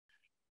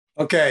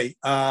Okay.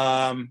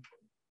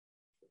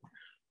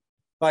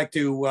 Like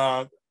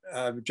to,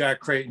 Jack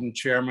Creighton,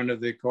 Chairman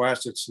of the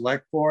Cohasset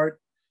Select Board,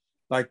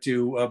 like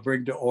to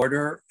bring to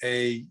order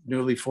a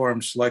newly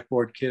formed Select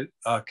Board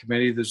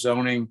Committee, the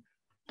Zoning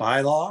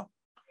Bylaw.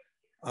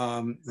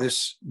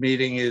 This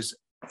meeting is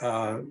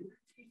covered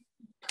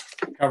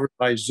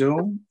by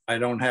Zoom. I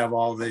don't have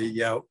all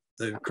the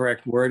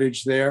correct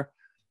wordage there,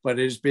 but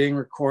it is being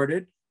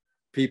recorded.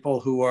 People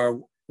who are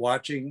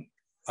watching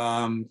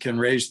can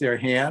raise their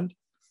hand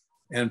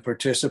and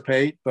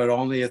participate, but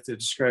only at the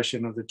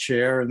discretion of the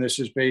chair. And this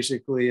is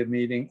basically a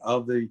meeting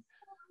of the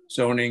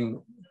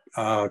zoning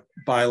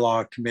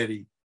bylaw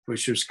committee,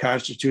 which was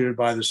constituted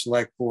by the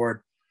select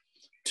board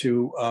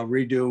to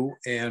redo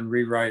and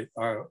rewrite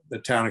the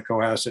town of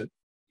Cohasset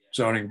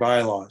zoning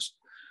bylaws.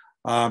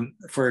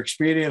 For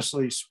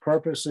expediency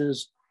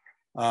purposes,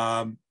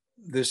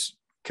 this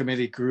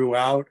committee grew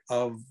out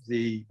of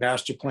the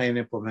master plan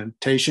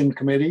implementation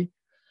committee,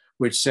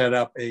 which set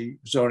up a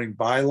zoning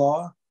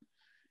bylaw.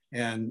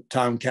 And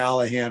Tom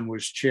Callahan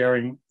was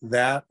chairing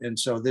that. And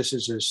so this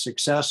is a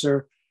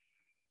successor.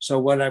 So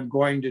what I'm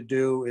going to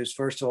do is,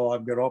 first of all,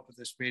 I'm going to open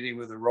this meeting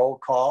with a roll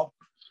call.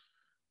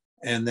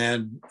 And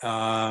then,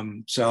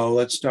 so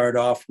let's start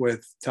off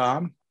with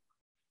Tom.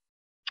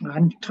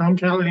 I'm Tom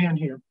Callahan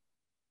here.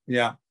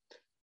 Yeah.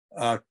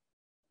 Clark.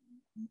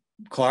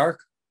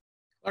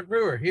 Clark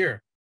Brewer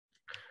here.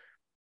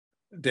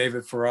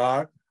 David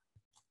Farag.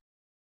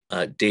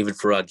 David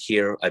Farag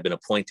here. I've been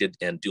appointed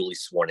and duly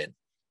sworn in.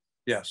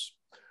 Yes.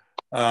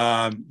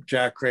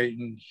 Jack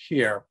Creighton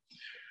here.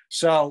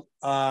 So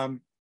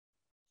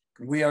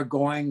we are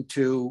going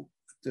to,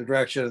 the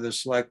direction of the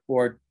select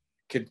board,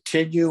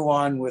 continue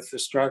on with the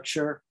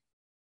structure.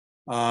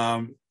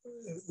 It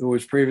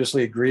was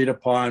previously agreed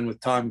upon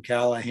with Tom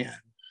Callahan,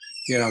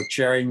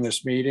 chairing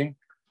this meeting.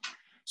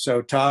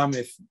 So Tom,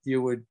 if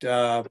you would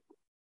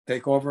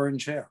take over and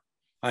chair.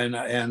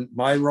 And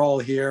my role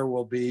here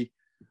will be,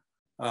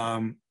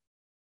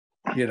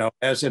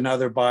 as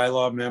another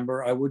bylaw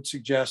member. I would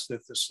suggest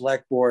that the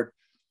select board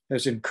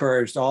has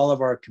encouraged all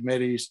of our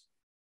committees,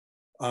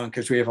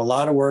 because we have a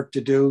lot of work to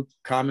do.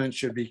 Comments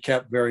should be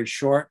kept very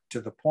short, to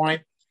the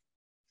point.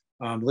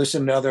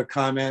 Listen to other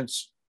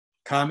comments,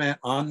 comment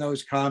on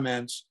those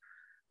comments,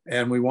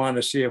 and we want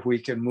to see if we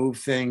can move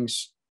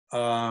things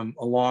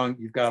along.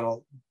 You've got a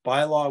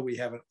bylaw. We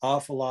have an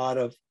awful lot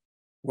of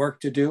work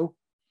to do.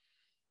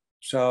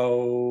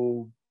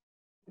 So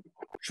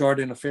short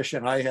and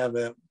efficient. I have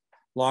a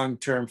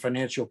long-term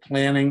financial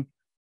planning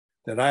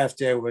that I have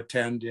to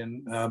attend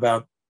in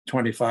about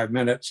 25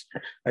 minutes.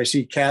 I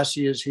see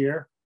Cassie is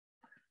here.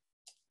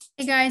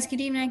 Hey guys, good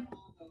evening.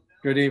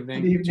 Good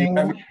evening. Good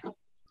evening.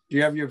 Do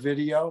you have your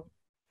video?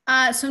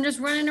 So I'm just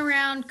running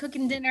around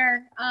cooking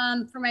dinner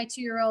for my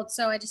 2-year-old,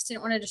 so I just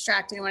didn't want to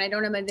distract anyone. I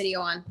don't have my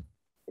video on.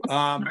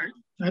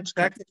 That's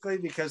technically,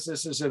 because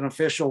this is an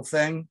official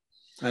thing,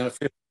 an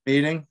official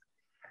meeting.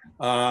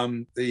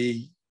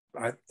 The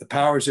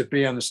powers that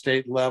be on the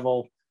state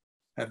level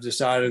have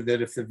decided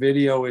that if the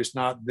video is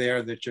not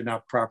there, that you're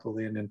not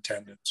properly in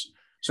attendance.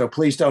 So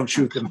please don't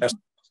shoot the message.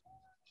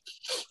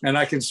 And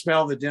I can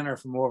smell the dinner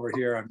from over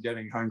here. I'm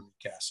getting hungry,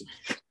 Cassie.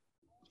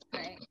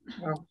 Right.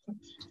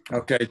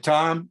 Okay,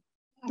 Tom.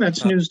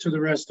 That's news to the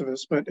rest of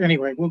us, but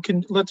anyway,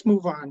 let's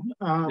move on.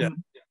 Yeah.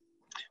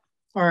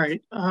 All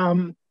right.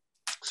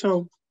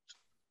 So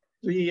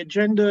the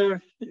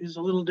agenda is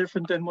a little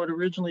different than what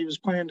originally was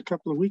planned a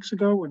couple of weeks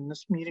ago when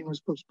this meeting was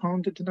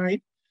postponed to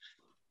tonight.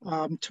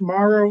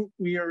 Tomorrow,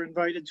 we are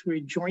invited to a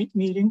joint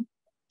meeting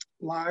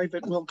live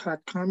at Wilcott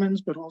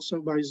Commons, but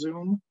also by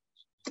Zoom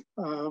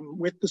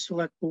with the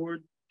select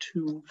board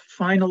to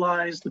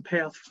finalize the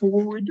path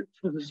forward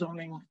for the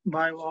zoning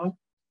bylaw.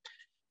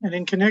 And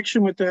in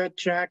connection with that,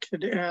 Jack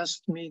had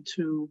asked me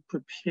to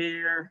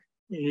prepare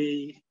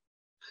a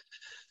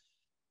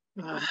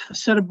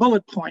set of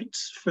bullet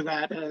points for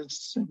that,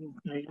 as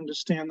I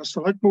understand the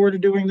select board are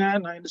doing that,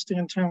 and I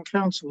understand town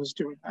council is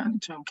doing that.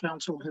 And town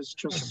council has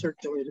just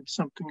circulated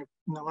something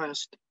in the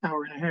last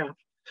hour and a half.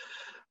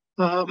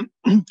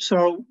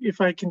 So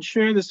if I can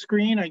share the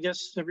screen, I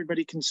guess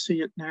everybody can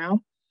see it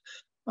now.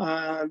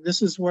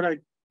 This is what I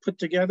put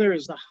together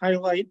as the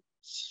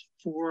highlights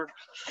for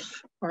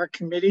our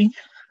committee,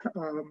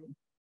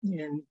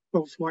 in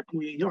both what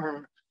we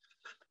are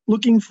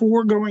looking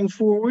for going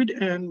forward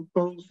and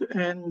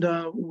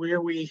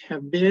where we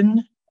have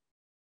been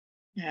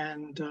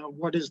and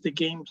what is the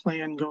game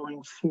plan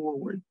going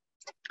forward.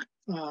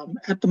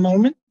 At the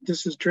moment,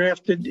 this is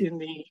drafted in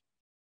the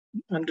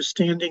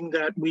understanding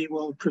that we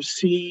will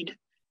proceed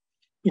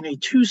in a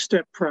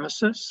 2-step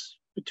process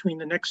between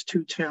the next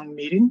 2 town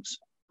meetings.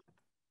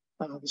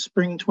 The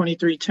spring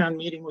 23 town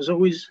meeting was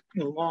always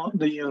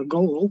the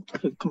goal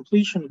for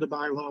completion of the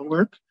bylaw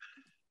work.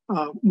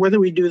 Whether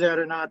we do that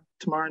or not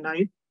tomorrow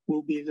night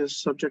will be the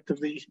subject of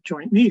the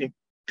joint meeting.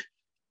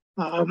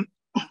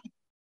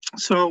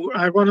 So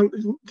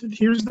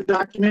here's the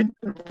document.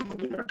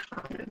 Our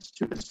comments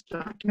to this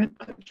document.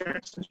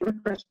 Jackson's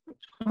request for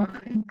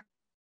time.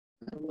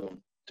 I will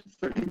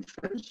defer him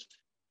first.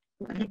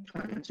 Any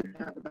comments you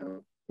have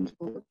about these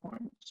bullet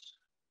points.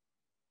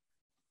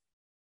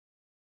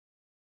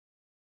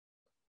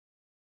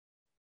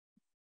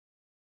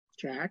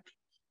 Jack?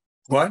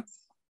 What?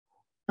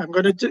 I'm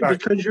going to, Sorry.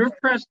 because you're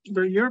pressed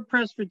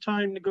for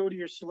time to go to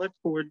your select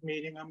board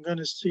meeting. I'm going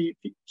to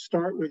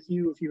start with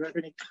you if you have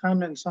any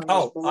comments on.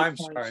 Oh, bullet I'm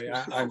points. sorry.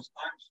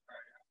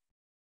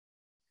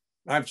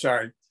 I'm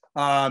sorry.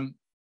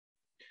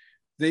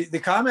 The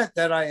comment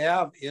that I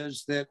have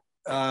is that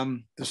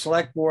the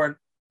select board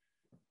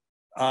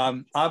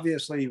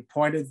obviously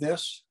appointed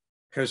this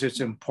because it's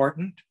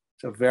important.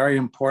 It's very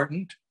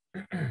important.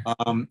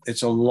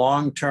 It's a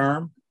long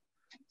term.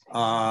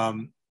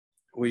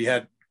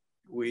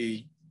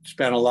 We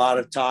spent a lot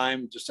of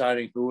time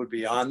deciding who would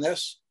be on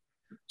this.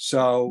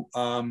 So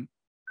I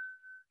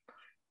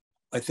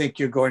think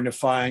you're going to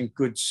find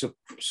good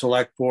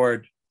select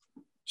board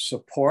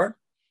support.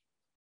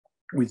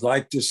 We'd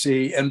like to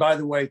see, and by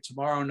the way,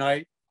 tomorrow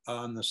night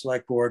the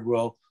select board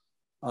will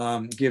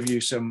give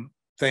you some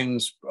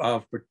things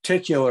of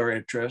particular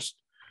interest,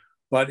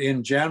 but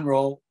in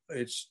general,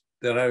 it's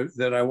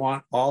that I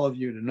want all of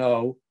you to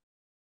know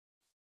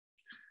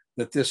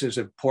that this is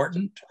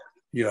important.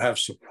 You have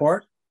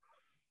support.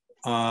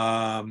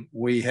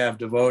 We have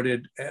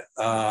devoted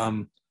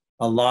a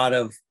lot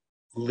of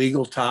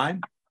legal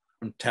time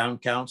from town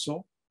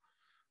council,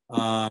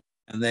 and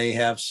they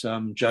have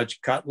some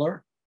Judge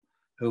Cutler,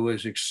 who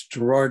is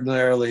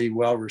extraordinarily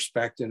well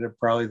respected and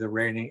probably the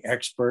reigning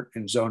expert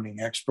and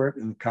zoning expert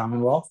in the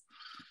Commonwealth.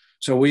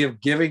 So we have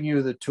given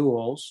you the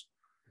tools,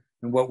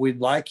 and what we'd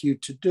like you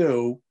to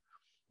do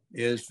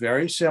is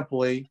very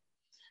simply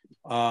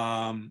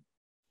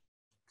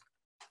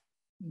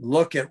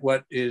look at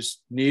what is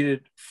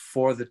needed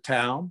for the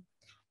town,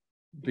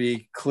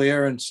 be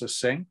clear and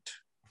succinct.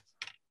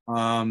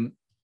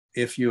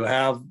 If you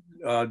have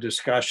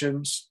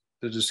discussions,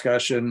 the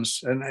discussions,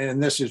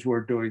 and this is,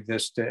 we're doing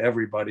this to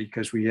everybody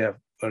because we have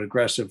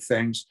aggressive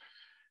things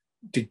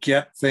to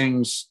get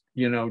things,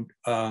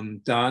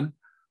 done.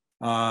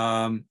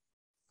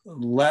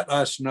 Let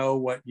us know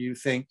what you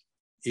think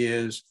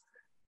is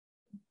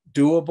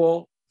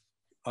doable,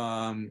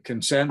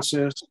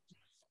 consensus,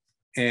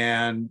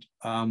 and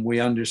we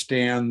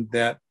understand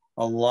that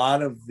a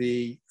lot of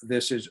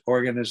this is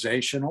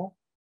organizational,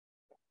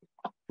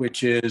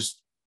 which is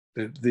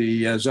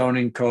the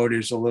zoning code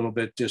is a little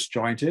bit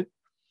disjointed.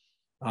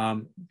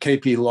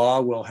 KP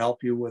Law will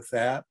help you with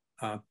that.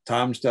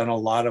 Tom's done a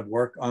lot of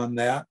work on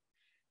that.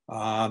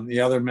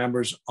 The other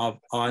members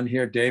on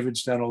here,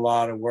 David's done a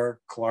lot of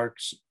work.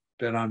 Clark's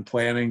been on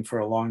planning for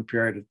a long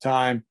period of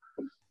time.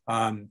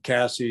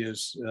 Cassie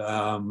has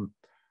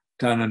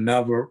done a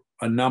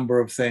number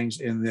of things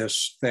in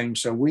this thing.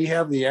 So we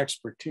have the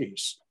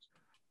expertise.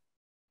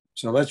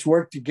 So let's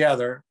work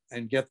together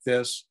and get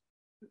this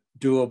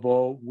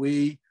doable.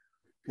 We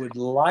would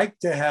like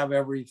to have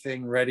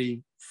everything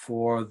ready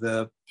for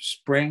the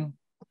spring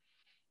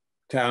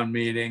town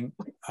meeting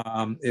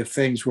if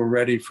things were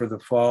ready for the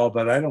fall,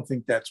 but I don't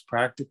think that's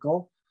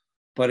practical.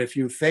 But if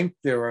you think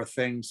there are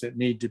things that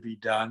need to be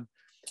done,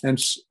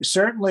 and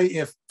certainly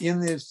if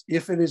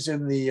it is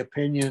in the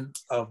opinion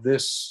of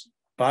this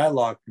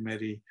bylaw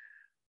committee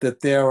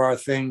that there are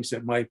things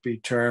that might be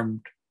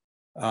termed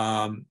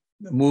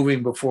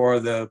moving before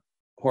the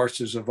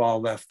horses have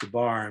all left the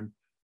barn,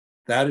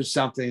 that is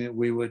something that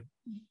we would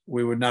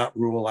not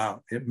rule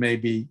out. It may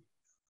be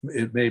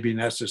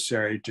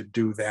necessary to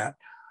do that.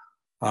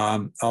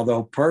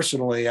 Although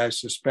personally, I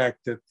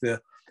suspect that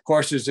the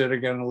horses that are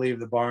going to leave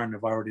the barn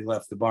have already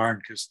left the barn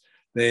because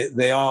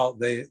they all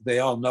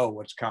know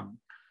what's coming.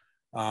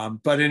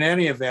 But in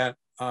any event,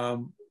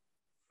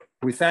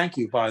 we thank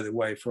you, by the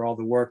way, for all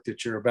the work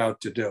that you're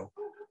about to do.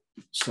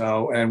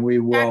 So, and we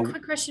will.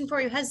 Quick question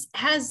for you: Has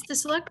the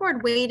select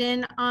board weighed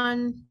in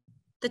on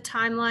the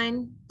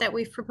timeline that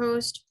we've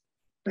proposed?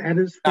 That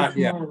is for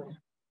tomorrow.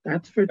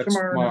 That's for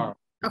tomorrow.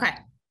 Okay.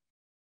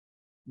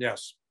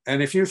 Yes.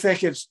 And if you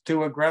think it's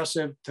too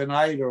aggressive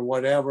tonight or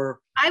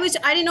whatever. I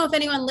didn't know if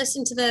anyone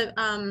listened to the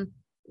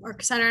or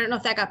Cassandra, I don't know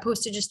if that got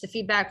posted, just the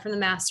feedback from the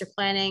master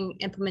planning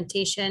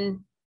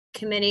implementation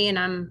committee, and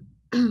I'm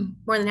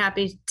more than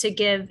happy to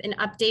give an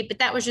update, but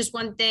that was just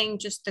one thing,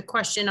 just the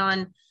question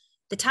on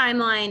the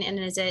timeline, and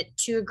is it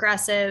too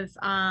aggressive,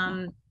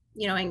 and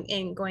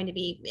going to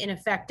be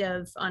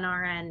ineffective on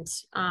our end.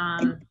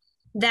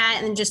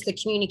 That and just the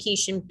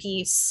communication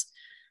piece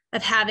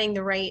of having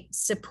the right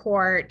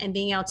support and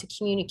being able to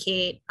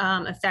communicate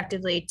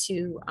effectively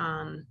to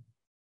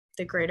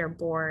the greater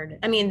board,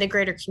 the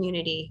greater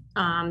community.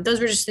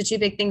 Those were just the two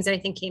big things that I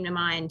think came to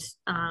mind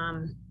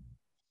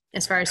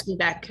as far as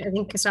feedback. I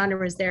think Cassandra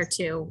was there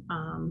too,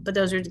 but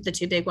those are the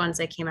two big ones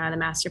that came out of the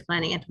master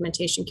planning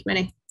implementation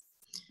committee.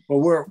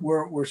 Well,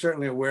 we're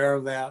certainly aware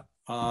of that.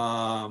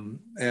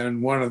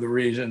 And one of the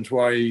reasons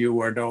why you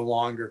are no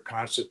longer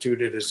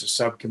constituted as a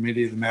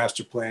subcommittee of the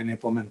master plan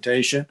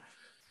implementation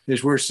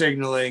is we're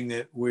signaling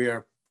that we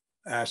are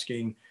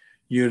asking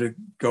you to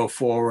go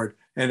forward.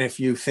 And if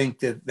you think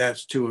that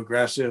that's too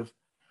aggressive,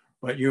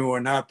 but you are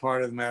not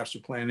part of the master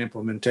plan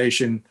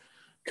implementation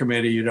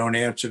committee, you don't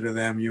answer to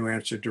them, you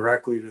answer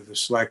directly to the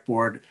select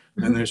board.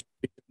 And there's a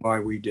reason why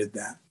we did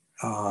that.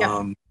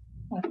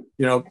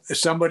 You know,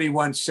 somebody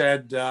once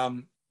said,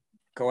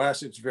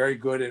 Cohasset's very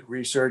good at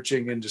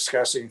researching and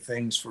discussing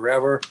things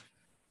forever.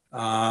 We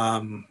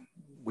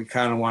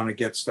kind of want to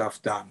get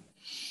stuff done.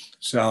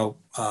 So,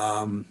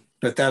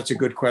 but that's a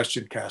good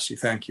question, Cassie.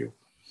 Thank you.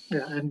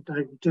 Yeah, and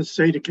I just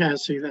say to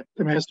Cassie that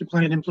the Master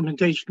Plan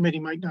Implementation Committee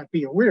might not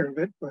be aware of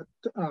it, but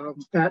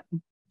that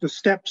the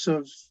steps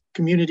of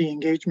community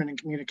engagement and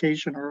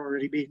communication are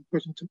already being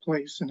put into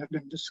place and have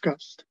been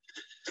discussed.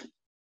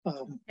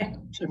 And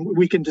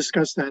we can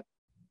discuss that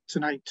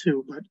tonight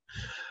too, but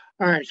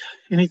all right.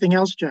 Anything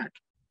else, Jack?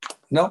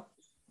 No,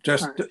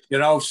 just, right. You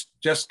know,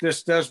 just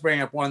this does bring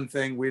up one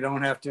thing. We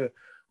don't have to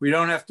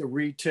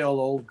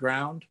retill old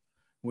ground.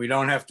 We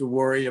don't have to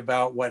worry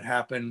about what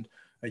happened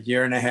a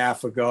year and a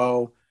half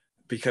ago,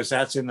 because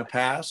that's in the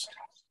past.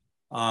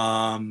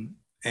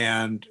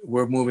 And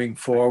we're moving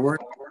forward.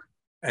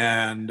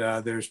 And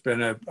there's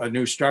been a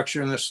new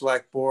structure in the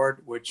select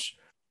board, which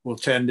will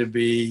tend to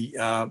be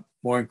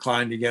more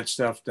inclined to get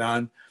stuff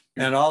done.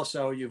 And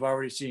also, you've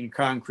already seen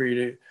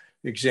concrete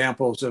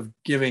examples of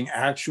giving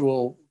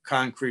actual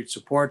concrete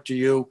support to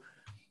you.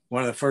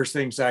 One of the first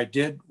things I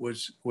did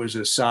was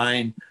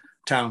assign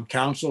town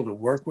council to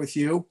work with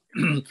you,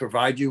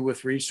 provide you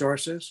with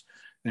resources,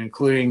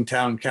 including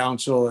town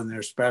council and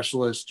their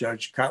specialist,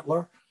 Judge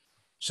Cutler.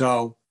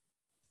 So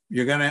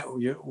you're gonna,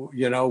 you're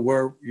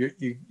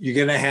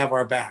gonna have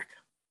our back.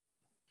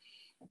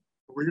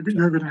 You're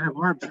gonna have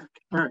our back.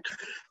 All right.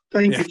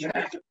 Thank you,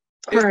 Jack.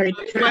 All right.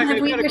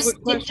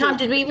 Tom,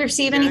 did we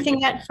receive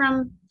anything yet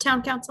from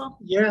town council?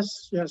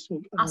 Yes.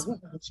 We'll, Awesome.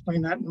 I'll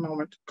explain that in a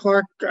moment.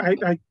 Clark,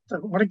 I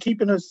want to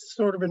keep in a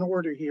sort of an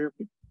order here.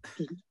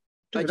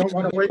 I don't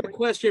want to wait. A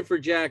question for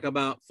Jack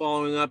about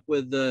following up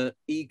with the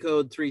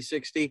E-Code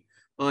 360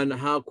 on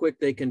how quick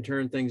they can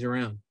turn things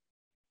around.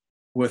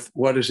 With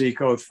what is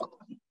E-Code?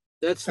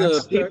 That's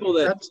the people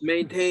that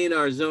maintain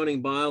our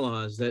zoning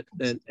bylaws that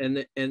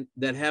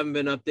that haven't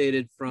been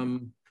updated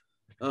from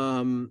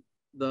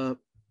the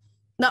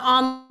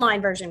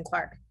online version,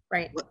 Clark,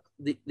 right?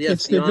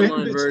 Yes, the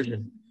online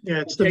version.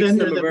 Yeah, it takes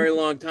them a very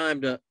long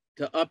time to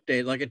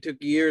update. Like it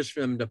took years for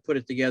them to put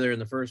it together in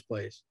the first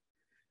place.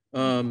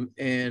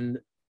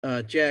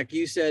 Jack,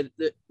 you said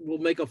that we'll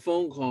make a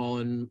phone call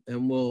and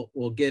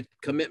we'll get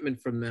commitment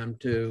from them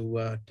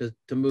to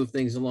move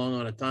things along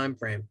on a time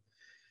frame.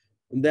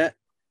 That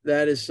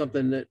is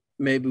something that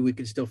maybe we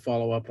could still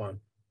follow up on.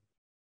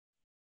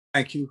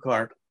 Thank you,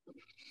 Clark.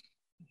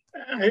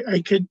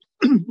 I could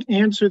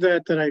answer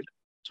that I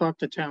talked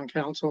to town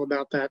council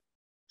about that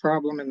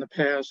problem in the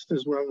past,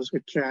 as well as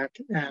with Jack,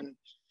 and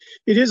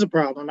it is a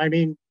problem. I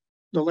mean,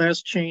 the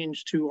last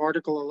change to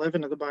Article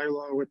 11 of the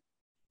bylaw with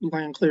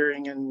land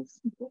clearing and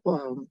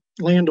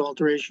land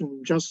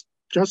alteration just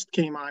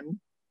came on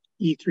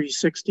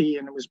E360,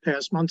 and it was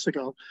passed months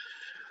ago.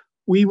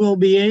 We will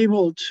be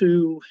able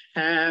to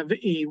have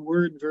a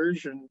Word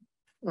version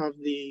of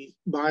the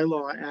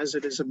bylaw as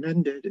it is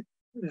amended,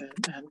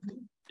 and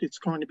it's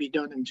going to be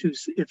done in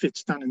if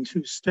it's done in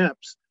two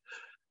steps.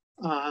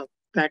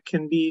 That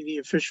can be the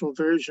official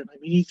version. I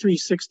mean,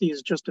 E360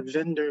 is just a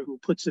vendor who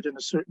puts it in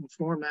a certain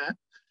format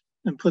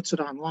and puts it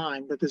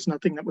online, but there's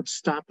nothing that would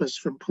stop us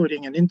from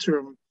putting an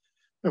interim,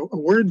 a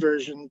Word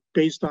version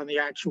based on the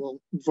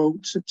actual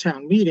votes at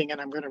town meeting.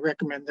 And I'm going to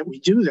recommend that we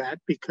do that,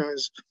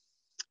 because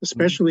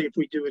especially if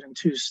we do it in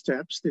two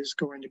steps, there's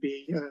going to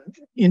be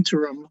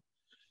interim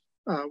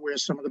where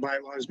some of the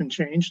bylaw has been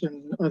changed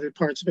and other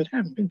parts of it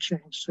haven't been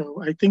changed.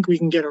 So I think we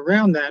can get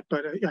around that,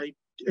 but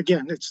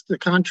again, it's the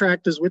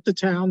contract is with the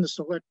town. The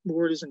select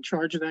board is in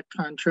charge of that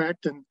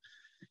contract, and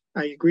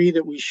I agree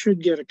that we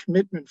should get a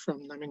commitment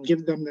from them and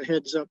give them the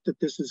heads up that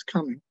this is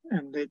coming.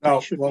 And they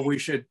should.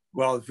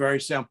 Well, it's very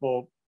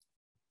simple.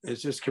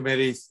 It's this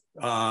committee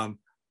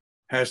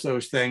has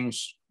those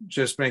things.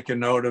 Just make a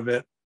note of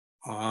it,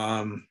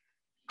 and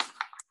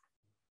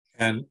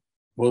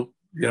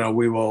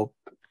we will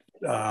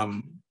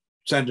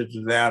send it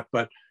to that.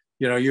 But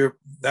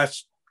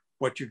that's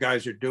what you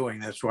guys are doing.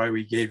 That's why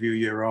we gave you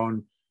your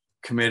own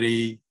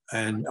committee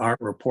and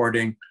aren't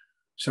reporting.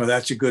 So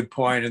that's a good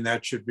point, and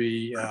that should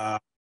be,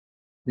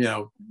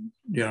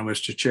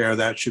 Mr. Chair,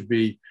 that should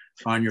be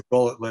on your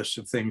bullet list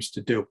of things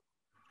to do.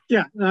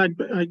 Yeah, but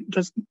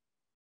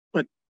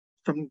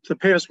from the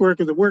past work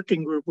of the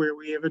working group where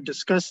we ever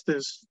discussed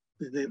this,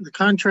 the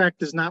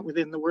contract is not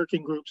within the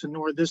working groups and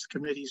nor this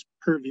committee's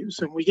purview.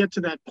 So when we get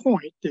to that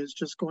point, there's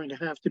just going to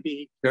have to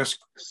be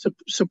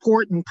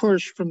support and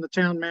push from the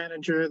town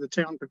manager, the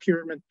town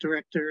procurement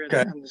director,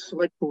 and the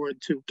select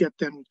board to get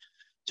them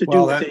to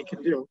do what they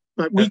can do.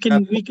 But we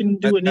can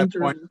do an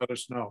interim. Let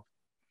us know.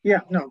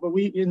 Yeah, no, but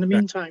in the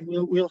meantime,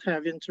 we'll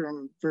have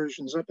interim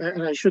versions up.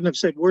 And I shouldn't have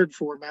said Word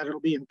format. It'll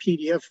be in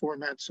PDF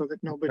format so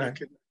that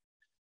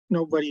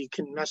nobody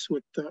can mess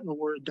with a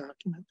Word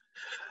document.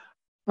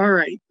 All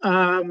right,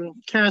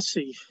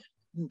 Cassie,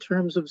 in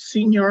terms of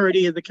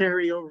seniority of the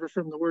carryover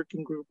from the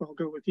working group, I'll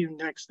go with you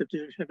next. If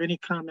you have any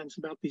comments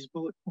about these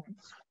bullet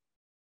points.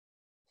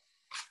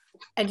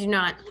 I do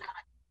not.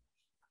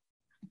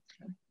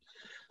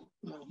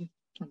 I'll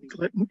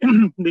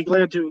be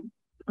glad to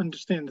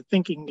understand the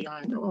thinking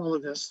behind all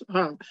of this.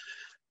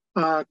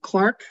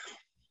 Clark?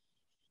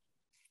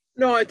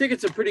 No, I think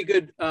it's a pretty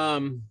good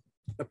outline.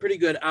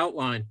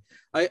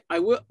 I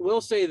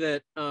will say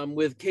that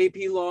with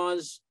KP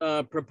Law's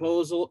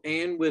proposal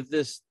and with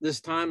this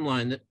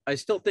timeline, that I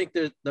still think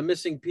that the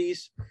missing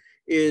piece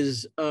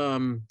is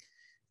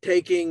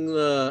taking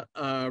the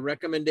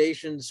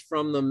recommendations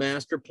from the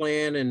master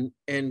plan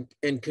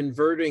and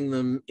converting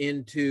them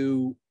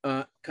into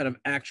kind of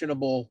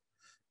actionable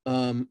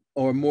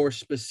or more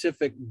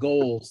specific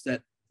goals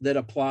that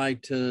apply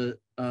to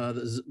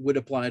would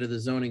apply to the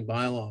zoning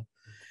bylaw,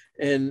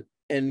 and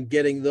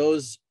getting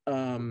those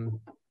kind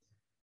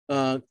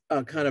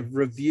of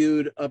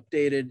reviewed,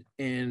 updated,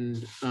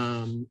 and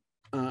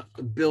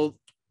build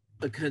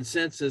a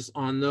consensus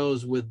on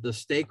those with the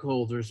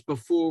stakeholders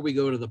before we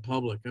go to the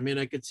public. I mean,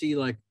 I could see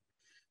like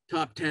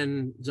top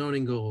 10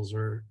 zoning goals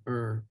or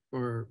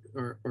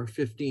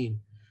 15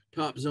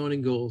 top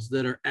zoning goals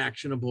that are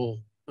actionable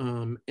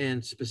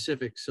and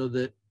specific, so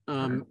that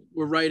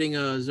we're writing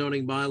a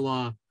zoning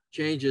bylaw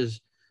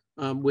changes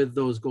with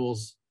those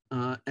goals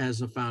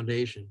as a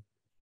foundation.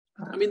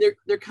 I mean,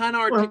 they're kind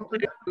of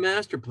articulated in the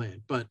master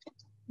plan, but.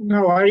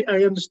 No, I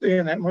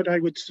understand that. What I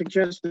would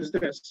suggest is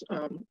this,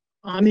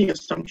 on the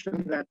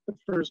assumption that the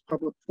first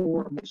public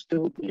forum will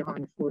still be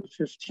on for the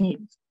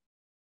 15th.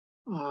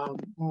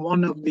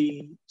 One of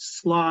the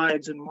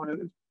slides and one of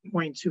the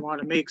points you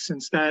want to make,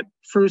 since that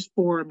first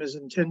forum is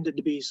intended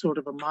to be sort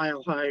of a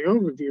mile-high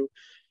overview,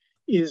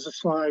 is a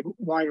slide,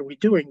 why are we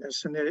doing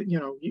this? And,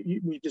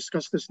 we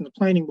discussed this in the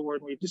planning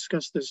board, and we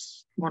discussed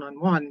this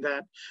one-on-one,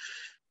 that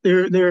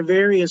there are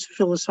various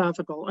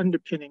philosophical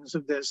underpinnings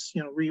of this,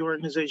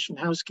 reorganization,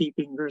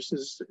 housekeeping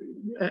versus,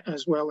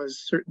 as well as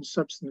certain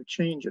substantive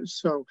changes.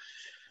 So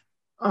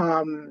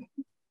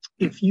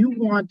if you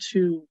want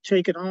to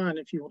take it on,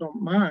 if you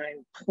don't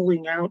mind,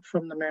 pulling out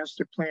from the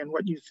master plan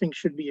what you think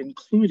should be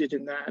included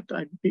in that,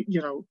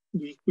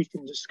 we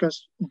can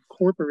discuss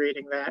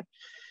incorporating that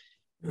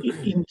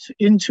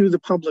into the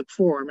public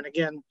forum. And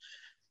again,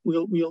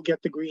 we'll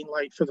get the green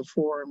light for the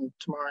forum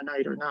tomorrow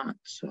night or not.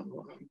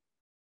 So.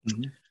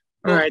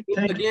 All right.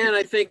 Again,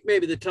 I think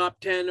maybe the top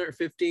 10 or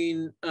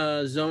 15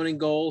 zoning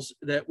goals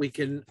that we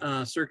can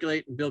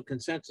circulate and build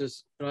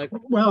consensus.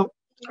 Well,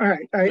 all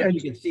right. You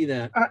can see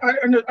that. I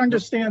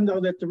understand, though,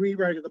 that the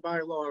rewrite of the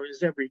bylaw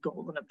is every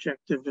goal and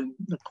objective, and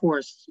of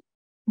course,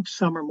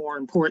 some are more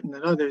important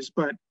than others.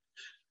 But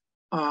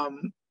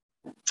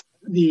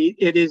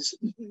it is.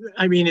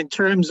 I mean, in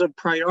terms of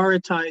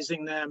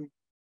prioritizing them,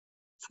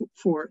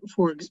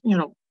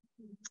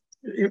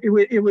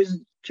 it was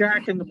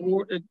Jack and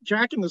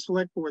the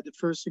select board that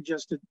first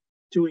suggested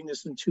doing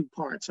this in two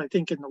parts. I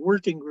think in the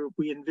working group,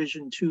 we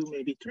envisioned 2,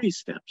 maybe 3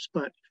 steps,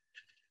 but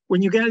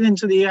when you get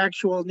into the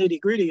actual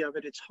nitty-gritty of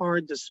it, it's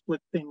hard to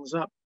split things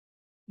up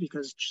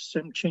because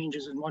some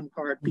changes in one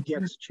part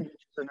begets changes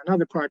in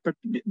another part, but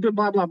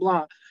blah, blah,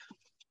 blah.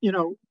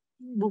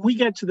 When we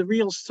get to the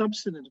real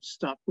substantive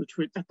stuff, which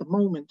at the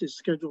moment is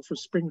scheduled for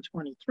spring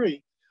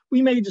 23,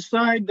 we may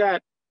decide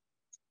that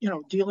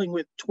dealing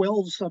with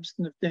 12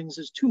 substantive things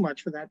is too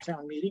much for that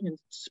town meeting and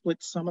split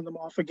some of them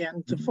off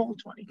again to fall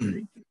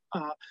 23.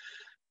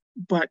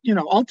 But,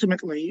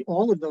 ultimately,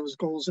 all of those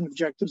goals and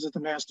objectives of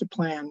the master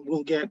plan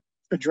will get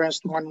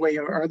addressed one way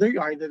or other.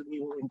 Either we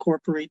will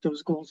incorporate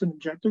those goals and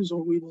objectives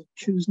or we will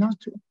choose not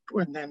to.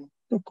 And then,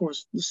 of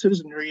course, the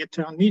citizenry at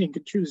town meeting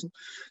could choose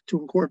to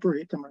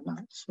incorporate them or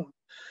not. So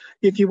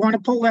if you want to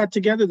pull that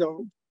together,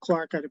 though,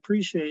 Clark, I'd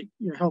appreciate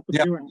your help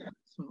in doing that.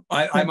 So,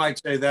 I might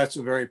say that's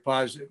a very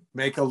positive.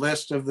 Make a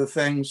list of the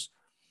things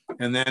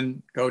and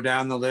then go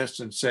down the list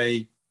and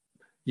say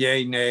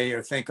yay, nay,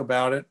 or think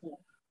about it.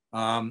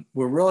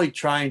 We're really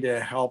trying to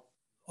help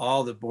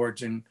all the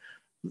boards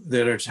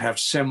that have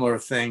similar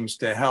things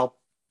to help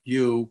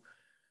you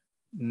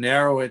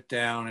narrow it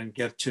down and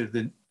get to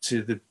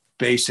the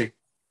basic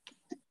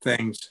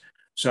things.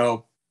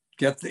 So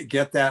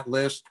get that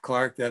list,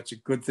 Clark. That's a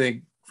good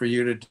thing for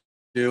you to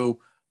do.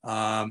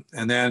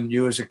 And then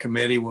you as a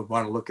committee would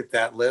want to look at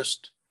that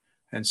list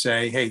and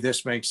say, hey,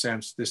 this makes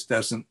sense. This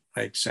doesn't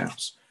make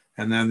sense.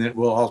 And then it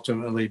will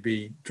ultimately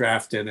be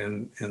drafted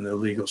in the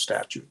legal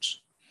statutes.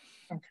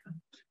 Okay.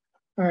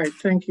 All right.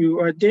 Thank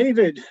you.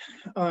 David,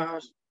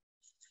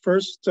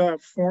 first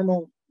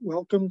formal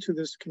welcome to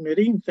this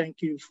committee.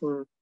 Thank you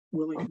for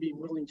being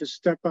willing to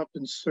step up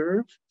and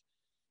serve.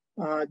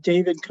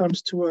 David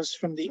comes to us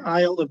from the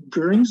Isle of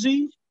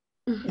Guernsey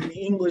in the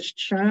English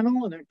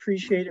Channel, and I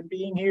appreciate him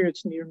being here.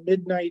 It's near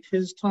midnight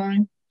his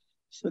time.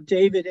 So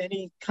David,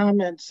 any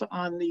comments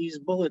on these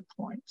bullet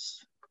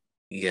points?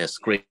 Yes,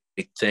 great.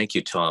 Thank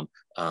you, Tom.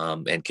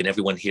 And can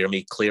everyone hear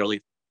me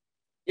clearly?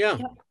 Yeah.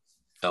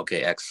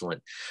 Okay,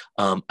 excellent.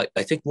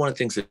 I think one of the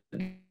things that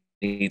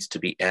needs to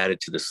be added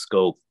to the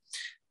scope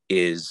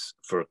is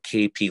for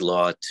KP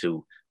Law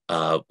to,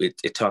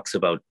 it talks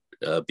about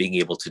being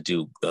able to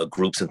do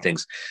groups and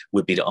things,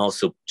 would be to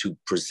also to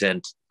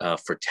present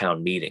for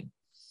town meeting.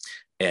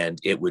 And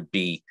it would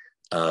be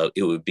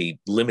it would be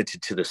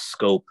limited to the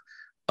scope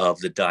of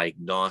the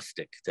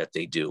diagnostic that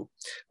they do.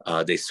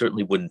 They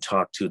certainly wouldn't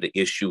talk to the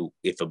issue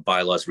if a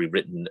bylaw is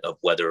rewritten of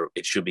whether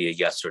it should be a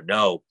yes or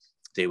no.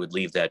 They would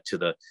leave that to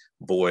the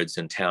boards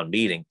and town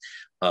meeting,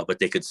 but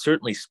they could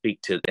certainly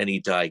speak to any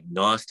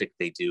diagnostic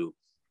they do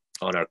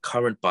on our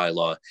current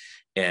bylaw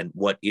and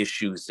what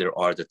issues there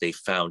are that they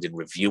found in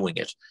reviewing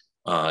it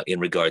in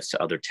regards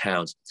to other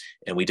towns.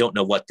 And we don't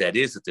know what that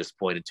is at this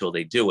point until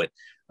they do it.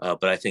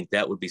 But I think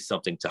that would be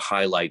something to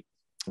highlight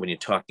when you're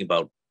talking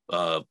about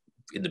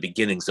in the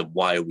beginnings of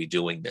why are we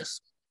doing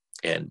this,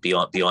 and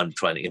beyond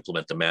trying to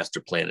implement the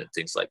master plan and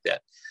things like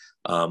that.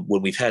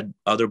 When we've had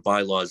other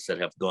bylaws that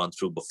have gone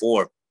through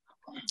before,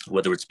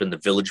 whether it's been the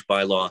village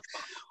bylaw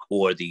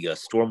or the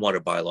stormwater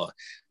bylaw,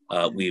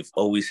 we've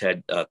always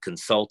had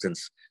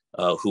consultants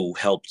who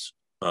helped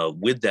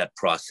with that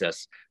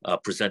process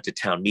present to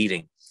town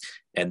meeting.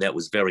 And that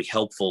was very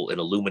helpful in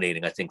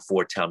illuminating, I think,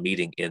 for town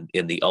meeting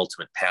in the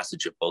ultimate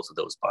passage of both of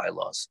those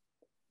bylaws.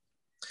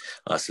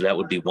 So that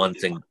would be one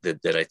thing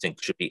that I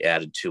think should be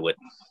added to it.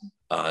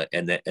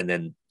 And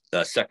then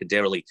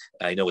secondarily,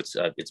 I know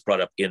it's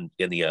brought up in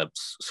the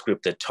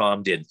script that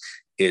Tom did,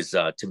 is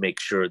to make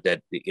sure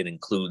that it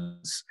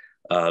includes,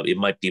 it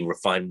might be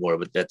refined more,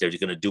 but that they're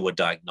going to do a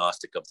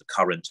diagnostic of the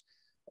current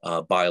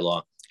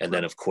bylaw, and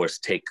then of course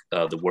take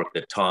the work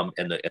that Tom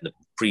and the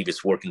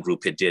previous working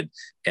group had did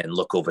and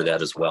look over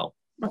that as well.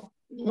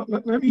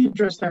 Let me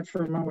address that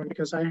for a moment,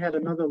 because I had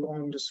another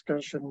long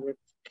discussion with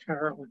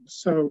Carolyn.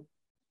 So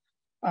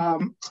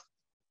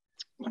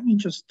let me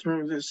just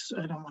throw this.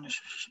 I don't want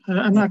to,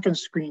 I'm not going to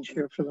screen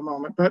share for the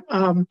moment, but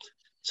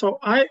so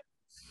I,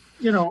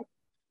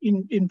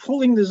 in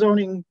pulling the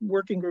zoning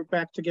working group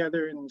back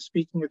together and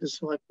speaking with the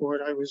select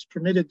board, I was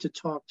permitted to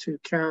talk to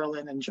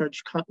Carolyn and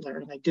Judge Cutler,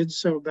 and I did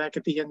so back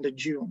at the end of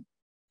June.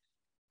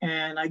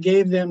 And I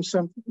gave them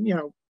some,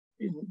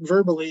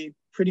 verbally,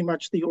 pretty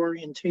much the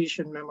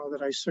orientation memo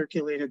that I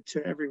circulated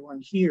to everyone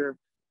here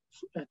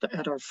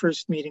at our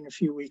first meeting a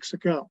few weeks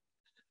ago.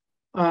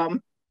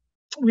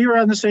 We were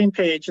on the same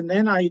page, and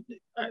then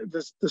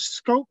the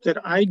scope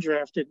that I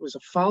drafted was a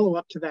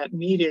follow-up to that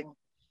meeting,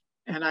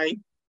 and I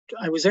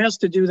was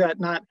asked to do that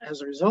not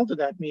as a result of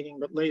that meeting,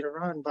 but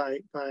later on by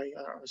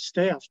our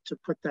staff to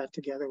put that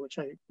together, which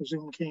I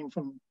presume came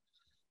from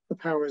the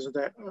powers of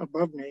that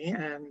above me,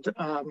 and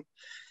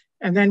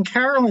then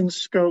Carolyn's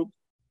scope,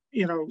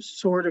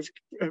 sort of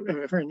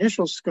her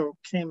initial scope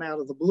came out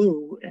of the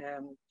blue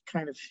and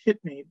kind of hit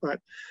me,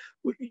 but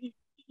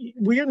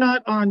we're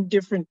not on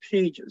different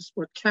pages.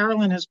 What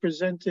Carolyn has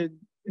presented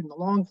in the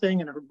long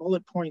thing and her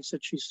bullet points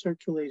that she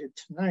circulated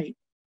tonight,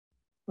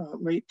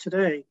 late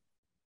today,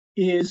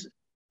 is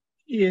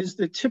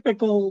the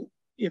typical,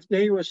 if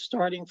they were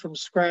starting from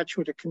scratch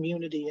with a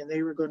community and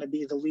they were going to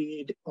be the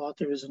lead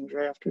authors and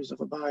drafters of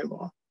a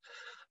bylaw.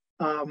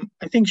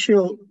 I think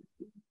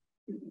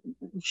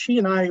she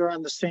and I are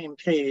on the same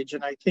page,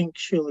 and I think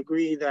she'll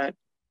agree that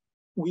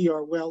we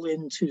are well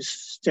into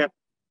step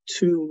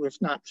 2, if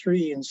not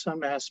 3, in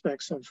some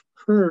aspects of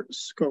her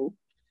scope.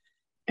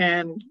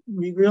 And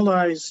we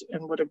realize,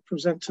 and what I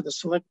present to the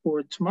select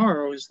board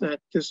tomorrow, is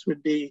that this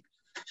would be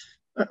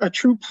a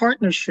true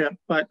partnership,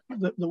 but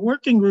the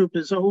working group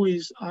has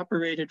always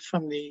operated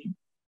from the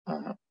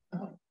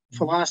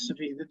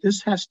philosophy that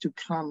this has to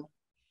come,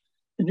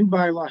 the new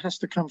bylaw has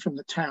to come from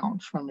the town,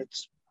 from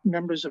its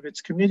members of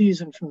its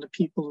committees and from the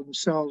people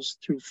themselves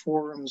through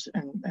forums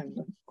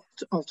and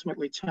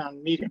ultimately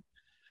town meeting.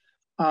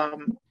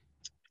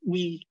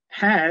 We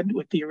had,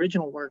 with the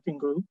original working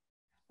group,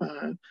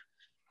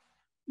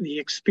 the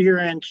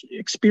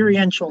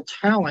experiential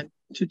talent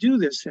to do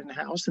this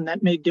in-house, and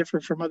that may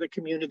differ from other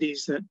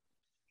communities that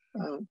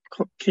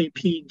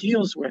KP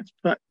deals with.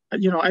 But I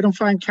don't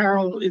find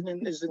Carol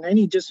is in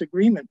any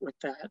disagreement with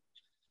that.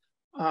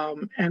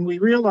 And we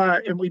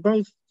realize, and we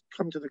both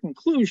come to the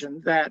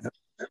conclusion that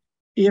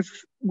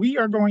if we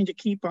are going to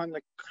keep on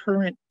the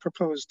current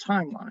proposed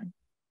timeline,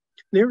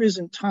 there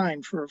isn't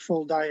time for a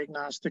full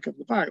diagnostic of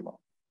the bylaw.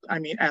 I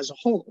mean, as a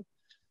whole,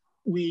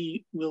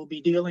 we will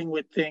be dealing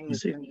with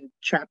things in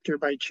chapter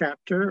by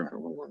chapter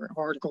or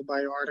article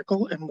by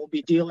article, and we'll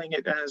be dealing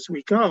it as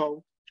we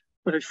go.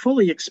 But I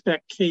fully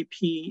expect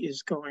KP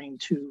is going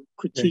to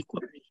critique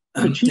what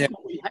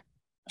we have.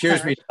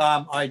 Excuse me,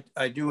 Tom,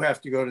 I do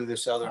have to go to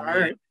this other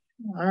meeting.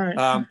 All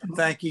right.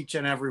 Thank each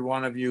and every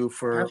one of you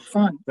for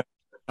fun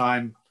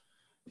time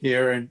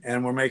here,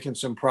 and we're making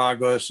some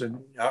progress.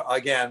 And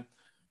again,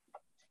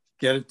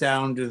 get it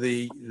down to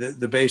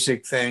the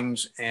basic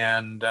things,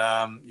 and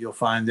you'll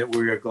find that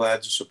we are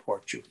glad to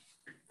support you.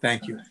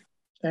 Thank you.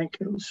 Thank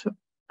you.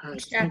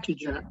 Thank you,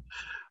 Jack.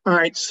 All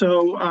right,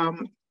 so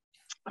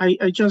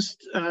I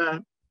just, I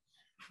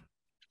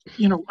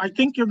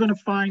think you're going to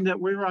find that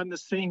we're on the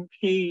same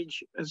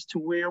page as to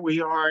where we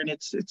are, and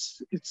it's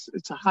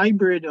a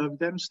hybrid of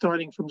them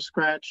starting from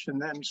scratch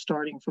and them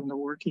starting from the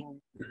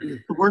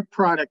work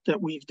product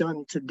that we've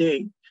done to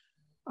date.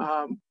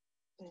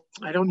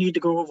 I don't need to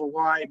go over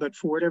why, but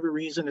for whatever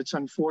reason, it's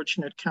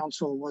unfortunate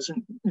council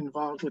wasn't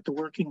involved with the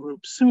working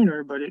group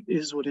sooner, but it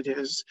is what it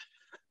is.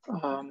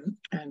 And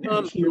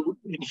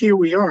here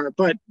we are.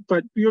 But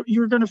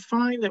you're going to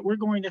find that we're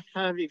going to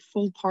have a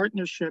full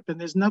partnership, and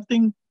there's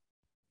nothing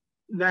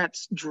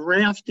that's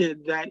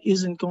drafted that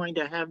isn't going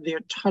to have their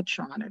touch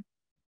on it.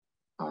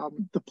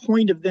 The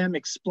point of them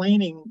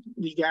explaining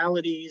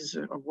legalities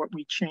of what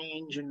we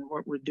change and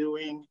what we're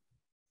doing,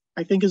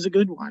 I think, is a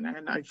good one.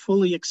 And I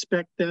fully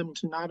expect them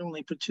to not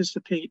only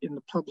participate in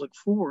the public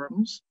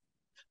forums,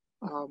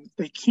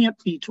 they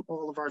can't be to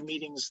all of our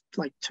meetings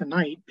like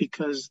tonight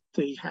because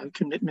they have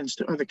commitments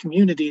to other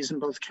communities,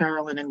 and both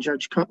Carolyn and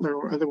Judge Cutler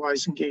were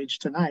otherwise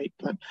engaged tonight.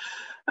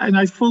 And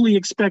I fully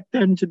expect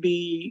them to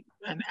be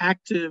an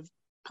active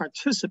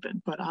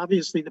participant, but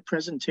obviously the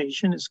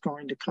presentation is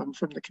going to come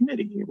from the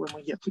committee when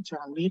we get to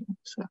town meeting.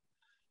 So,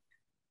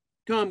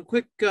 Tom,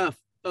 quick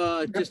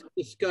just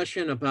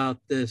discussion about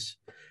this.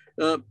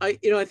 I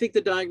think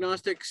the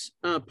diagnostics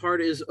part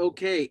is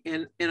okay,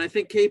 and I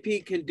think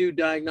KP can do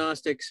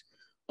diagnostics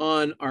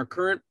on our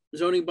current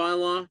zoning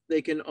bylaw.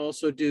 They can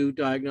also do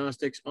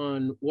diagnostics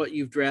on what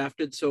you've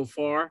drafted so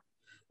far,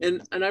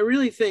 and I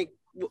really think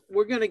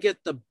we're going to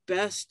get the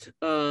best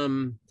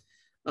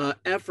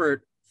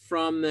effort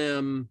from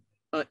them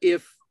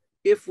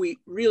if we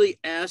really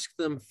ask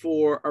them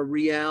for a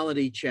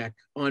reality check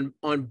on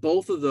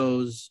both of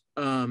those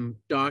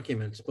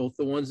documents, both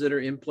the ones that are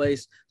in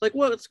place, like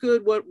what's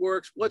good, what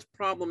works, what's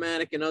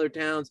problematic in other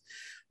towns,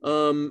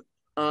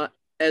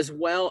 as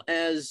well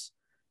as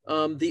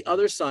the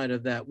other side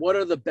of that. What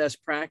are the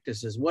best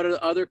practices? What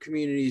are other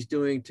communities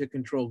doing to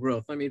control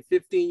growth? I mean,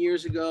 15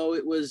 years ago,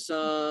 it was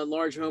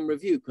large home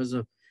review because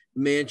of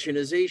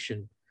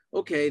mansionization.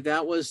 Okay,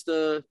 that was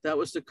the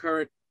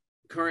current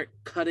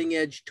cutting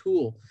edge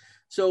tool.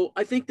 So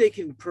I think they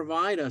can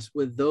provide us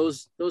with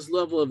those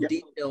level of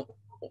detail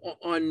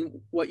on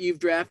what you've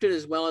drafted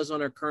as well as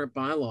on our current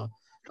bylaw.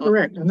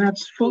 Correct, and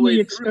that's fully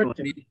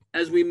expected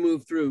as we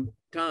move through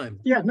time.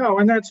 Yeah, no,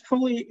 and that's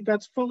fully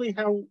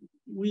how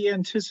we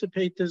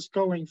anticipate this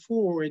going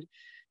forward,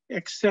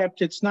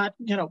 except it's not,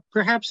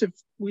 perhaps if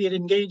we had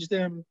engaged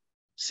them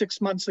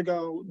 6 months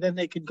ago, then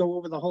they could go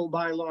over the whole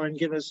bylaw and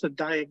give us a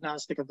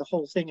diagnostic of the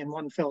whole thing in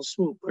one fell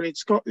swoop.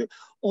 But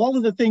all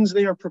of the things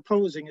they are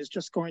proposing is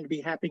just going to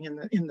be happening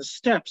in the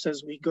steps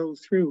as we go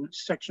through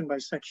section by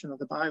section of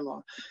the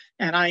bylaw.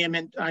 And I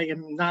am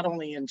not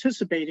only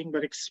anticipating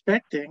but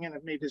expecting, and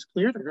I've made this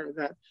clear to her,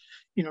 that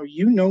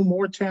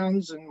more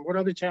towns and what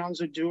other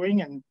towns are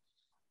doing, and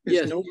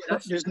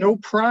there's no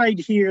pride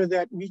here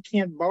that we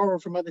can't borrow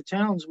from other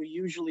towns. We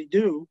usually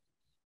do.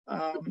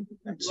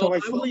 So I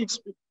fully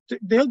expect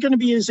they're going to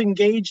be as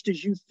engaged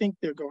as you think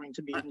they're going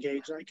to be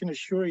engaged. I can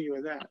assure you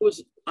of that.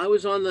 I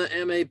was on the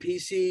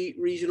MAPC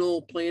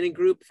regional planning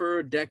group for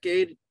a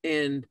decade,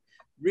 and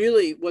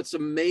really what's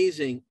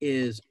amazing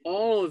is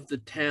all of the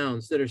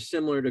towns that are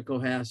similar to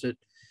Cohasset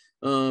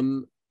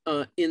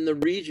in the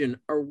region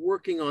are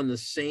working on the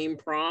same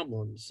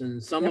problems,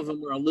 and some of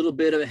them are a little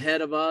bit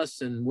ahead of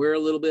us and we're a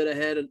little bit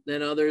ahead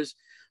than others.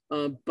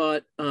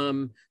 But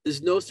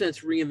there's no sense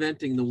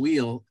reinventing the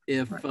wheel.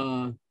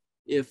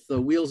 If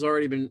the wheel's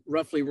already been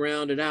roughly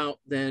rounded out,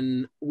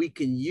 then we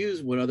can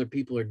use what other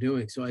people are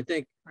doing. So I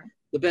think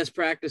the best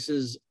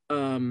practices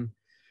tie-in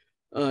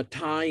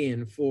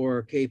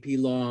for KP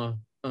Law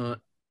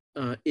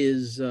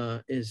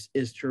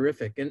is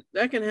terrific, and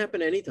that can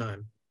happen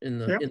anytime in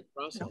the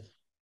process.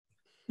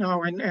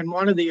 No, and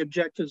one of the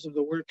objectives of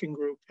the working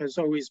group has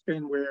always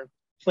been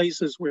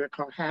places where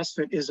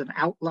Cohasset is an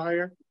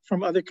outlier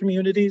from other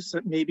communities,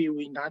 that maybe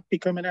we not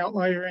become an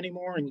outlier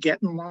anymore and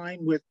get in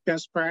line with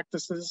best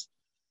practices.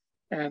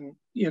 And,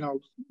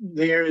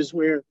 there is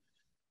where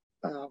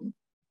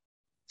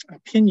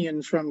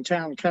opinion from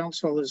town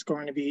council is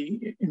going to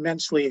be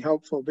immensely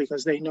helpful,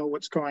 because they know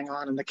what's going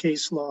on in the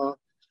case law.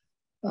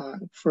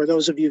 For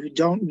those of you who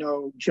don't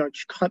know,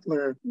 Judge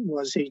Cutler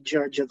was a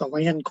judge of the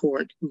land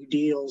court who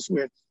deals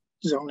with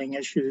zoning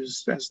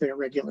issues as their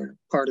regular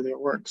part of their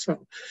work.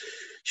 So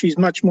she's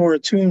much more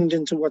attuned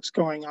into what's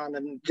going on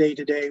in day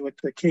to day with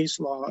the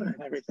case law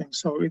and everything.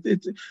 So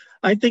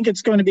I think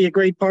it's going to be a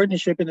great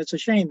partnership, and it's a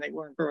shame they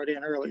weren't brought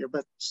in earlier,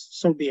 but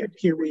so be it.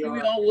 Here we are. We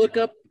all look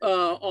up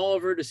all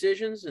of her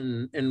decisions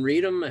and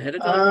read them ahead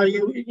of time.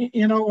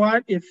 You know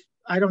what?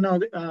 I don't know.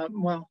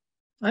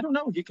 I don't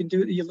know if you can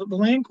do the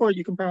land court.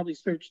 You can probably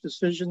search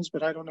decisions,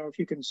 but I don't know if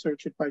you can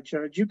search it by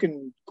judge. You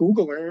can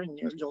Google her and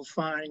you'll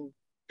find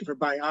her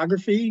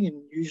biography,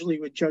 and usually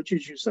with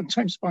judges you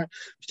sometimes find,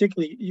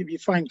 particularly you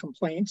find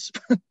complaints.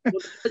 Well,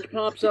 it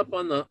pops up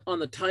on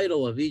the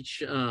title of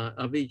each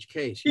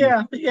case.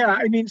 Yeah.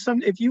 I mean,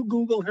 if you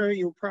Google her,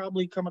 you'll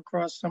probably come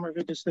across some of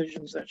her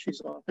decisions that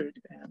she's authored.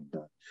 And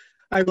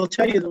I will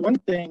tell you, the one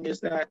thing is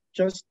that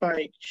just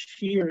by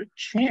sheer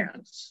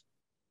chance,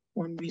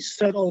 when we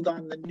settled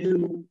on the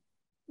new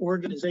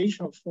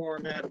organizational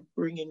format of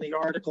bringing the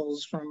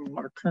articles from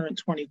our current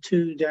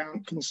 22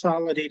 down,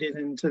 consolidated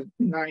into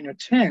 9 or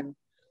 10,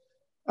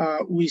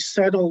 we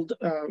settled,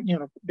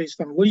 based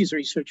on Woody's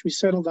research, we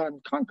settled on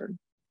Concord,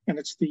 and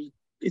it's the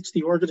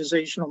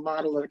organizational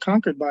model of the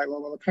Concord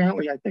bylaw. Well,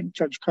 apparently, I think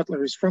Judge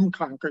Cutler is from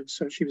Concord,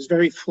 so she was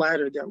very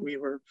flattered that we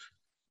were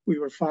we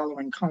were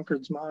following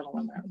Concord's model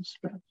in that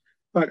respect.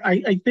 But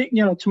I think,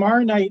 you know,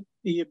 tomorrow night,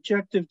 the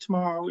objective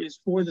tomorrow is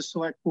for the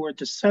select board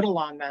to settle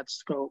on that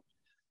scope.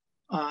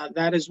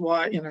 That is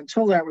why, and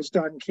until that was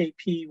done,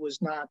 KP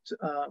was not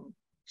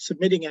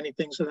submitting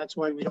anything. So that's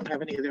why we don't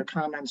have any of their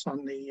comments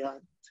on the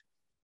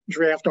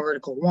draft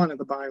Article 1 of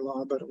the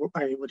bylaw, but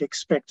I would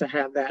expect to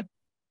have that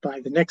by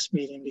the next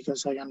meeting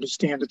because I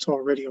understand it's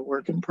already a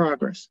work in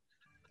progress.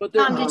 But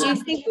did you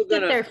think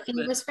that their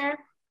fee was fair?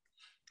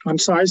 I'm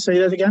sorry, say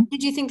that again.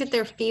 Did you think that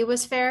their fee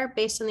was fair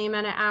based on the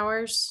amount of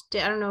hours?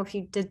 I don't know if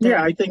you did that.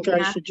 Yeah, I think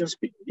I should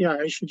just be,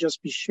 I should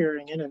just be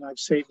sharing it, and I've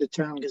saved the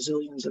town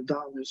gazillions of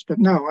dollars. But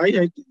no,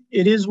 it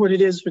is what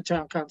it is for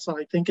town council.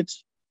 I think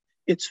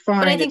it's fine.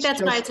 But I think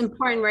that's why it's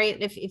important, right?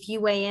 If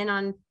you weigh in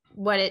on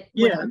what it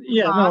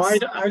no,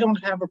 I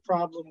don't have a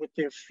problem with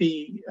their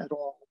fee at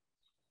all.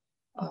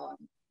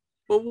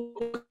 Well,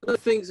 one of the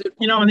things that,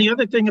 you know, and the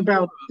other thing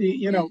about the,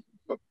 you know,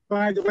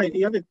 by the way,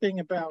 the other thing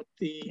about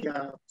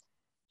the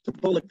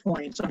bullet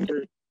points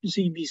under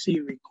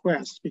ZBC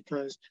requests,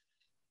 because,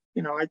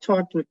 you know, I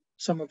talked with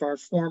some of our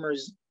former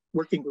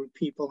working group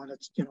people, and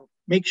it's, you know,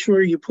 make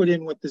sure you put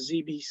in what the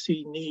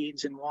ZBC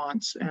needs and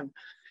wants, and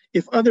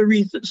if other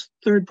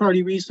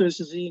third-party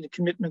resources need a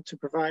commitment to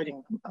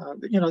providing them,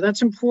 you know,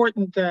 that's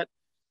important. That,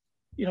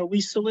 you know,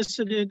 we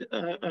solicited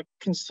a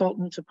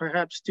consultant to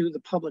perhaps do the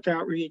public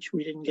outreach.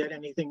 We didn't get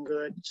anything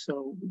good,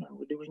 so, you know,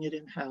 we're doing it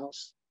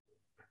in-house.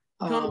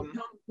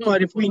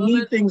 But if we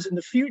need things in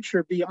the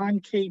future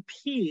beyond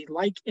KP,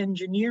 like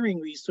engineering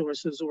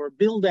resources or a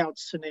build-out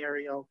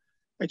scenario,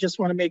 I just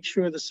want to make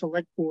sure the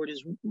select board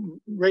is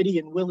ready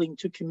and willing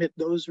to commit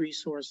those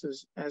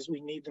resources as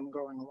we need them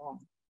going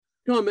along.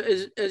 Tom,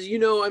 as you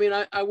know, I mean,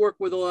 I work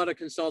with a lot of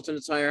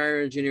consultants. I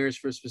hire engineers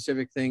for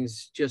specific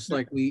things, just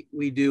like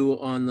we do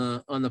on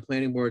the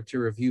planning board to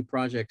review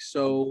projects.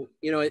 So,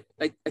 you know,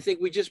 I think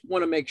we just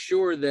want to make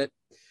sure that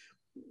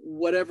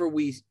whatever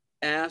we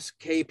ask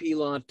KP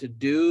Law to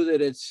do,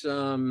 that it's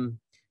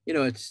you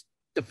know, it's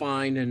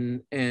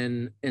defined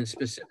and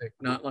specific,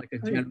 not like a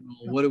general,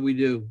 what do we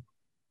do?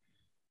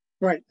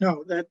 Right.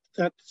 No,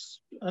 that's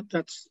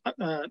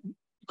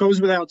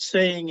goes without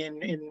saying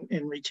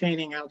in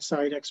retaining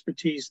outside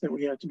expertise that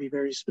we have to be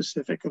very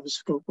specific of the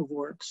scope of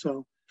work.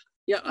 So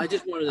yeah, I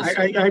just wanted to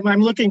say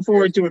I'm looking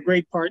forward to a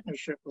great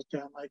partnership with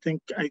them. I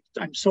think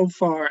I'm so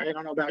far, I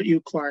don't know about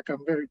you, Clark,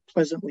 I'm very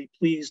pleasantly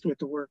pleased with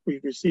the work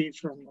we've received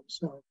from them.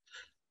 So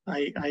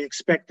I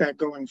expect that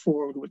going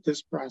forward with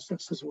this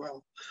process as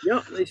well.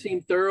 Yeah, they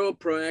seem thorough,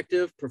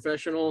 proactive,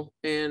 professional,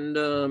 and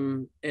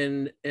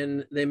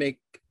they make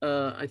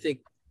I think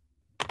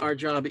our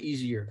job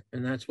easier,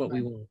 and that's what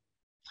we want.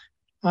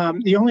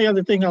 The only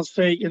other thing I'll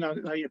say, you know,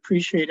 I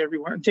appreciate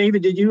everyone.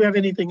 David, did you have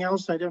anything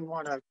else? I didn't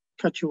want to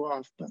cut you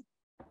off, but.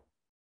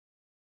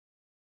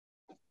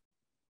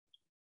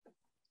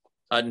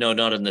 No,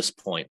 not at this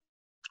point.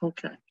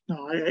 Okay.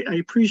 No, I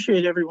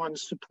appreciate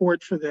everyone's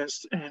support for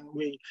this, and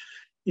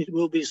it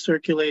will be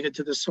circulated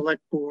to the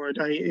select board.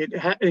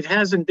 It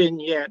hasn't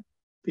been yet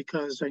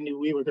because I knew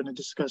we were going to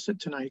discuss it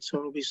tonight, so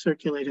it'll be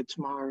circulated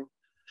tomorrow.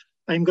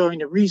 I'm going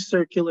to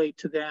recirculate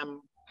to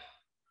them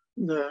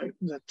the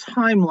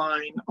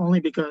timeline only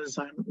because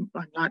I'm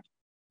not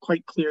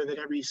quite clear that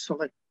every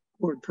select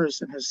board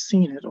person has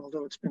seen it,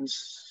 although it's been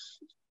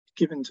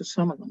given to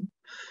some of them.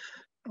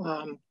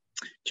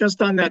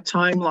 Just on that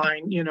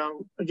timeline, you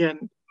know,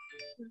 again,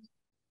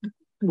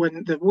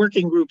 when the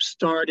working group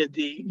started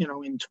you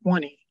know, in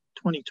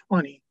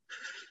 2020,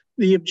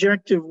 the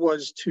objective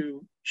was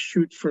to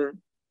shoot for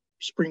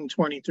spring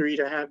 23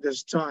 to have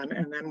this done.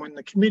 And then when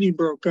the committee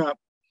broke up,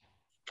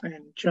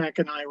 and Jack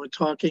and I were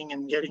talking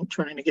and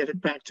trying to get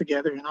it back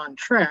together and on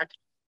track,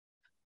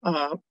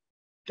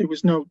 there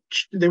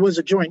was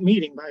a joint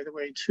meeting, by the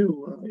way,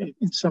 too,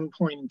 at some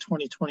point in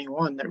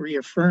 2021 that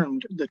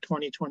reaffirmed the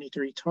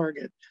 2023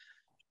 target.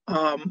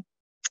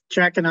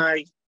 Jack and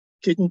I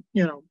didn't,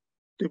 you know,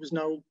 there was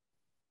no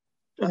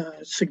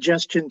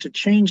suggestion to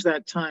change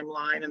that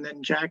timeline. And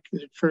then Jack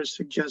at first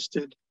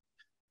suggested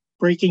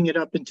breaking it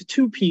up into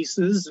two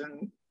pieces.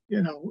 And,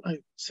 you know, I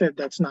said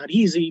that's not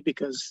easy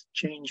because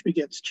change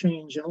begets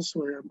change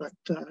elsewhere. But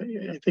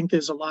I think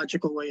there's a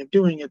logical way of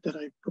doing it that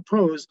I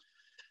propose.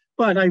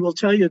 But I will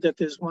tell you that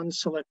there's one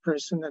select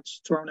person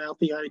that's thrown out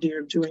the idea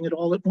of doing it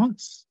all at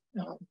once.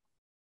 You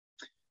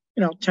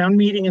know, town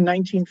meeting in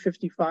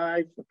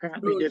 1955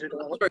 apparently did it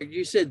all. Sorry,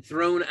 you said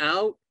thrown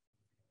out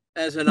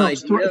as an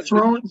idea?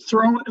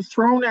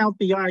 Thrown out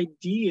the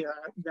idea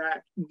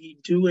that we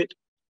do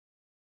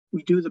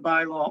the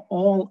bylaw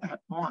all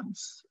at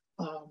once.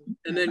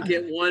 And then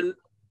get one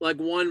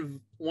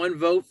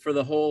vote for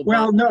the whole.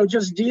 Well, no,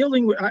 just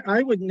dealing with,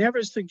 I would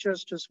never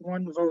suggest just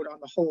one vote on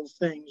the whole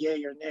thing,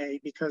 yay or nay,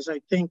 because I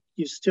think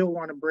you still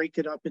want to break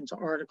it up into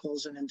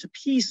articles and into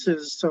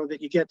pieces so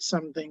that you get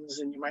some things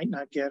and you might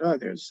not get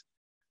others.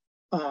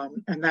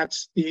 And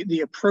that's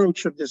the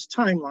approach of this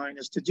timeline,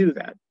 is to do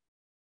that.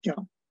 You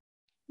know,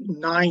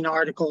 9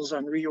 articles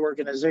on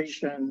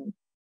reorganization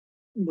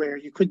where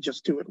you could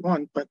just do it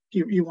one, but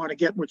you want to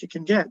get what you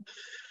can get.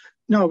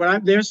 No,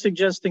 but they're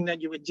suggesting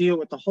that you would deal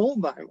with the whole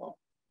bylaw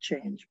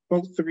change,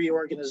 both the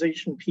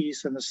reorganization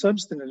piece and the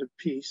substantive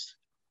piece,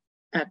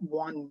 at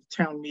one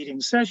town meeting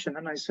session.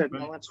 And I said,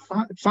 well, that's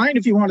fine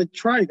if you want to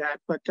try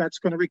that, but that's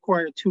going to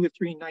require 2 or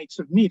 3 nights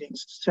of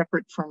meetings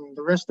separate from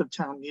the rest of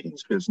town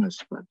meetings business.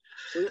 But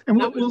and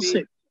we'll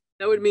see.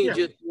 That would mean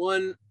just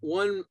one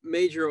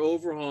major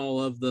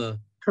overhaul of the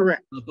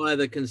correct by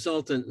the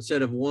consultant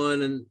instead of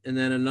one and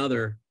then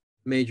another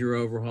major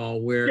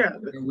overhaul where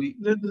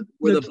the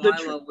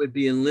bylaw would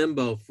be in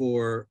limbo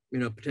for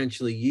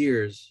potentially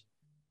years.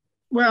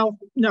 Well,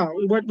 no,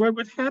 what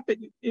would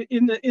happen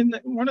in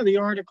the one of the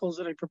articles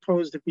that I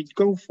proposed if we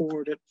go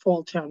forward at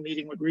fall town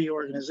meeting with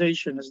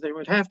reorganization is there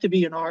would have to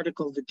be an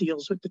article that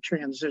deals with the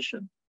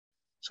transition.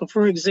 So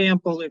for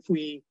example, if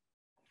we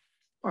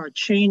are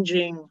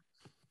changing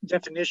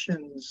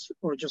definitions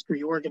or just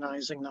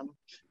reorganizing them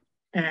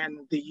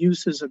and the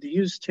uses of the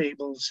use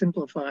table,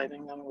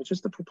 simplifying them, which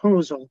is the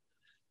proposal,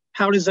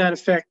 how does that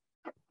affect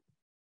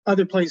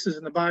other places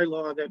in the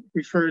bylaw that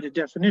refer to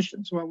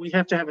definitions? Well, we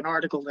have to have an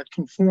article that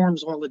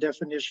conforms all the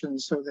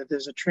definitions so that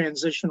there's a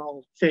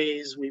transitional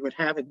phase. We would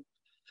have it,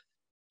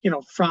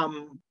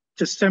 from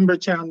December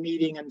town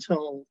meeting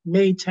until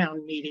May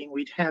town meeting,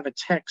 we'd have a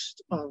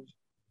text of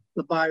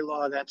the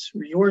bylaw that's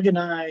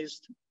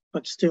reorganized,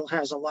 but still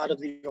has a lot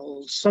of the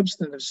old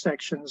substantive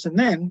sections. And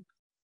then,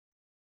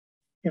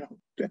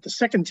 at the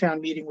second town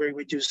meeting where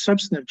we do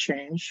substantive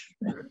change,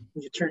 and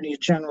the Attorney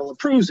General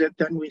approves it,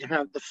 then we'd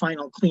have the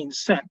final clean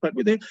set. But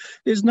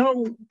there's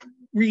no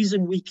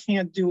reason we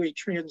can't do a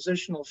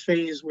transitional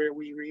phase where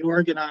we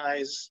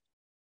reorganize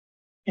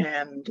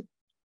and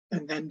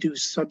then do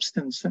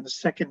substance in the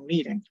second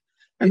meeting.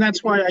 And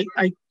that's why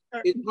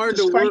it's hard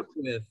to work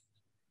with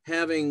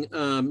having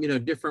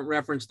different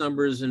reference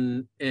numbers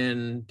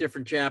and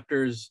different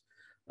chapters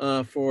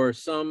for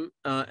some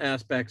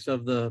aspects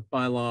of the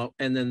bylaw,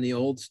 and then the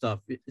old stuff.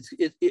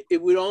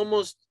 It would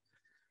almost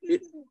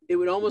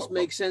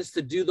make sense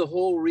to do the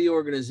whole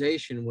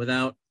reorganization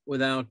without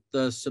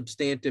the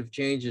substantive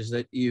changes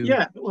that you.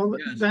 Yeah, well,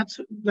 that's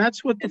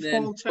what the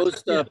fall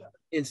post up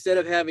instead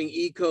of having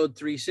E-code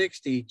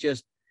 360.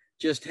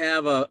 Just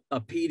have a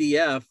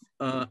PDF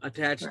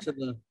attached to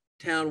the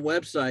town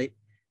website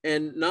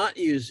and not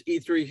use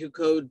E3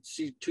 code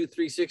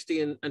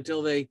 2360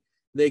 until they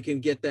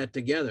can get that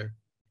together.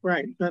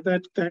 Right,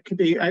 that could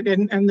be,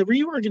 and the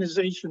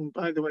reorganization,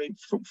 by the way,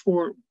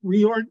 for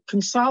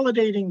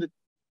consolidating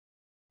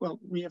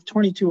we have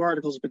 22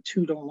 articles, but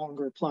 2 no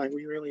longer apply.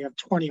 We really have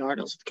 20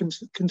 articles.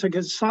 To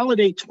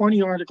consolidate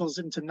 20 articles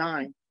into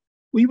 9,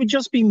 we would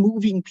just be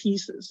moving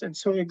pieces. And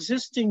so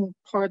existing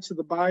parts of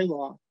the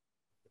bylaw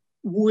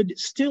would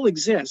still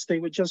exist. They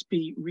would just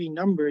be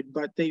renumbered,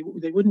 but they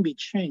wouldn't be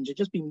changed. They'd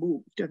just be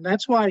moved. And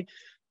that's why,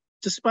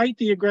 despite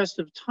the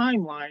aggressive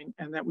timeline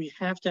and that we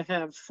have to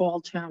have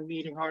fall town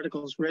meeting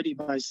articles ready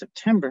by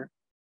September,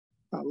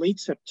 late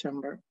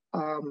September,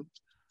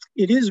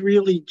 it is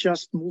really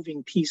just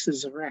moving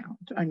pieces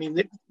around. I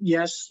mean,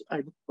 yes,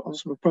 I'm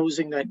also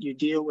proposing that you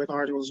deal with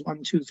articles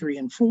 1, 2, 3,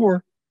 and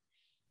 4,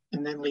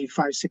 and then leave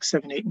 5, 6,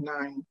 7, 8, and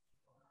 9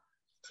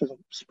 for the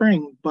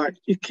spring, but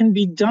it can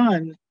be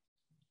done.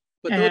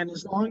 But and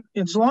as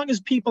long as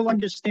people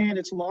understand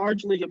it's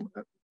largely a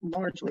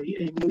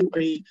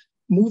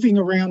moving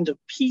around of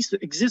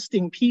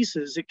existing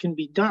pieces, it can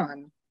be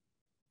done.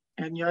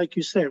 And like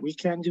you said, we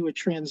can do a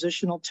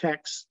transitional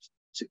text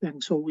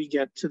until we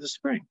get to the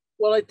spring.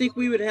 Well, I think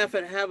we would have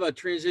to have a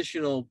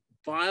transitional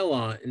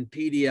bylaw in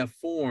PDF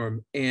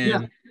form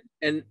and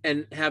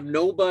have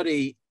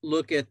nobody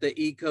look at the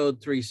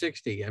E-code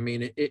 360. I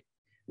mean,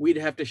 we'd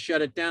have to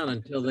shut it down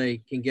until they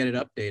can get it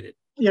updated.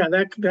 Yeah,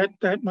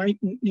 that might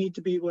need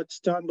to be what's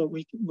done, but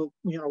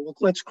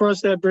let's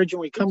cross that bridge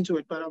when we come to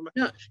it. But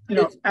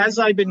as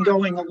I've been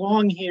going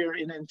along here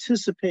in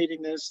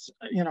anticipating this,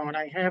 and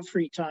I have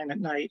free time at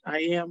night, I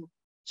am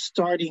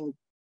starting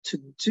to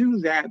do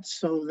that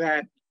so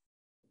that,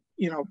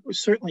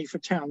 certainly for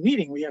town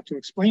meeting, we have to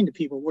explain to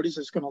people what is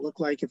this going to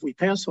look like if we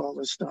pass all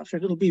this stuff,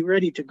 and it'll be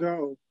ready to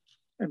go,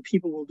 and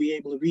people will be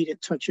able to read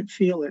it, touch it,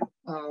 feel it.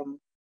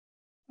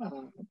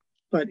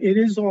 But it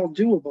is all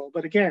doable.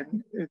 But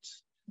again,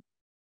 it's,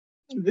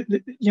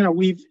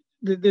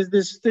 there's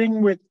this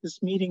thing with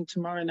this meeting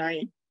tomorrow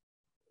night,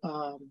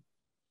 the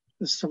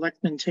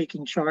selectmen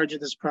taking charge of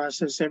this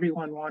process,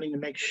 everyone wanting to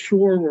make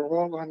sure we're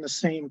all on the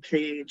same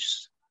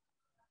page.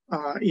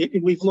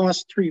 We've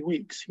lost 3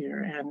 weeks here,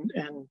 and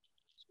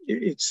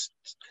it's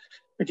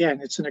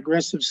an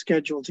aggressive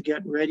schedule to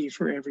get ready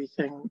for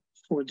everything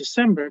for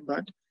December,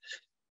 but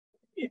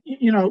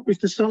if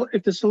the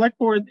select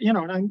board,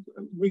 and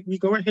we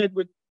go ahead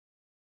with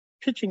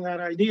pitching that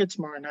idea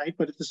tomorrow night,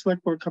 but if the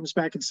select board comes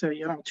back and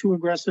say, too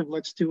aggressive,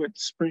 let's do it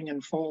spring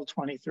and fall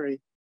 23.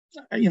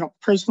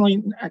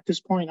 Personally, at this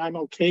point, I'm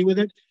okay with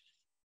it.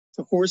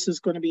 The horse is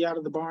going to be out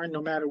of the barn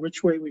no matter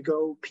which way we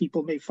go.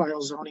 People may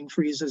file zoning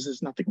freezes.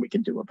 There's nothing we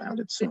can do about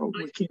it. So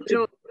we can't.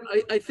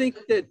 I think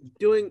that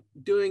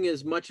doing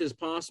as much as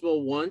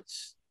possible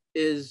once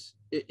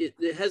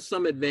it has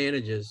some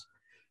advantages.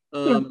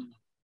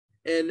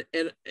 And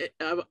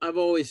I've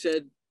always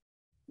said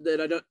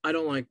that I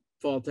don't like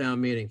fall town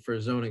meeting for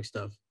zoning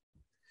stuff.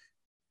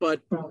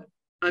 But Well,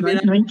 I mean,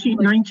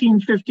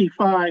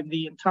 1955,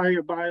 the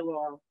entire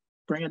bylaw,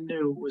 brand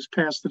new, was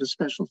passed at a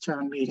special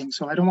town meeting.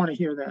 So I don't want to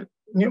hear that.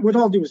 With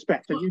all due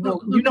respect, you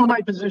know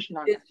my position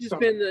on it's that. just So,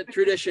 been the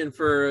tradition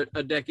for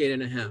a decade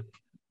and a half.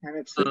 and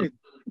it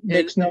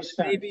makes no sense.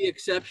 Maybe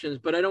exceptions,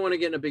 but I don't want to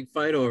get in a big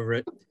fight over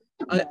it.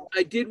 No.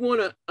 I did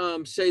want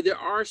to say there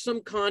are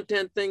some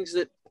content things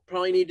that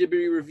probably need to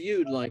be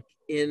reviewed, like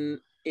in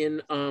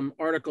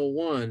Article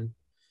 1.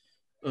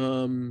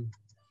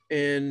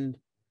 And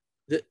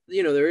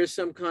there is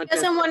some content.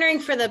 Because I'm wondering,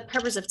 for the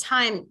purpose of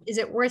time, is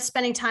it worth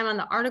spending time on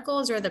the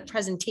articles or the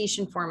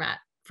presentation format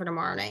for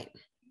tomorrow night?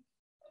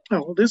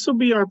 Oh, this will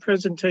be our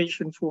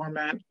presentation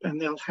format, and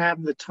they'll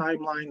have the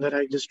timeline that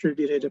I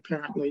distributed.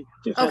 Apparently.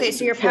 Okay,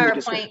 so your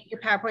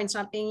PowerPoint's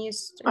not being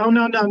used? Oh,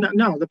 no.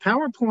 The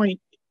PowerPoint,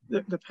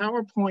 the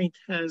PowerPoint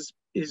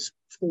is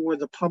for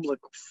the public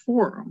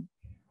forum.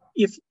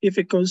 If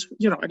it goes,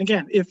 and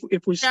again, if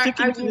we're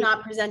sticking. Are you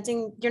not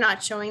presenting? You're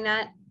not showing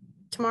that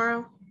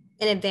tomorrow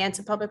in advance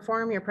of public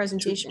forum, your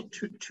presentation?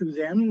 To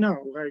them,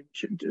 no.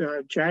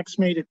 Jack's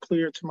made it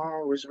clear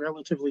tomorrow was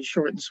relatively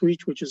short and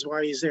sweet, which is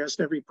why he's asked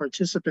every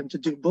participant to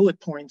do bullet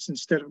points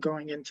instead of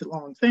going into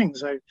long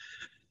things.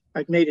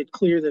 I've made it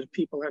clear that if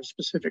people have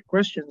specific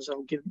questions,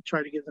 I'll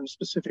try to give them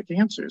specific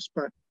answers.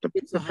 But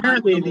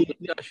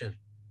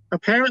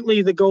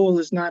apparently the goal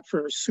is not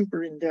for a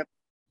super in-depth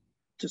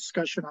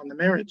discussion on the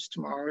merits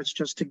tomorrow. It's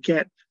just to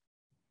get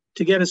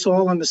us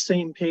all on the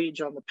same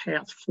page on the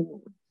path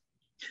forward.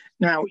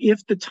 Now,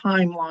 if the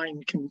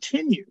timeline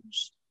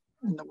continues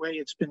in the way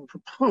it's been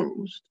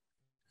proposed,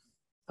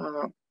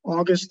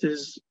 August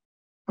is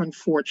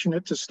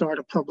unfortunate to start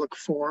a public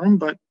forum,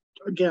 but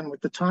again, with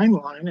the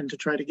timeline and to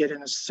try to get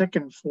in a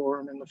second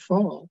forum in the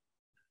fall,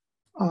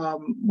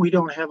 we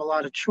don't have a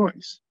lot of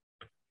choice.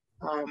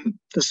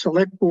 The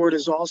select board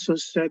has also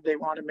said they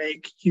want to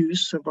make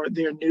use of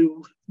their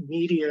new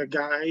media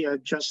guy,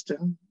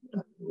 Justin.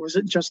 Was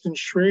it Justin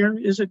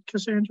Schreier? Is it,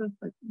 Cassandra?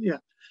 Yeah.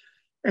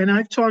 And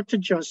I've talked to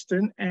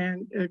Justin,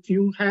 and if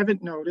you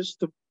haven't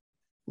noticed,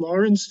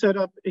 Lauren set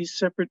up a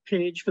separate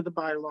page for the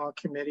bylaw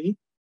committee.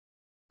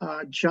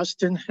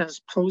 Justin has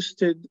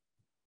posted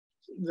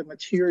the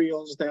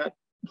materials that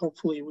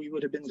hopefully we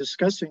would have been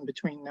discussing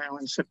between now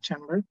and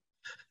September.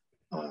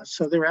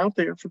 So they're out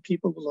there for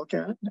people to look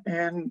at.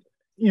 And,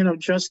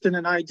 Justin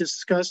and I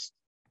discussed,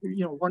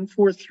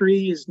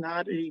 143 is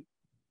not a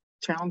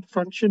town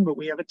function, but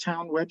we have a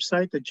town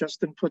website that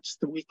Justin puts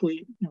the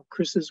weekly,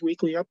 Chris's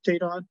weekly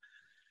update on.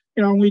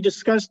 And we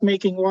discussed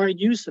making wide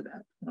use of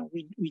that.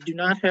 We do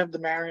not have the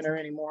Mariner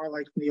anymore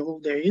like in the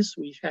old days.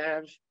 We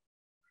have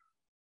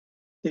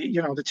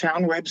the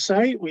town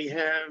website, we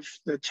have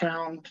the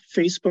town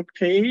Facebook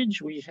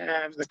page, we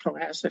have the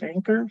Cohasset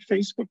Anchor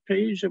Facebook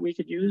page that we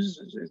could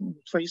use in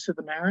place of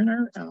the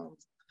Mariner.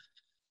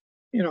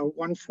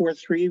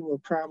 143 will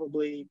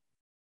probably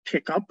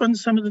pick up on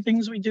some of the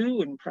things we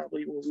do, and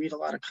probably will read a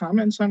lot of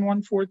comments on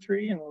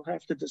 143, and we'll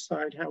have to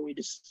decide how we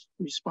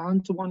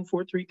respond to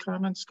 143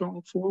 comments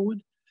going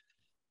forward.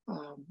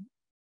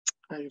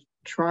 I've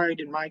tried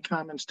in my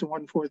comments to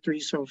 143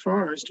 so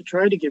far is to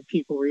try to give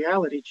people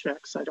reality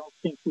checks. I don't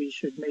think we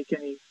should make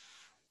any,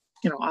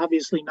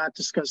 obviously not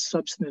discuss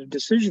substantive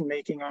decision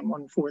making on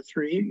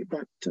 143,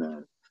 but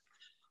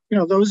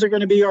those are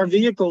going to be our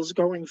vehicles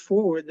going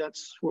forward.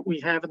 That's what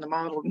we have in the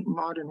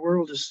modern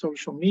world is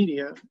social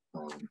media.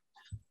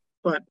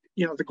 But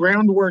the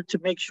groundwork to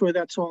make sure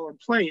that's all in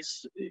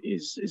place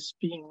is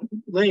being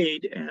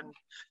laid. And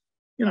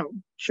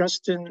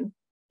Justin,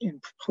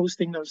 in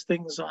posting those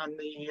things on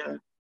the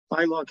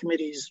bylaw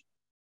committee's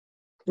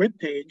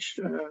webpage,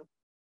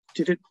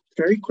 did it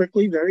very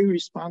quickly, very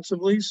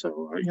responsibly.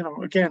 So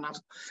again,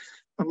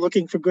 I'm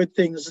looking for good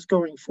things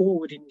going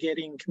forward in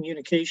getting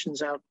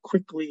communications out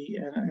quickly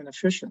and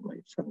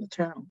efficiently from the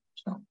town.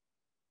 So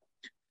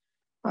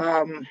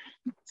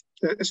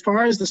as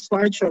far as the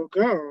slideshow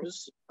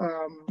goes,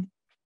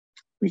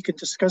 we can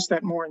discuss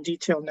that more in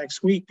detail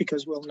next week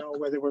because we'll know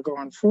whether we're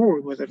going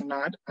forward with it or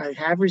not. I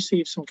have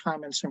received some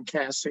comments from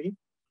Cassie.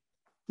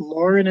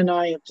 Lauren and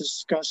I have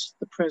discussed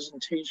the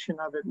presentation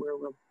of it where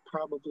we'll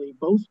probably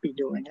both be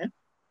doing it,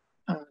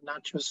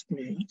 not just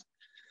me.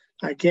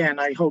 Again,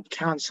 I hope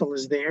council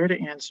is there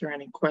to answer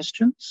any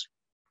questions.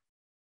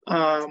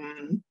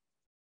 I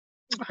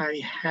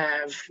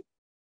have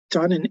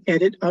done an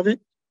edit of it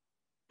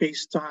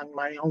based on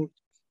my own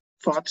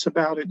thoughts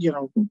about it,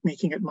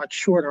 making it much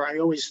shorter. I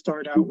always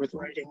start out with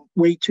writing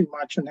way too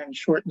much and then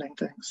shortening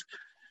things.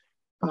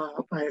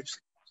 I've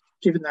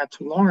given that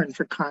to Lauren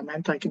for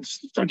comment.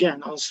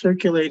 I'll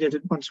circulate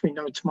it once we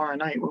know tomorrow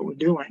night what we're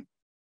doing.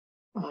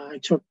 I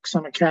took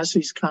some of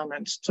Cassie's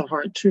comments to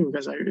heart too,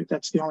 because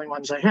that's the only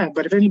ones I have.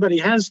 But if anybody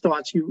has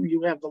thoughts,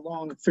 you have the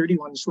long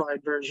 31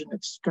 slide version.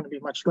 It's going to be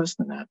much less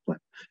than that. But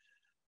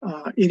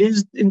it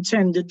is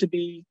intended to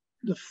be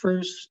the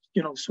first,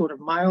 sort of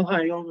mile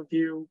high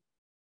overview.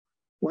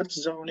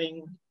 What's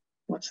zoning?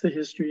 What's the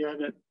history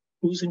of it?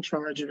 who's in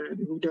charge of it,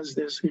 who does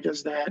this, who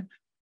does that.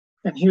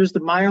 And here's the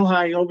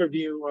mile-high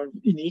overview of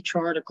in each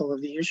article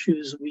of the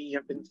issues we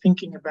have been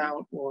thinking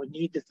about or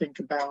need to think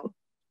about.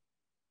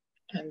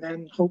 And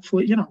then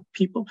hopefully, you know,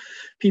 people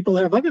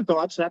have other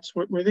thoughts. That's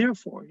what we're there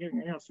for. You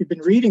know, if you've been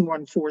reading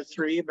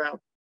 143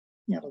 about,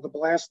 you know, the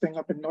blasting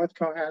up in North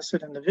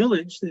Cohasset and the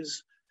village,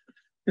 there's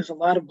a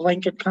lot of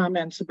blanket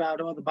comments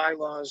about, oh, the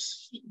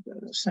bylaws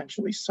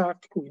essentially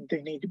suck.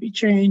 They need to be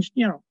changed.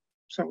 You know,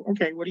 so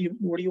okay, what do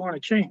you want to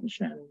change?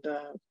 And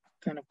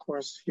then of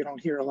course you don't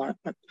hear a lot,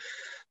 but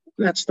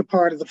that's the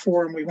part of the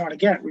forum we want to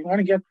get. We want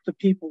to get the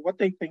people what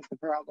they think the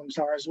problems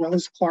are, as well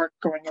as Clark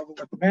going over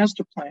what the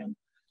master plan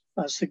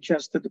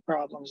suggested the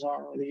problems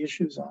are or the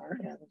issues are,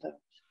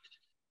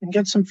 and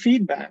get some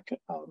feedback.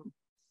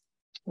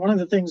 One of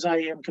the things I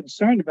am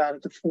concerned about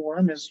at the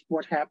forum is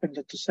what happened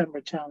at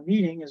December town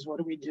meeting is what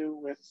do we do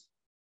with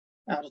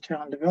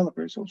out-of-town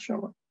developers who'll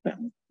show up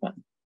then. But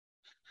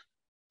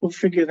we'll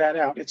figure that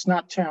out. It's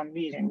not town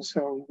meeting,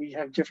 so we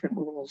have different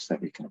rules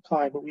that we can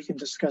apply, but we can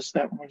discuss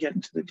that when we get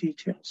into the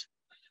details.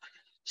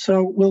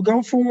 So we'll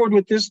go forward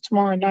with this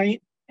tomorrow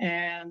night.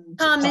 And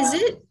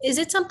is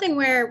it something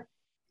where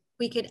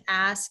we could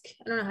ask,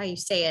 I don't know how you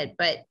say it,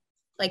 but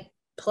like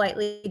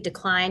politely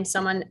decline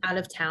someone out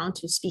of town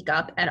to speak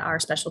up at our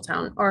special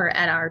town or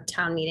at our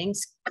town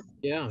meetings?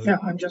 Yeah,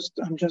 I'm just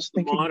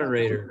thinking.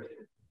 Moderator.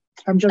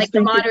 I'm just like the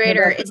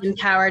moderator is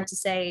empowered to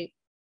say.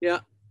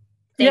 Yeah.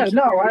 Yeah,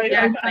 no,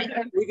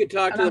 we could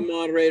talk to the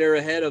moderator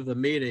ahead of the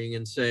meeting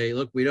and say,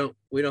 look, we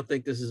don't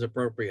think this is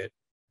appropriate.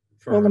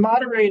 Well, the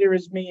moderator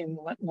is me and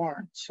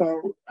Lauren.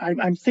 So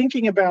I'm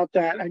thinking about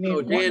that. I mean,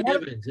 oh, Dan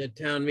Evans at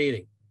town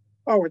meeting.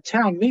 Oh, a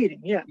town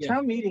meeting. Yeah,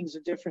 town meeting's a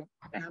different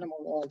animal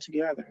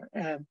altogether.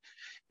 And,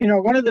 you know,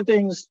 one of the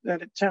things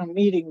that a town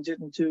meeting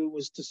didn't do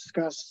was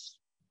discuss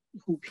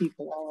who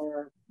people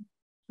are,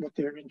 what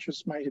their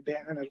interests might have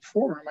been. And at a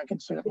forum, I can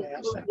certainly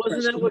ask that question.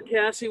 Wasn't that what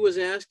Cassie was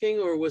asking,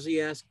 or was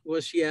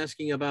she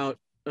asking about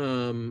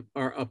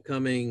our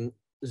upcoming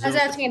zone? I was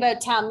asking about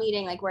town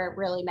meeting, like where it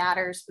really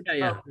matters.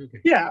 Yeah.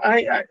 Okay. Yeah,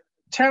 I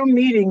town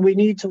meeting, we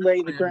need to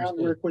lay the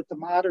groundwork with the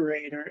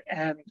moderator.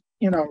 And,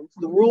 you know,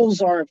 the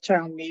rules are of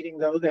town meeting,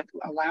 though, that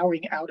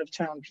allowing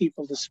out-of-town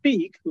people to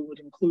speak, who would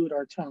include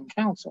our town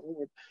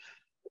council,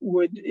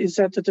 is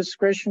at the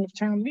discretion of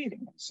town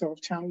meeting. So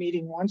if town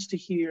meeting wants to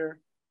hear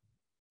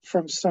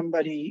from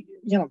somebody,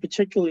 you know,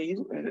 particularly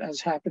as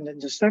happened in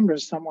December,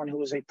 someone who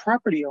was a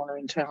property owner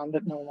in town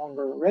but no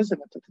longer a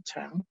resident of the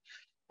town,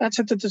 that's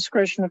at the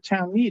discretion of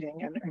town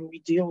meeting, and we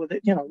deal with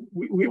it. You know,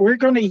 we're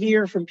going to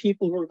hear from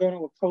people who are going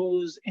to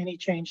oppose any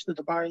change to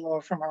the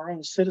bylaw from our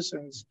own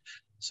citizens.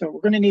 So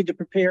we're going to need to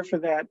prepare for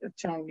that at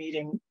town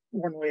meeting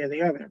one way or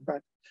the other.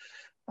 But,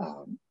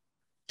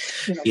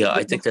 you know, yeah,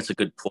 I think that's a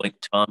good point,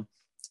 Tom.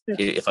 Yeah,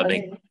 if I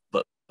may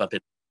bump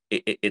it,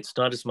 it's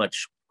not as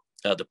much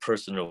the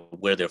person or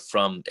where they're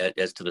from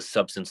as to the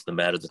substance of the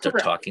matter that they're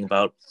talking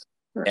about.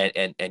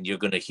 And you're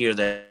going to hear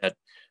that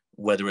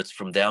whether it's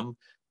from them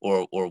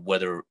or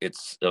whether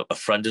it's a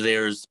friend of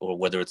theirs or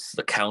whether it's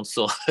the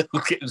council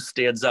who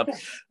stands up,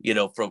 you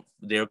know, from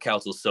their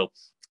council. So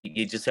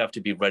you just have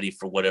to be ready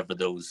for whatever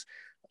those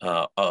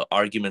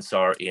arguments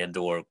are and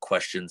or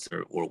questions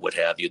or what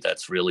have you.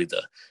 That's really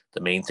the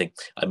main thing.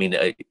 I mean,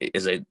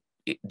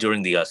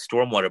 during the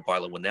stormwater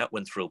bylaw, when that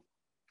went through,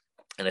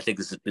 and I think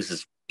this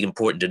is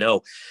important to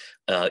know,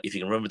 if you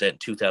can remember that in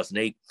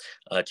 2008,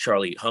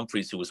 Charlie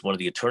Humphreys, who was one of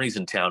the attorneys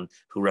in town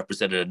who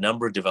represented a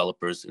number of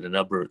developers and a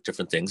number of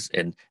different things,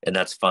 and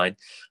that's fine.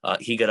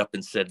 He got up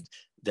and said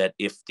that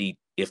if the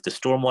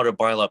stormwater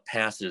bylaw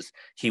passes,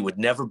 he would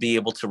never be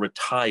able to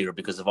retire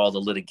because of all the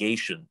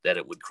litigation that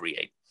it would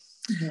create.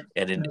 Mm-hmm.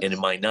 And in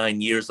my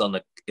 9 years on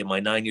the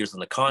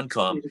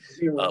Concom,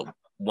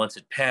 once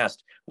it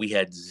passed, we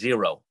had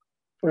zero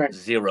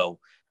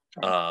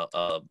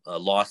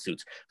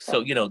lawsuits. So,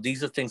 you know,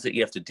 these are things that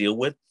you have to deal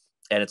with.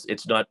 And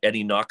it's not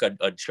any knock on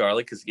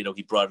Charlie, because, you know,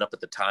 he brought it up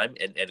at the time.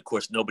 And of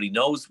course, nobody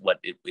knows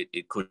what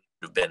it could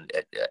have been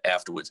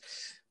afterwards.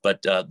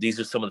 But these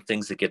are some of the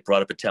things that get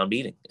brought up at town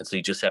meeting. And so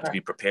you just have to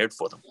be prepared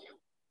for them.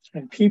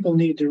 And people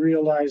need to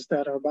realize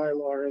that our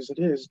bylaw as it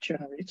is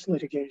generates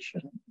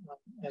litigation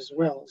as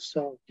well.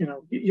 So, you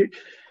know,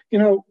 I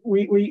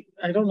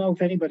don't know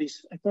if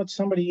I thought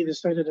somebody either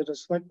said it at a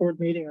select board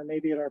meeting or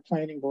maybe at our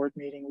planning board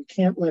meeting. We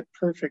can't let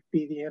perfect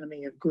be the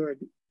enemy of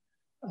good.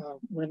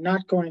 We're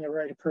not going to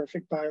write a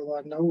perfect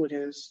bylaw. No one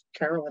is.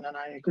 Carolyn and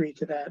I agree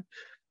to that.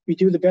 We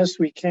do the best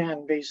we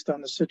can based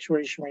on the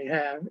situation we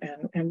have.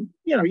 And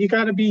you know, you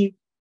got to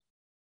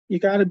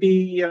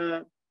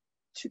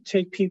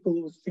take people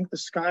who think the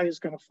sky is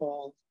going to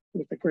fall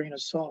with a grain of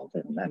salt.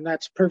 And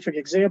that's a perfect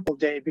example,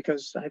 Dave,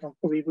 because I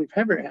don't believe we've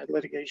ever had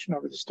litigation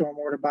over the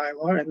stormwater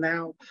bylaw. And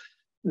now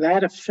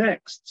that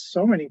affects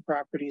so many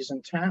properties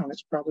in town.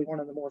 It's probably one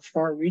of the more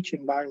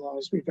far-reaching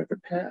bylaws we've ever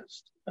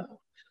passed.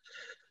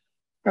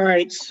 All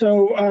right,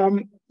 so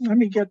let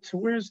me get to,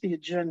 where's the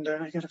agenda?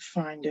 I got to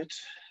find it.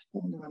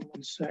 Hold on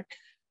one sec.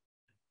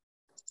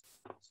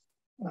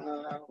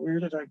 Where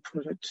did I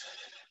put it?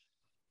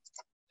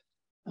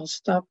 I'll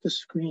stop the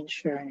screen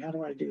sharing. How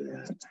do I do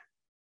that?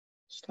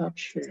 Stop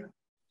share.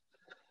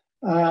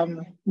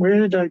 Where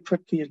did I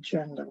put the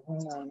agenda?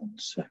 Hold on a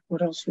sec.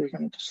 What else are we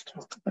going to just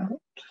talk about?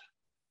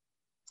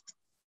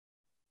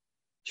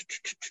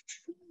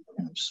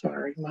 I'm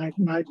sorry, my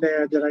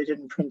bad that I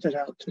didn't print it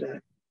out today.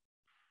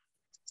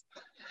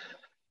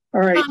 All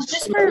right.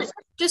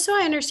 Just so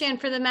I understand,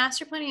 for the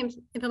master planning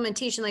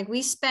implementation, like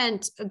we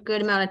spent a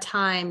good amount of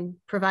time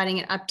providing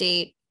an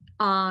update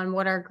on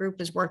what our group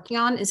is working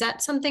on. Is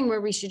that something where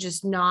we should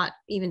just not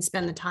even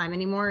spend the time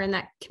anymore in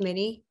that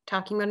committee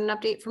talking about an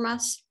update from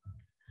us?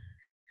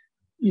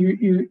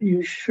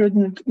 You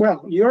shouldn't.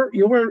 Well, you're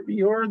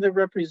the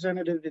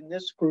representative in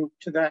this group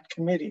to that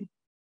committee.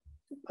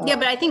 Yeah,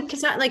 but I think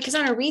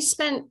Cassandra, we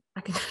spent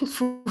I think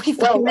 45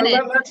 well,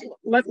 minutes.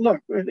 let's look.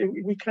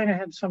 We kind of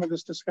had some of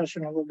this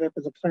discussion a little bit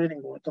with the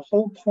planning board. The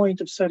whole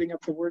point of setting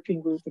up the working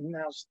group and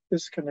now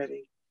this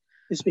committee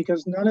is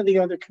because none of the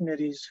other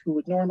committees who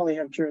would normally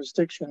have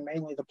jurisdiction,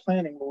 mainly the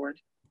planning board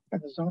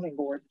and the zoning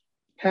board,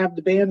 have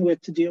the bandwidth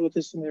to deal with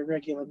this in their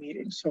regular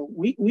meetings. So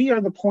we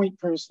are the point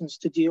persons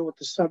to deal with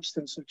the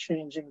substance of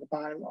changing the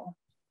bylaw.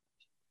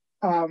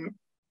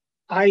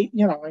 I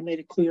made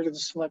it clear to the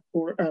select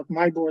board,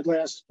 my board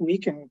last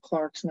week, and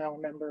Clark's now a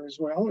member as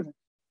well. And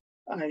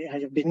I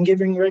have been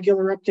giving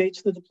regular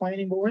updates to the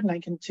planning board, and I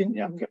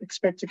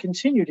expect to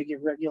continue to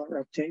give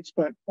regular updates,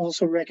 but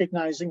also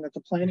recognizing that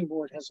the planning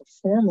board has a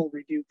formal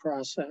review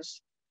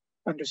process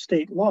under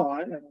state law.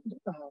 And,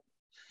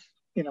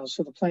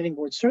 so the planning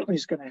board certainly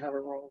is going to have a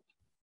role.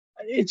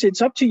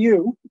 It's up to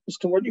you as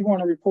to what you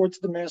want to report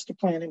to the master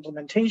plan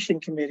implementation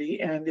committee.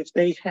 And if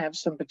they have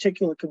some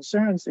particular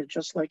concerns, they're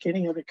just like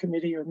any other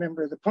committee or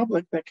member of the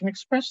public that can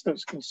express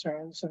those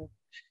concerns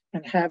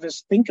and have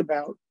us think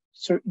about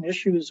certain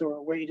issues or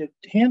a way to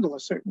handle a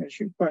certain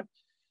issue. But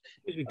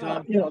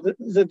by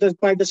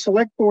the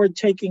select board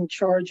taking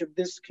charge of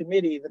this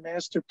committee, the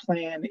master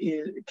plan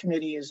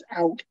committee is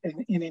out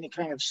in any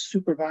kind of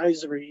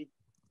supervisory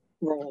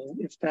role,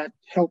 if that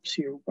helps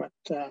you. But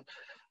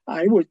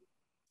I would,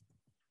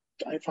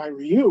 if I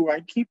were you,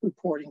 I'd keep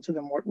reporting to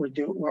them what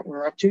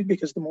we're up to,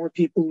 because the more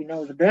people who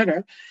know, the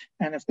better.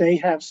 And if they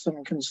have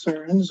some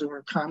concerns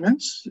or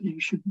comments, you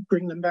should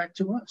bring them back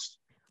to us.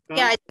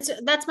 Yeah,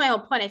 that's my whole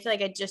point. I feel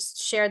like I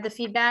just shared the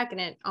feedback,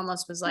 and it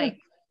almost was like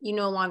you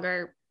no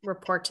longer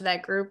report to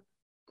that group.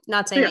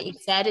 Not saying that you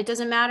said it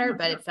doesn't matter,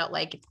 but it felt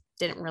like it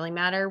didn't really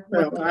matter.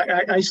 Well,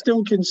 I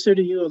still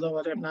consider you, although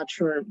I'm not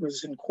sure it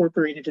was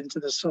incorporated into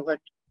the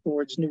select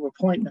board's new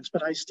appointments,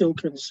 but I still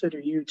consider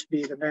you to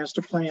be the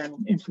master plan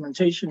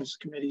implementations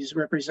committee's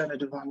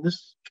representative on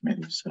this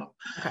committee. So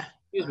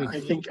I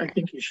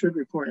think you should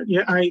report it.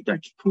 Yeah,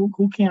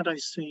 who can't I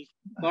see?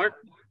 Clark.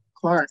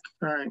 Clark.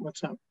 All right,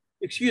 what's up?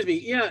 Excuse me.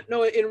 Yeah,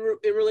 no. In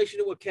relation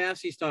to what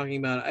Cassie's talking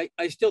about,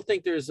 I still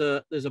think there's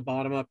a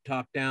bottom up,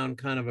 top down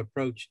kind of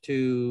approach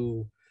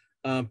to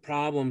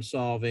problem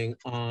solving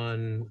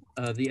on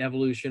the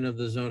evolution of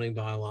the zoning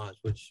bylaws,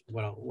 which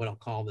what I'll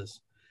call this.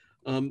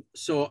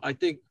 So I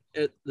think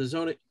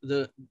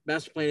the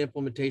Master Plan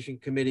Implementation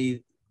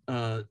Committee,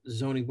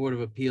 Zoning Board of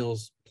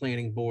Appeals,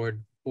 Planning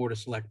Board, Board of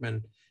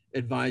Selectmen,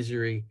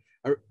 Advisory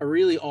are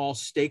really all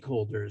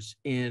stakeholders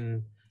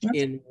in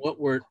what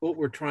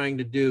we're trying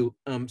to do.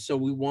 So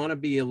we want to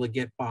be able to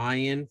get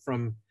buy-in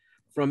from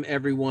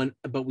everyone,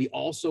 but we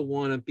also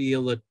want to be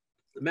able to.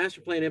 The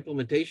Master Plan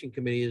Implementation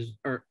Committee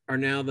are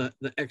now the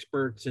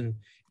experts in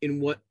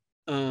what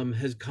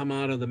has come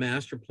out of the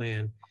master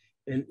plan,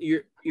 and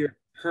you're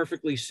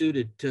perfectly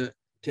suited to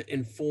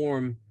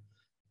inform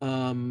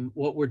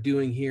what we're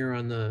doing here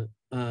on the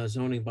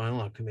zoning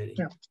bylaw committee.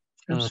 Yeah,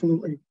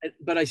 absolutely.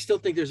 But I still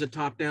think there's a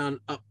top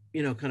down, up,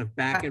 kind of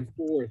back and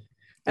forth.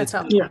 That's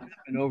helpful. Yeah,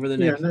 and over the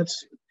next. Yeah,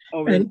 that's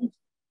over and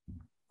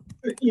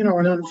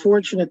an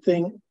unfortunate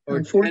thing.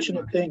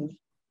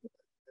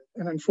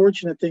 An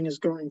unfortunate thing is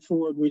going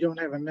forward, we don't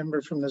have a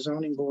member from the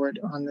zoning board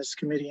on this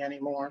committee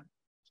anymore.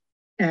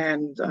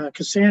 And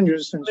Cassandra,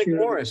 since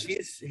Morris,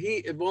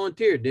 he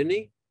volunteered, didn't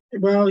he?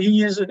 Well,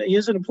 he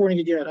isn't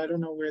appointed yet. I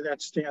don't know where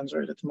that stands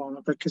right at the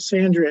moment, but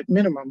Cassandra at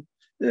minimum,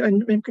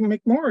 and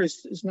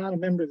McMorris is not a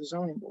member of the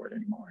zoning board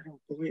anymore. I don't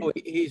believe. Oh,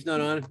 he's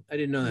not on? I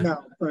didn't know that.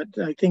 No, but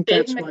I think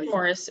that's why.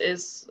 McMorris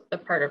is a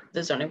part of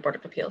the zoning board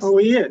of appeals. Oh,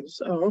 he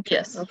is? Oh, okay.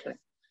 Yes. Okay.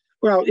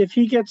 Well, if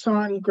he gets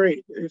on,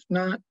 great. If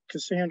not,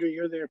 Cassandra,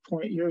 you're their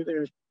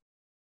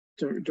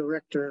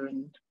director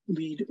and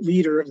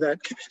leader of that.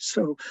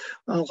 So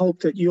I'll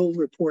hope that you'll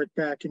report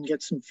back and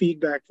get some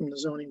feedback from the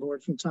zoning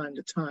board from time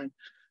to time.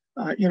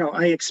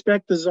 I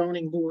expect the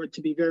zoning board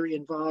to be very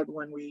involved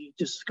when we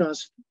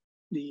discuss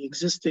the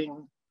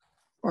existing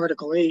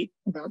Article 8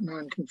 about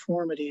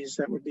nonconformities.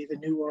 That would be the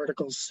new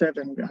Article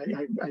 7.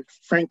 I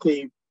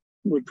frankly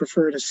would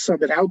prefer to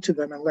sub it out to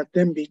them and let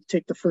them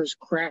take the first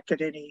crack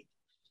at any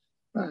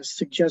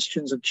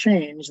suggestions of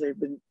change.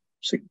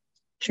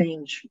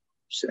 Change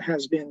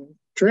has been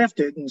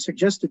drafted and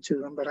suggested to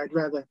them, but I'd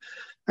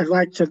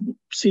like to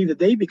see that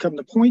they become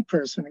the point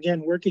person,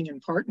 again, working in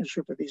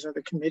partnership with these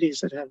other committees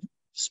that have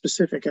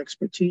specific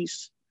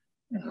expertise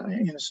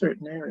in a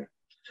certain area.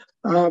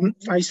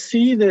 I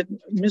see that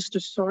Mr.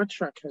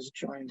 Sarchuk has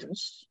joined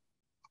us.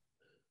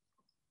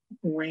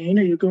 Wayne,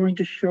 are you going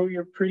to show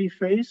your pretty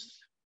face?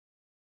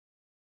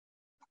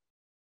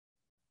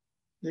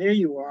 There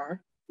you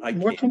are.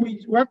 What can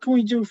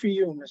we do for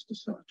you, Mr.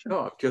 Sarchuk?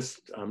 No,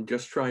 I'm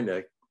just trying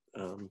to.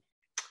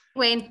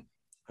 Wayne.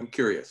 I'm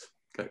curious.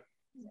 Okay.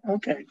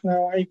 Okay.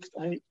 Well, I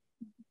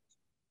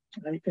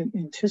can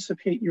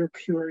anticipate your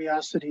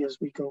curiosity as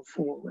we go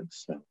forward.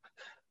 So,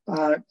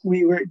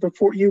 we were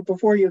before you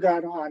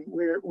got on.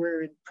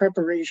 We're in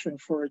preparation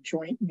for a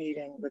joint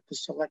meeting with the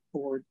select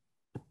board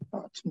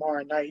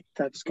tomorrow night.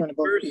 That's going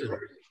to be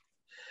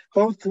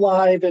both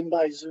live and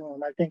by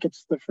Zoom. I think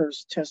it's the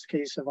first test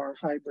case of our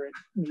hybrid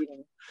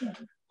meeting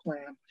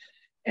plan.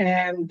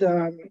 And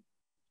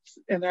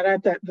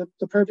that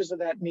the purpose of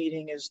that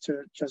meeting is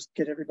to just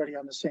get everybody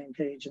on the same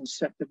page and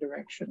set the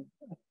direction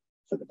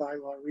for the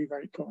bylaw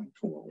rewrite going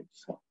forward.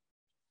 So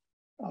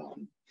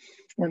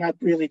we're not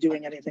really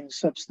doing anything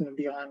substantive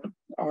beyond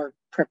our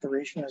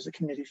preparation as a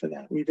committee for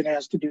that. We've been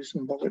asked to do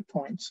some bullet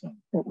points on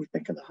what we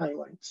think are the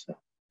highlights. So.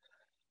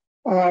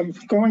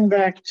 Going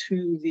back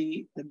to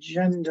the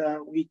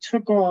agenda, we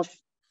took off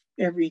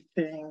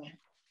everything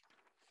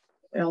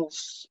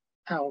else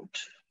out.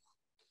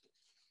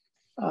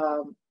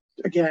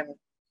 Again,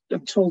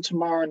 until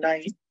tomorrow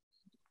night,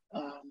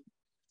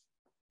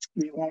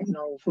 we won't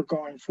know if we're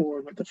going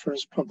forward with the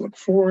first public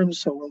forum,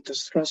 so we'll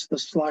discuss the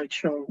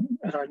slideshow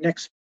at our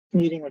next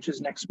meeting, which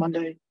is next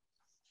Monday.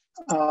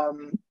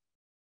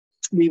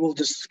 We will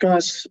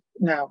discuss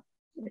now,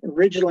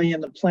 originally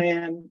in the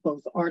plan,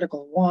 both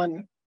Article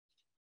 1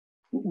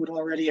 would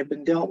already have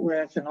been dealt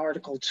with, and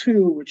Article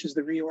 2, which is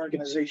the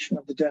reorganization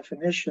of the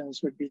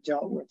definitions, would be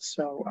dealt with.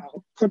 So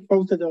I'll put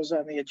both of those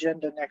on the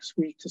agenda next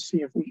week to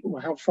see if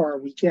how far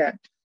we get.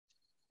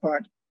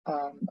 But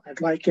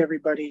I'd like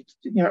everybody,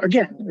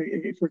 again,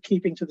 if we're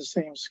keeping to the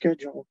same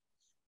schedule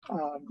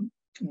and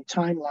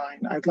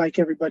timeline, I'd like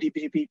everybody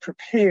to be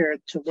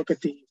prepared to look at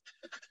the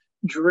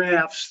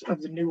drafts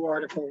of the new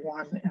Article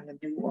 1 and the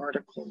new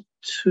Article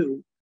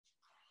 2.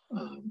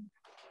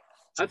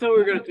 I thought we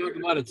were going to talk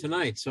about it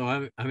tonight. So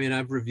I mean,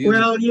 I've reviewed.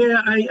 Well,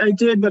 yeah, I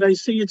did, but I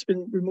see it's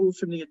been removed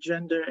from the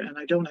agenda, and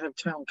I don't have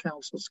town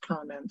council's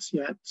comments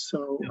yet.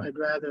 So yeah. I'd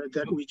rather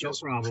that we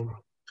just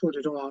put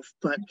it off.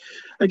 But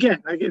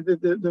again,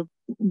 the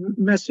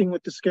messing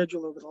with the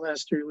schedule over the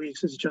last 3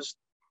 weeks has just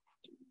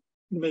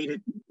made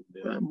it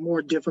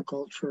more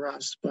difficult for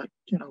us. But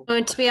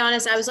But to be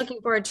honest, I was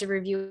looking forward to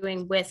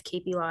reviewing with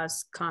KP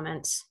Law's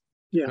comments.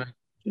 Yeah,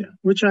 yeah,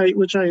 which I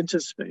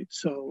anticipate.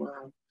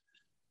 So.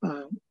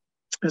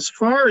 As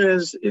far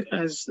as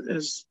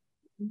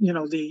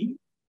the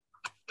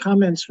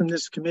comments from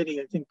this committee,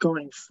 I think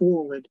going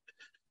forward,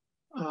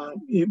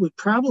 it would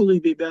probably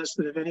be best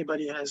that if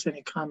anybody has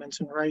any comments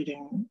in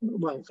writing,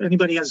 well, if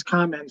anybody has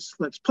comments,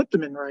 let's put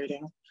them in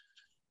writing.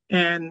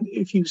 And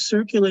if you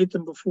circulate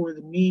them before the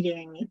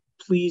meeting,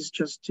 please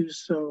just do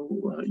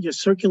so. You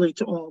circulate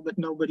to all, but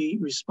nobody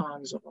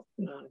responds.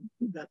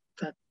 That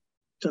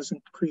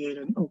doesn't create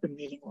an open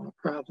meeting law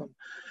problem.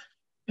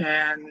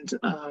 And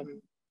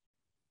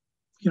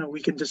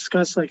we can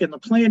discuss, like in the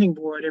planning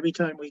board, every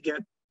time we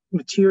get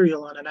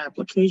material on an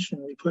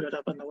application, we put it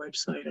up on the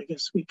website. I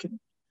guess we can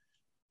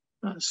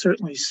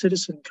certainly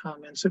citizen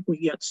comments, if we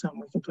get some,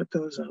 we can put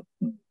those up,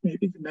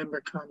 maybe the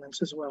member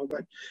comments as well.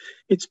 But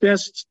it's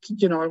best,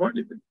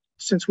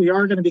 since we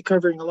are going to be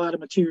covering a lot of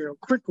material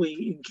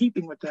quickly, in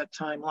keeping with that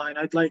timeline,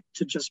 I'd like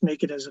to just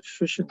make it as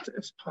efficient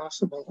as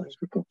possible as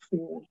we go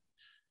forward.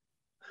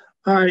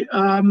 All right.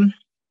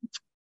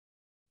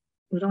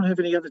 We don't have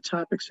any other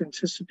topics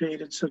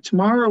anticipated. So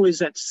tomorrow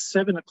is at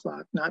 7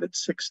 o'clock, not at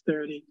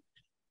 6:30.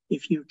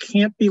 If you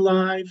can't be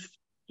live,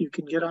 you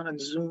can get on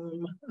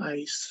Zoom. I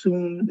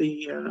assume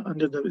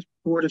under the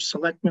Board of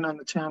Selectmen on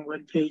the town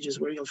webpage is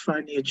where you'll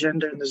find the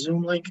agenda and the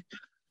Zoom link.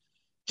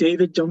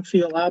 David, don't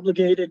feel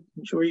obligated.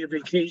 Enjoy your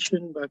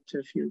vacation, but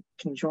if you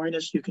can join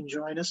us, you can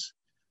join us.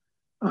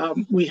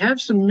 We have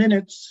some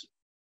minutes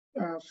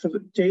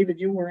David,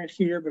 you weren't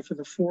here, but for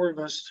the four of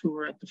us who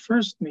were at the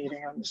first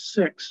meeting on the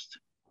 6th,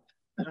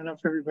 I don't know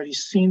if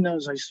everybody's seen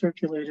those. I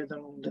circulated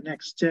them the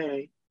next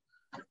day.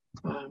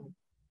 I'd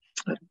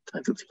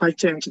like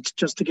to,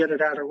 just to get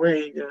it out of the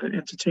way,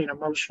 entertain a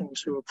motion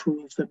to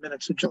approve the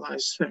minutes of July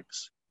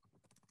 6th.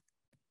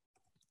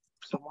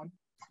 Someone?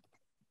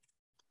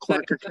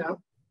 Clark or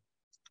Cal?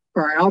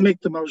 All right, I'll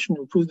make the motion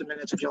to approve the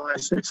minutes of July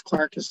 6th.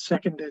 Clark has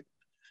seconded.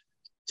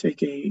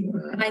 Take a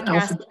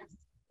alphabet.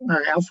 All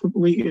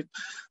right,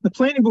 the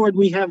planning board,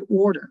 we have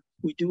order.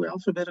 We do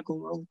alphabetical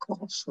roll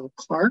call. So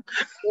Clark.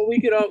 Well, we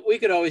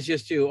could always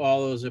just do all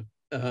those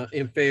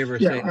in favor.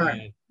 Yeah, say all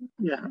right.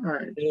 Yeah, all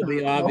right. It'll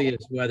be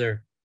obvious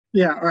whether.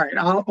 Yeah, all right.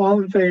 All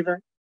in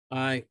favor.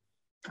 Aye.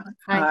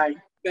 Aye.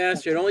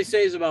 Bastard. Only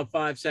saves about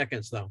 5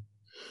 seconds though.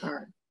 All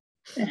right.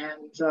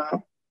 And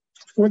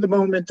for the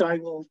moment, I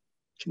will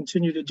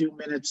continue to do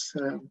minutes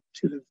to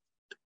the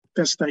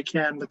best I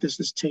can, but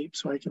this is taped,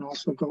 so I can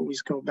also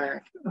always go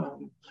back.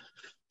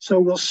 So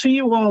we'll see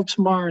you all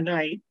tomorrow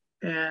night.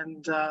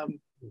 And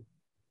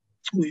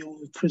we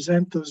will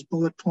present those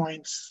bullet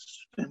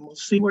points and we'll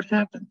see what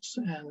happens.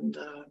 And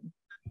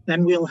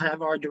then we'll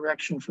have our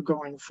direction for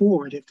going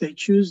forward. If they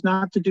choose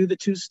not to do the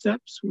 2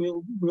 steps,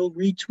 we'll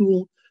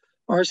retool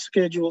our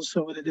schedule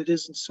so that it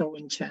isn't so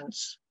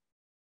intense.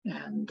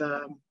 And,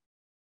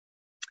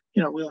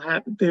 you know, we'll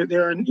have,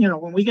 there are, you know,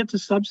 when we get to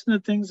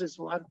substantive things, there's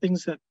a lot of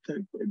things that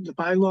the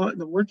bylaw,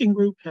 the working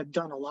group had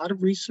done a lot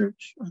of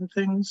research on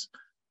things.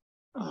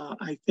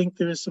 I think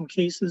there are some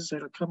cases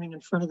that are coming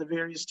in front of the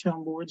various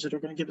town boards that are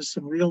going to give us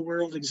some real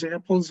world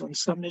examples on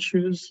some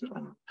issues.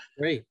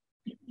 Great.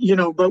 You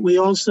know, but we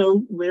also,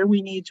 where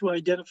we need to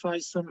identify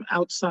some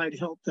outside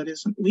help that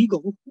isn't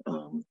legal,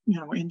 you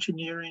know,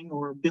 engineering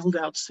or build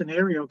out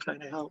scenario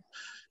kind of help,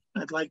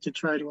 I'd like to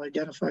try to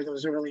identify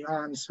those early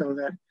on so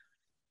that,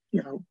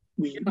 you know,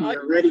 we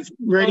are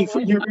ready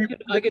for your.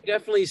 I could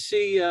definitely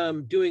see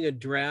doing a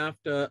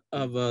draft of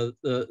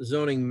the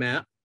zoning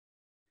map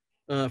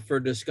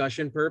for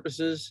discussion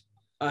purposes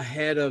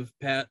ahead of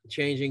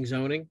changing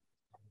zoning.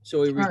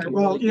 So we Right, can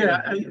well, really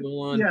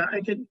yeah,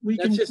 I can. we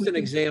That's just an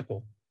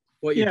example.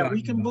 What you're talking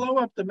we can about. blow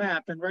up the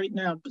map, and right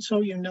now, so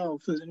you know,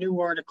 for the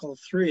new Article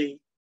 3,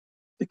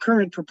 the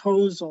current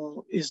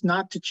proposal is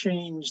not to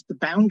change the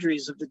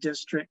boundaries of the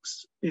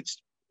districts.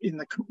 It's in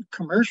the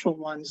commercial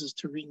ones is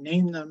to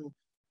rename them,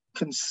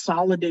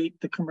 consolidate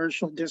the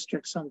commercial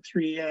districts on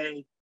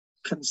 3A,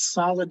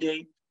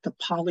 consolidate the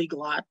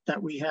polyglot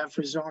that we have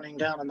for zoning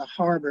down in the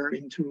harbor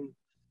into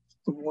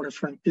the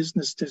waterfront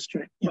business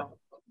district. You know,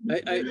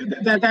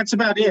 that's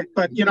about it.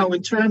 But, you know,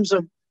 in terms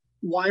of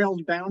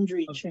wild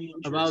boundary changes.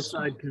 Of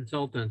outside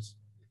consultants.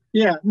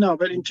 Yeah, no,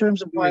 but in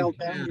terms of wild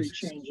boundary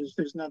changes,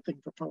 there's nothing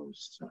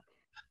proposed. So.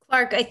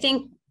 Clark, I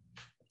think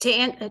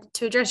to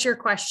address your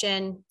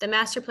question, the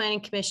Master Planning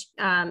Commission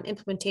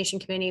Implementation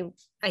Committee,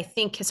 I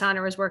think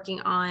Cassandra was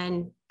working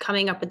on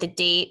coming up with a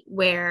date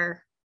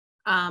where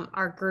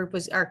our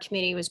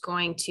committee was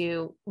going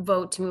to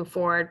vote to move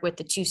forward with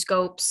the 2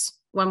 scopes.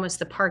 One was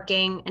the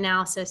parking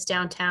analysis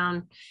downtown,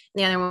 and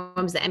the other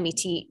one was the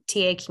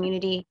MBTA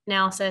community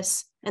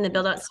analysis and the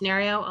build out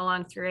scenario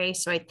along 3A.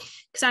 So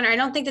Cassandra, I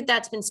don't think that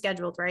that's been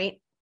scheduled,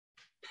 right?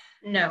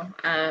 No,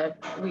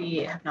 we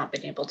have not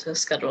been able to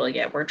schedule it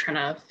yet. We're trying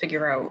to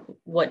figure out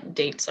what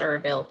dates are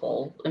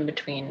available in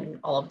between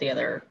all of the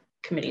other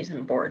committees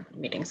and board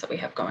meetings that we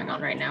have going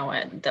on right now,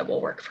 and that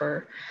will work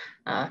for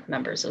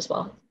members as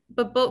well.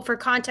 But for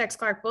context,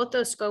 Clark, both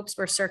those scopes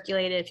were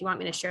circulated. If you want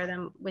me to share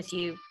them with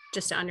you,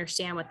 just to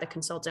understand what the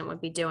consultant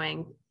would be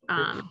doing.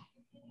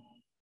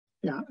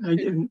 Yeah,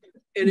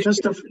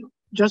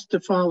 just to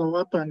follow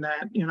up on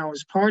that, you know,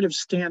 as part of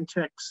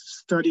Stantec's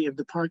study of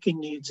the parking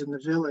needs in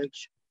the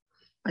village,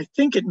 I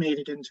think it made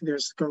it into their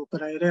scope,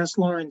 but I had asked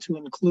Lauren to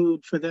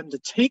include for them to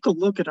take a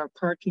look at our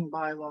parking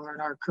bylaw and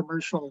our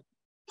commercial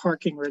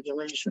parking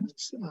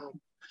regulations.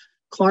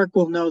 Clark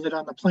will know that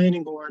on the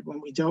planning board,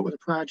 when we dealt with a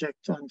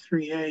project on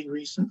 3A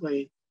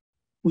recently,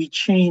 we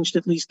changed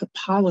at least the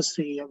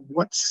policy of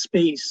what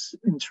space,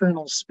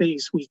 internal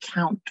space, we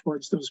count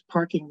towards those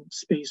parking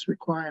space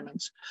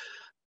requirements.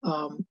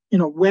 You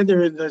know,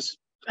 whether the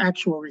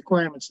actual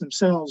requirements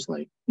themselves,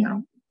 like, you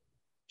know,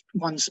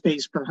 1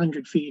 space per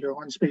 100 feet or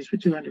 1 space per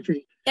 200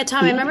 feet. Yeah,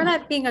 Tom, I remember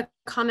that being a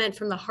comment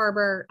from the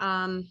harbor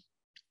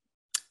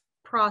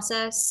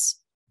process.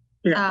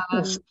 Yeah.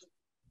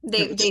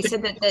 They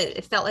said that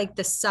it felt like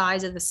the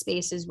size of the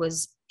spaces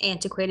was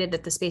antiquated,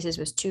 that the spaces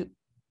was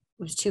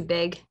too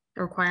big,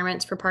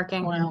 requirements for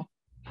parking. Well,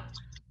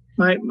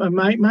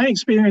 my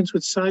experience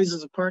with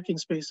sizes of parking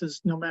spaces,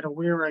 no matter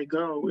where I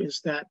go, is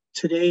that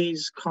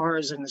today's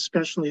cars, and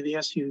especially the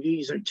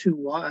SUVs, are too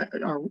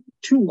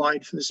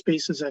wide for the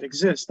spaces that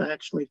exist. I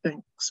actually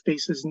think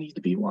spaces need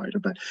to be wider.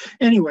 But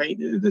anyway,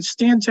 the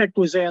Stantec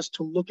was asked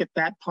to look at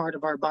that part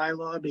of our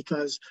bylaw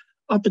because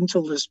up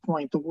until this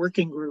point, the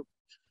working group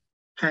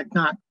had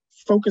not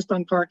focused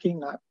on parking,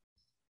 not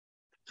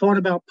thought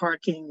about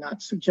parking,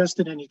 not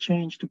suggested any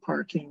change to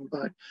parking,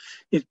 but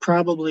it's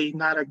probably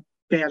not a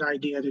bad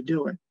idea to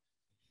do it.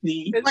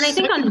 But I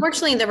think,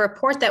 unfortunately, the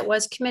report that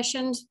was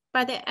commissioned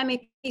by the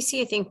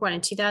MAPC, I think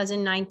in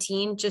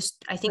 2019,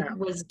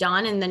 was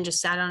done and then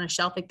just sat on a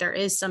shelf. Like there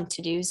is some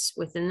to-dos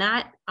within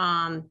that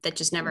that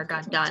just never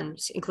got done,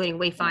 including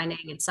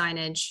wayfinding and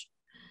signage.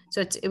 So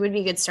it would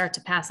be a good start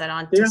to pass that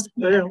on.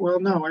 Yeah, well,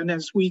 no, and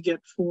as we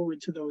get forward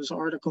to those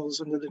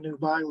articles under the new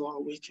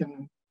bylaw,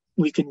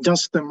 we can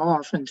dust them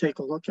off and take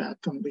a look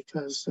at them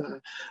because,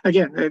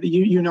 again,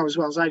 you know as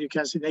well as I do,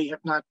 Cassie, they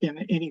have not been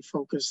any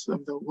focus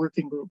of the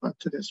working group up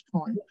to this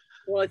point.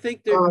 Well, I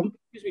think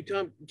excuse me,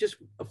 Tom, just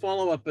a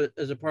follow-up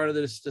as a part of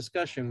this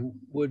discussion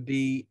would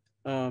be,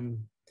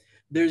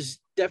 there's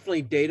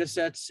definitely data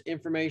sets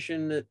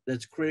information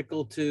that's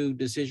critical to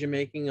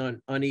decision-making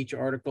on each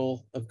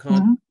article of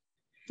content. Mm-hmm.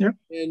 Yep.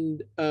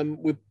 And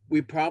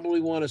we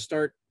probably want to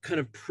start kind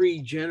of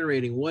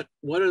pre-generating what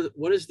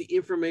is the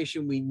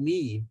information we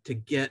need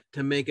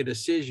to make a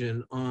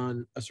decision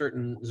on a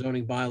certain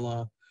zoning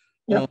bylaw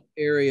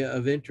area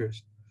of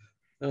interest,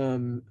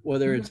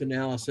 whether it's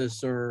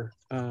analysis or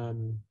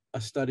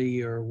a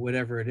study or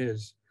whatever it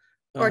is.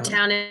 Or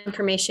town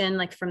information,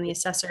 like from the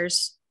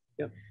assessors.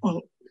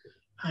 Well,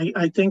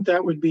 I think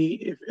that would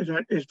be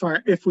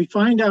if we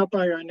find out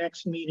by our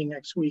next meeting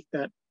next week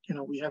that, you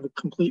know, we have a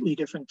completely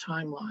different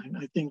timeline,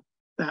 I think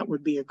that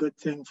would be a good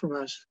thing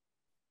for us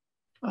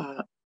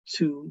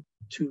to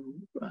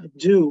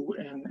do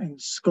and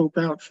scope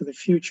out for the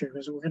future,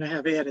 because we're going to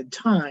have added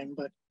time,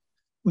 but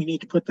we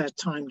need to put that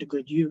time to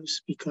good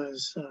use,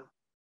 because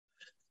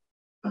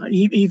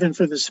even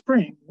for the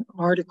spring,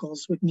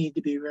 articles would need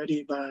to be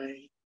ready by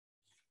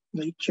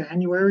late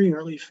January,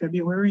 early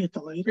February at the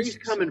latest.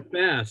 Spring's coming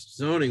fast,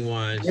 zoning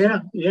wise.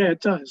 Yeah,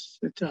 it does.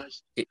 It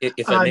does.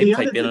 If I may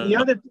pipe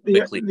in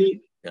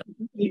quickly.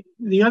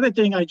 The other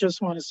thing I just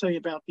want to say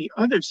about the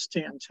other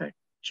Stantec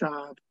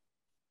job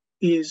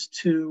is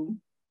to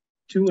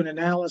do an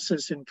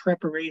analysis in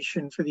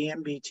preparation for the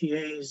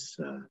MBTA's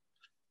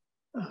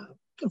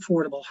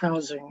affordable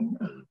housing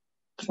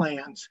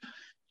plans.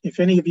 If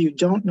any of you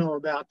don't know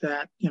about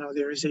that, you know,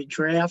 there is a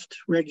draft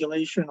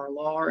regulation or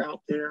law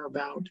out there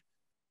about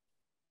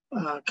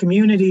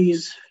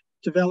communities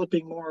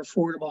developing more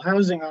affordable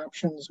housing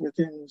options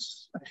within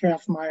a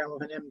half mile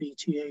of an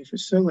MBTA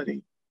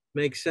facility.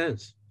 Makes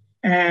sense.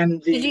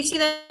 And did you see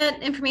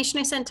that information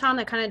I sent, Tom,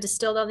 that kind of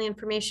distilled all the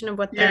information of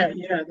what that?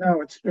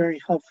 No, it's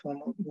very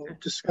helpful. We'll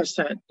discuss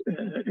that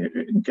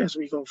as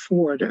we go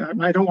forward.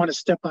 I don't want to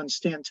step on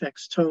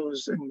Stantec's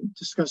toes and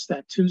discuss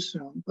that too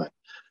soon, but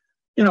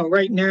you know,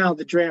 right now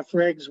the draft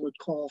regs would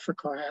call for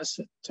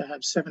Cohasset to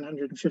have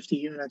 750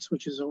 units,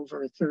 which is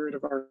over a third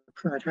of our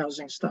current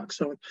housing stock.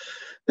 So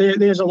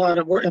there's a lot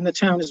of work, and the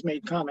town has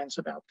made comments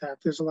about that.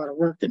 There's a lot of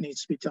work that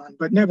needs to be done,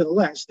 but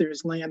nevertheless,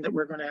 there's land that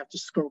we're going to have to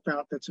scope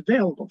out that's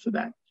available for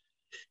that.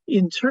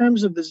 In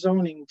terms of the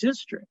zoning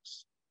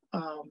districts,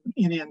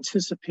 in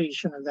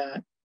anticipation of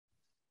that,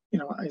 you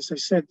know, as I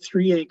said,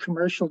 3A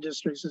commercial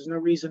districts, there's no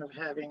reason of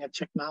having a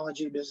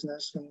technology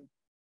business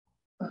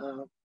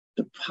and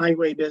the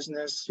highway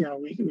business. You know,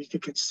 we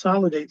could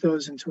consolidate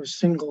those into a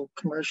single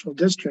commercial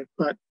district,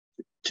 but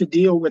to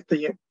deal with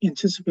the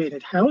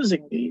anticipated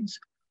housing needs,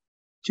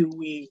 do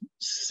we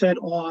set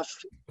off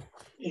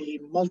a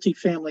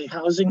multifamily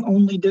housing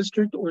only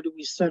district, or do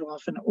we set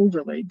off an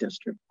overlay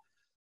district?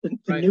 The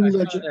right, new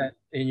I saw that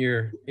in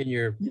your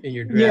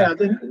draft. Yeah,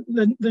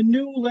 the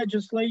new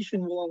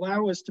legislation will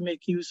allow us to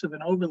make use of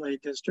an overlay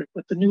district,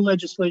 but the new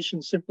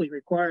legislation simply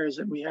requires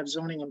that we have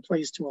zoning in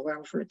place to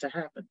allow for it to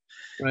happen.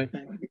 Right.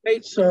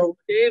 Hey, so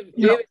Dave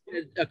had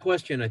a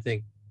question, I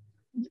think.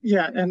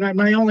 Yeah, and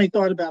my only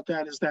thought about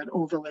that is that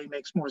overlay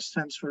makes more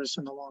sense for us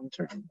in the long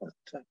term.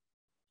 But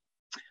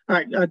all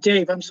right,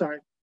 Dave, I'm sorry.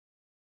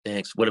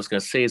 Thanks. What I was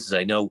going to say is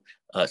I know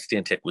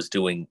Stantec was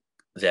doing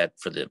that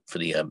for the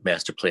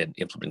master plan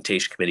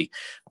implementation committee,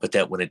 but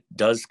that when it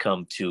does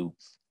come to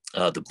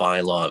the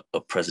bylaw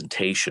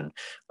presentation,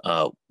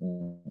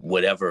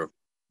 whatever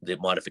the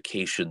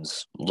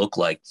modifications look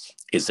like,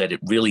 is that it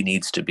really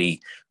needs to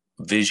be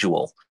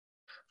visual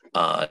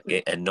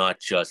and not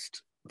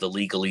just the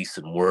legalese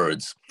and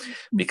words,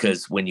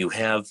 because when you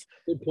have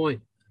good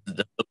point,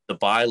 the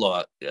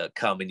bylaw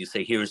come and you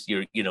say, here's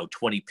your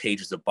 20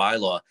 pages of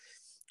bylaw,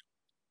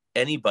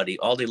 anybody,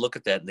 all they look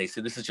at that and they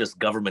say, this is just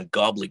government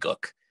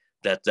gobbledygook.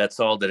 That's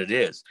all that it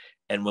is.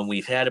 And when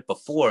we've had it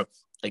before,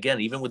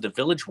 again, even with the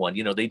village one,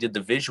 you know, they did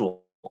the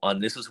visual on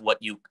this is what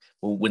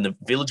when the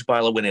village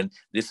bylaw went in,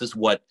 this is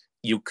what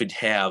you could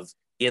have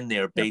in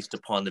there based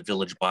upon the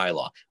village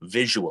bylaw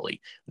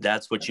visually.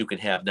 That's what you can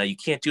have. Now, you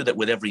can't do that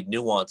with every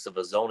nuance of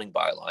a zoning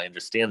bylaw. I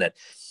understand that.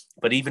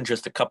 But even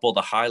just a couple of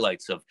the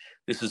highlights of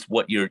this is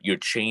what you're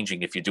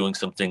changing if you're doing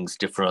some things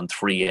different on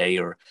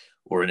 3A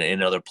or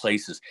in other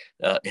places,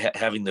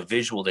 having the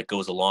visual that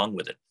goes along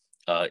with it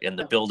and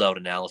the build out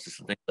analysis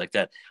and things like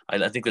that.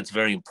 I think that's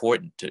very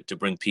important to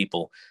bring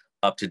people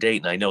up to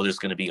date. And I know there's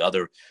going to be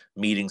other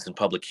meetings and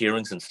public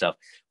hearings and stuff,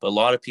 but a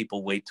lot of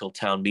people wait till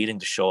town meeting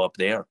to show up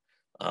there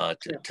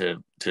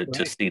to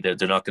see that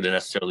they're not going to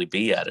necessarily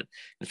be at it.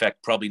 In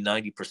fact, probably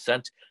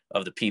 90%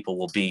 of the people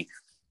will be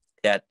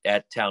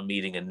at town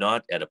meeting and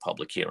not at a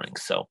public hearing.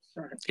 So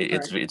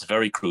it's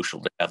very crucial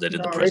to have that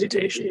in the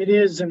presentation. It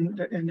is, and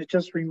it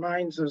just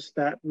reminds us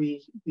that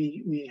we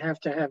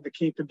have to have the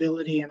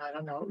capability. And I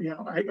don't know, you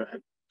know,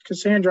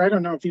 Cassandra, I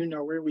don't know if you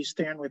know where we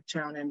stand with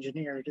town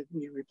engineer. Did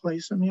we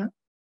replace him yet?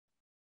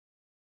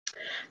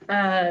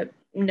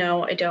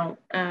 No, I don't.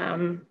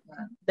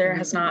 There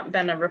has not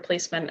been a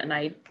replacement, and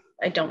I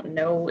don't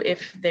know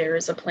if there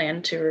is a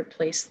plan to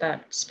replace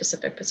that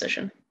specific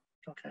position.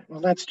 Okay, well,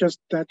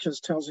 that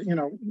just tells you, you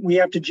know, we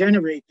have to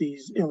generate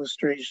these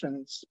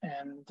illustrations,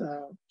 and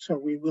so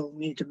we will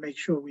need to make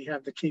sure we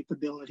have the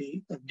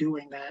capability of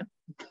doing that.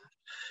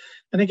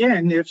 And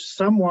again, if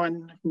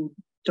someone who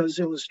does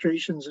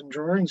illustrations and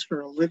drawings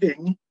for a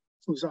living,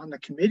 who's on the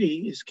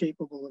committee, is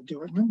capable of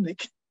doing them,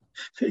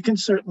 they can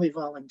certainly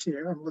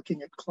volunteer. I'm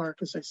looking at Clark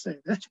as I say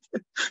that.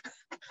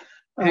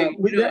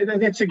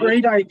 That's a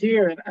great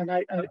idea, and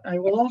I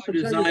will also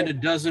designed a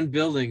dozen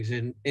buildings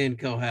in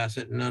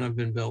Cohasset, and none have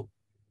been built.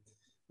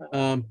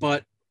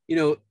 But you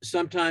know,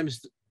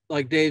 sometimes,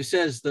 like Dave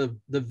says, the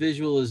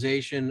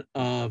visualization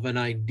of an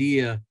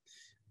idea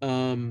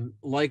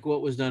like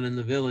what was done in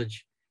the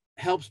village,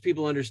 helps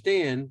people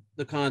understand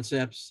the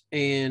concepts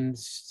and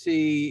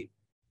see,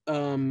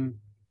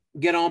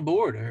 get on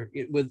board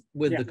with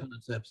the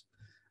concepts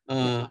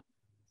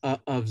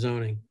of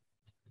zoning.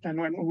 And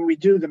when we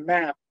do the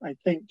map, I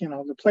think, you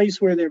know, the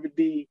place where there would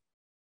be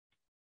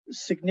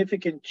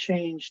significant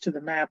change to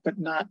the map, but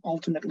not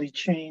ultimately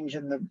change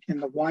in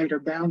the wider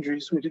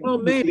boundaries would. Well,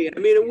 maybe. I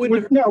mean, it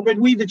wouldn't. No, but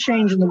the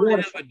change in the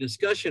water. Have a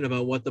discussion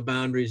about what the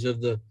boundaries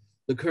of the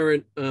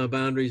current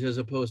boundaries as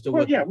opposed to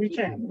well, what. Yeah, we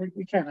can.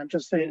 I'm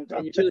just saying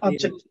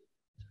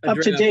up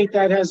to date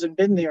that hasn't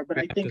been there, but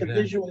I think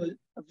a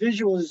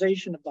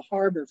visualization of the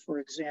harbor, for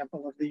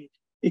example, of the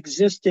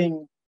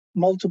existing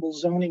multiple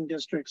zoning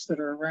districts that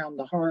are around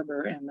the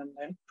harbor, and then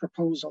the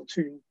proposal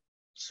to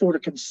sort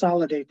of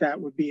consolidate that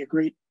would be a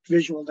great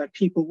visual that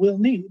people will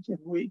need. And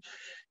we,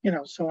 you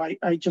know, so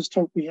I just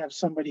hope we have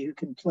somebody who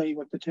can play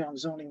with the town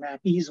zoning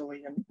map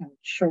easily and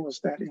show us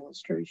that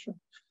illustration.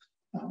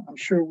 I'm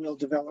sure we'll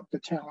develop the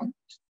talent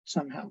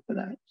somehow for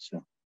that.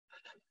 So,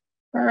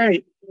 all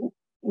right,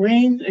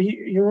 Wayne,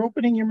 you're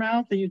opening your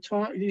mouth. Are you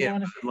talking? Yeah,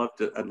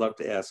 I'd love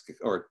to ask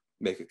or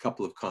make a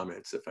couple of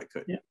comments if I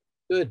could. Yeah,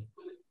 good.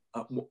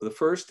 The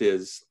first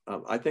is,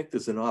 I think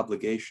there's an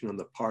obligation on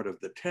the part of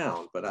the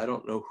town, but I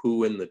don't know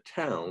who in the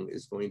town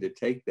is going to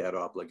take that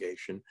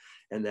obligation,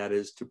 and that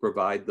is to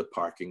provide the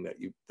parking that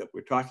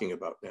we're talking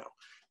about now.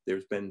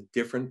 There's been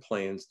different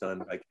plans done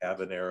by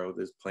Cavanero.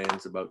 There's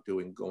plans about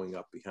going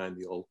up behind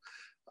the old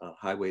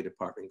highway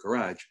department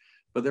garage.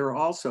 But there are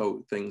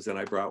also things, and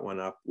I brought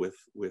one up with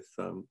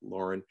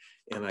Lauren,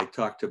 and I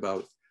talked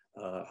about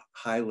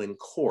Highland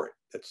Court.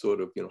 That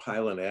sort of, you know,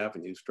 Highland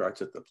Avenue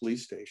starts at the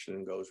police station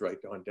and goes right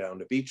on down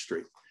to Beach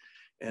Street.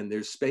 And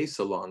there's space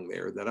along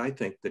there that I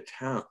think the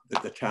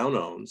town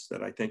owns,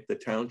 that I think the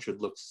town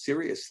should look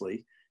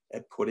seriously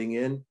at putting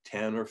in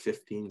 10 or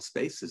 15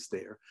 spaces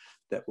there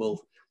that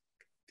will,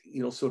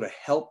 you know, sort of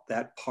help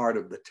that part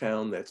of the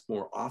town that's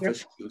more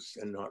office use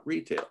and not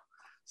retail.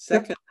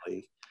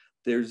 Secondly,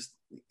 there's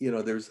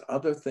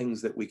other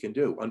things that we can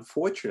do.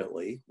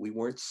 Unfortunately, we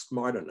weren't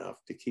smart enough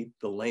to keep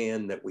the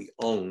land that we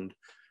owned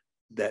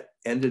that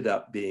ended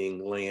up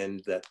being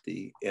land that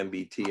the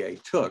MBTA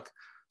took,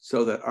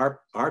 so that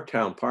our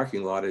town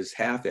parking lot is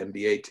half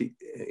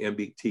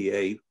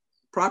MBTA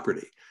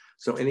property.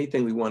 So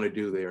anything we want to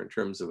do there in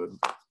terms of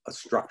a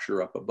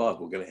structure up above,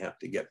 we're going to have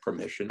to get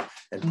permission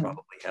and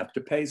probably have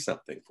to pay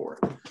something for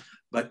it.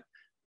 But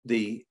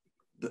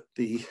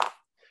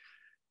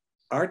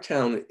our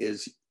town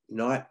is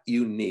not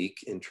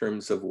unique in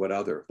terms of what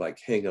other, like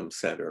Hingham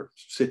Center,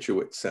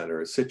 Situate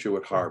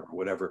Harbor,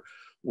 whatever,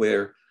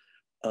 where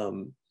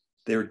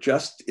there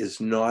just is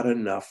not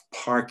enough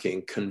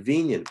parking,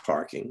 convenient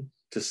parking,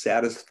 to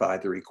satisfy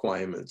the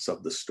requirements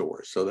of the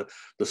stores. So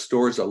the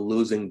stores are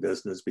losing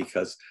business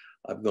because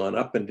I've gone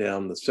up and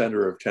down the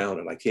center of town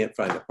and I can't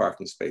find a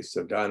parking space.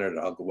 So down it,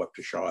 I'll go up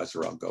to Shaw's,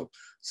 or I'll go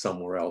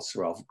somewhere else,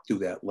 or I'll do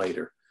that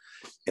later.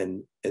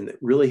 And it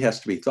really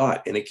has to be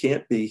thought. And it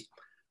can't be,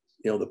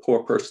 you know, the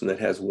poor person that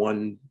has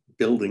one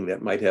building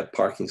that might have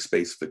parking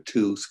space for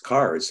 2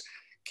 cars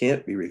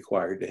can't be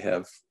required to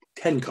have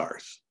 10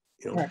 cars,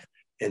 you know. Right.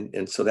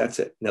 And so that's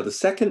it. Now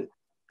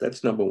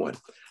that's number one.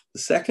 The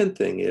second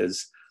thing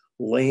is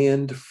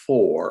land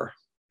for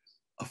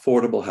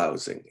affordable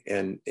housing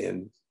and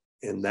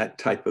that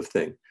type of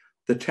thing.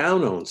 The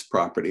town owns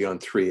property on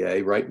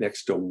 3A right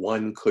next to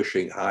 1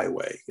 Cushing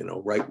Highway, you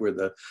know, right where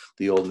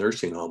the old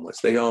nursing home was.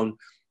 They own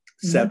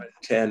 7,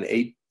 10,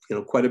 8, you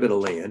know, quite a bit of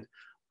land.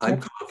 I'm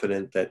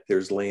confident that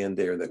there's land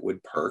there that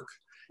would perk,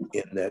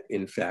 and that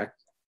in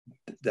fact,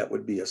 that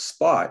would be a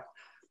spot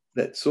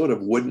that sort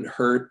of wouldn't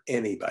hurt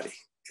anybody.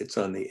 It's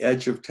on the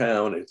edge of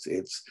town.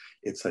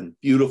 It's a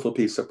beautiful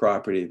piece of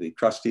property. The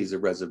trustees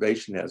of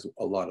reservation has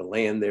a lot of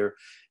land there,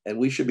 and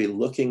we should be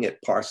looking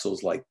at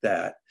parcels like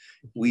that.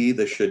 We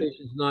either should.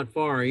 It's not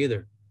far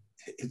either.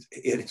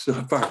 It's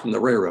not far from the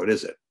railroad,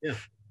 is it? Yeah.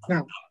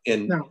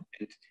 No.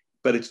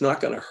 But it's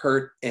not going to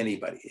hurt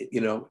anybody,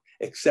 you know,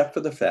 except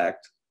for the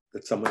fact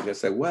that someone's going to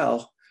say,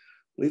 well,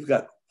 we've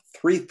got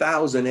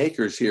 3,000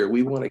 acres here.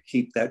 We want to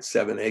keep that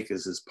 7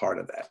 acres as part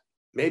of that.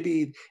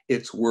 Maybe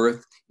it's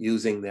worth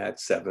using that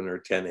 7 or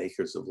 10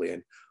 acres of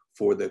land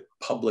for the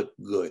public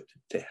good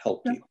to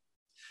help you.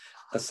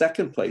 A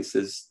second place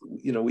is,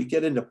 you know, we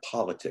get into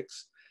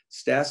politics.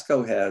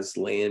 Stasko has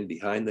land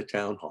behind the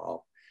town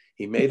hall.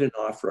 He made an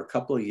offer a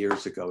couple of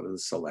years ago to the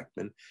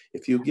selectmen.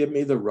 If you give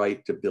me the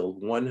right to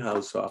build 1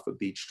 house off of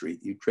Beach Street,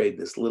 you trade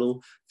this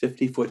little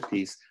 50-foot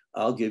piece,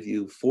 I'll give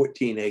you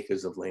 14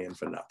 acres of land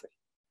for nothing.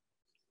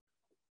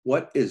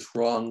 What is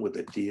wrong with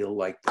a deal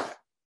like that?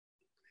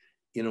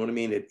 You know what I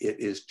mean? It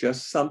is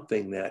just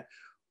something that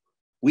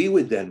we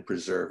would then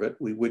preserve it.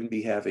 We wouldn't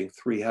be having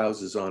 3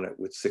 houses on it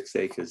with 6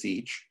 acres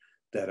each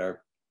that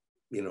are,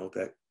 you know,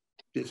 that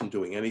isn't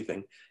doing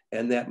anything.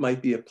 And that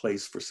might be a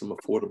place for some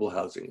affordable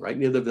housing right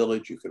near the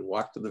village. You can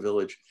walk to the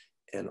village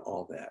and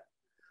all that.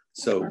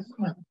 So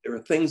there are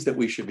things that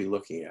we should be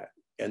looking at.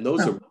 And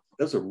those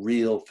are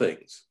real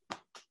things.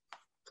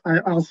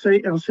 I'll say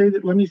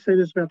that, let me say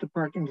this about the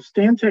parking. The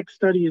Stantec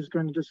study is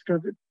going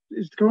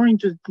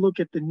to look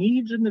at the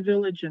needs in the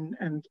village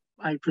and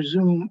I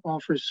presume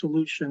offer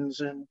solutions.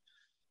 And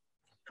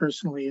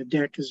personally, a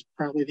deck is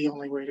probably the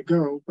only way to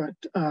go. But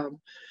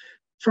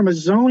from a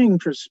zoning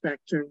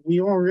perspective,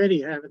 we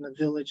already have in the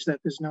village that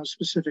there's no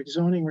specific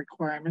zoning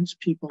requirements.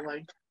 People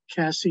like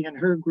Cassie and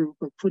her group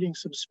are putting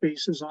some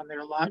spaces on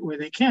their lot where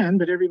they can,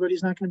 but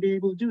everybody's not going to be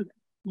able to do that,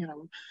 you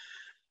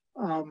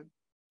know.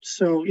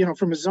 So, you know,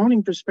 from a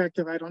zoning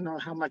perspective, I don't know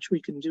how much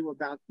we can do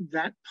about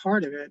that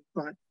part of it,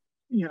 but,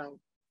 you know,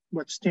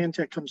 what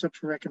Stantec comes up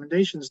for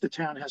recommendations, the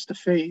town has to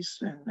face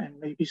and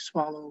maybe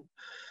swallow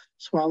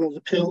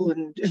the pill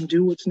and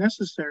do what's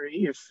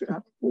necessary if,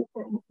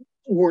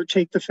 or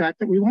take the fact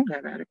that we won't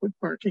have adequate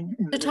parking.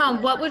 So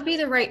Tom, what would be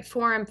the right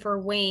forum for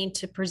Wayne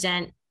to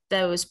present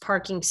those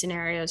parking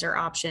scenarios or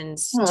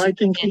options? Well, I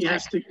think he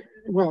has to,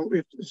 well,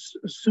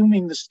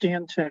 assuming the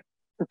Stantec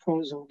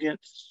proposal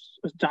gets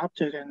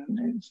adopted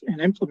and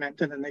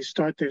implemented and they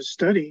start their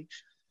study,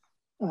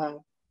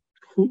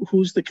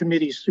 who's the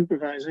committee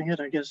supervising it?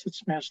 I guess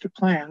it's master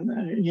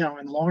plan, you know,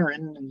 and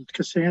Lauren and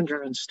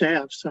Cassandra and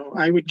staff. So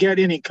I would get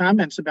any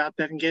comments about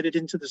that and get it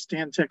into the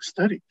Stantec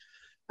study.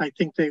 I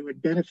think they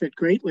would benefit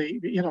greatly.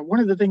 You know,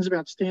 one of the things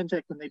about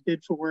Stantec when they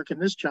bid for work in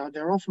this job,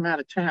 they're all from out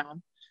of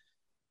town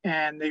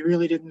and they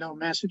really didn't know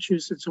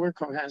Massachusetts or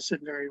Cohasset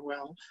very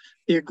well.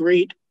 They're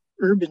great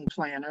urban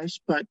planners,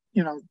 but,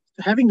 you know,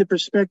 having the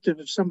perspective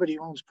of somebody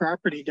who owns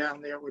property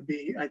down there would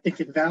be, I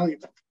think,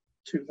 invaluable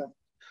to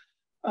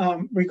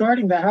them.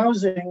 Regarding the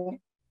housing,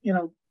 you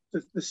know,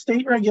 the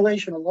state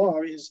regulation of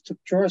law is to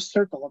draw a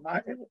circle,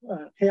 a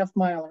half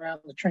mile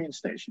around the train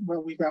station.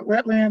 Well, we got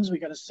wetlands, we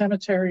got a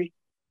cemetery.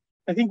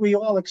 I think we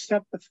all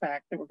accept the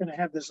fact that we're going to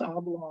have this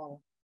oblong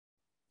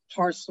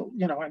parcel,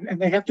 you know,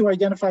 and they have to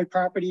identify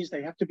properties.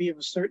 They have to be of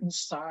a certain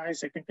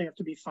size. I think they have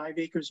to be 5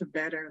 acres or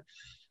better.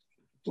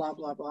 Blah,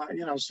 blah, blah,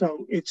 you know,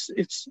 so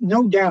it's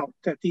no doubt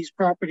that these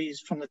properties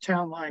from the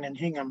town line in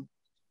Hingham,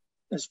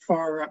 as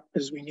far up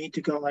as we need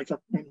to go, like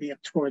up, maybe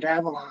up toward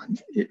Avalon,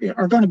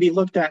 are going to be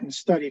looked at and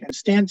studied, and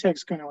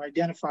Stantec's going to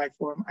identify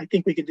for them. I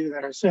think we could do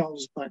that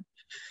ourselves, but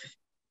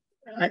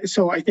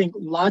so I think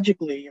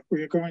logically, if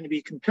we're going to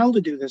be compelled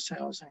to do this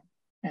housing,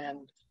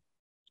 and,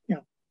 you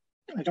know,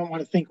 I don't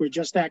want to think we're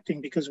just acting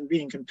because we're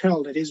being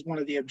compelled. It is one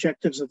of the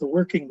objectives of the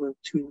working group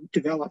to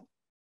develop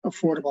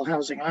affordable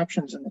housing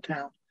options in the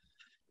town.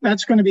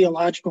 That's going to be a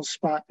logical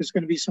spot. There's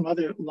going to be some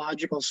other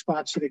logical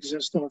spots that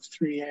exist off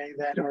 3A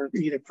that are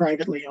either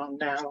privately owned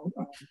now.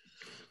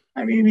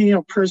 I mean, you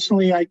know,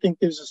 personally, I think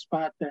there's a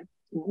spot that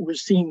we're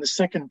seeing the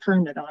second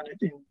permit on it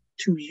in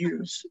 2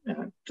 years.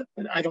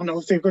 I don't know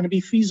if they're going to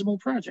be feasible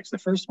projects. The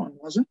first one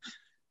wasn't.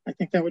 I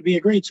think that would be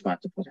a great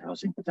spot to put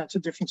housing, but that's a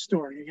different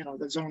story. You know,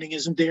 the zoning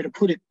isn't there to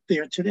put it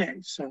there today.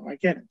 So I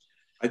get it.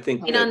 I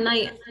think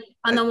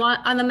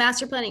on the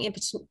master planning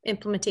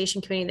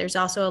implementation committee, there's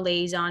also a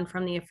liaison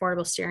from the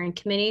affordable steering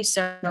committee.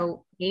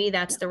 So maybe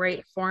that's the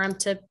right forum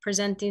to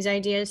present these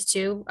ideas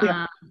to.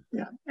 Yeah,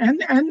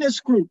 and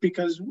this group,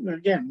 because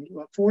again,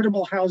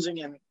 affordable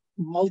housing and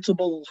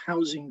multiple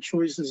housing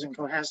choices in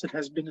Cohasset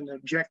has been an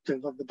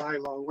objective of the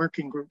bylaw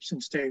working group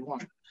since day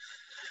one.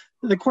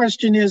 The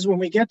question is, when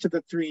we get to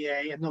the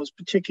 3A and those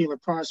particular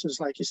processes,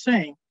 like you're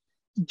saying,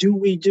 do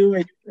we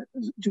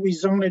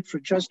zone it for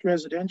just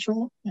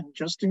residential and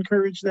just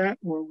encourage that,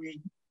 or we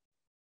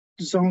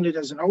zone it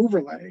as an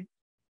overlay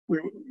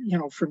where, you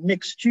know, for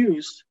mixed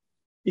use?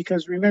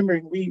 Because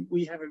remembering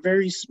we have a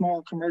very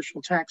small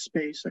commercial tax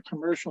base. A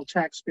commercial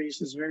tax base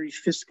is very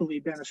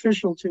fiscally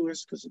beneficial to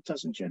us because it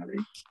doesn't generate,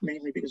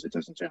 mainly because it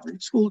doesn't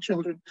generate school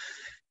children.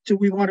 Do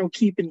we want to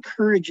keep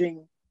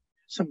encouraging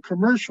some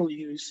commercial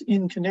use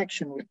in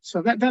connection with?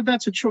 So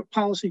that's a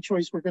policy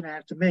choice we're going to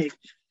have to make,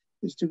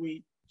 is do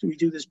we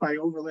do this by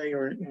overlay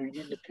or an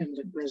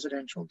independent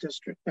residential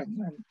district? And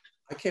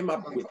I came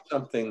up with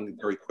something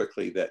very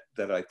quickly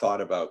that I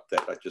thought about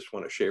that I just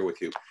want to share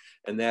with you.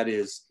 And that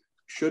is,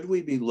 should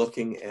we be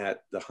looking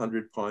at the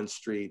 100 Pond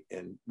Street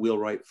and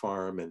Wheelwright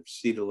Farm and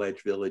Cedar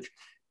Ledge Village,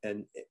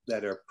 and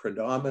that are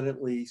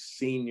predominantly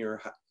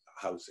senior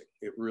housing?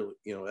 It really,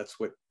 you know, that's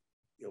what,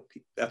 you know,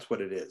 that's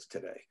what it is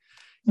today.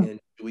 And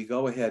do we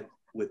go ahead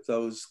with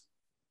those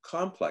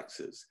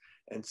complexes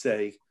and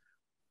say,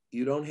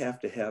 you don't have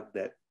to have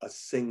that a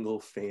single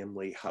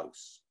family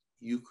house.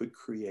 You could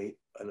create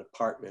an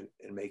apartment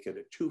and make it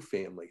a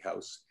 2-family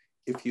house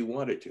if you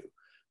wanted to,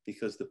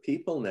 because the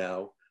people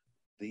now,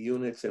 the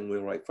units in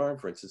Wheelwright Farm,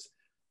 for instance,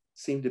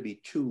 seem to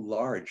be too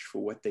large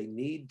for what they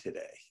need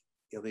today.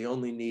 You know, they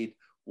only need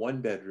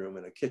 1 bedroom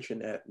and a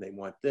kitchenette, and they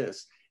want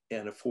this,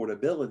 and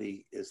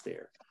affordability is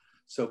there.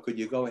 So could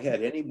you go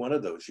ahead, any one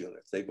of those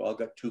units, they've all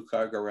got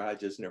 2-car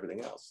garages and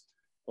everything else.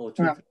 Well, a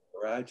 2-car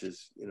garage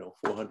is, you know,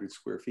 400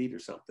 square feet or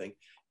something,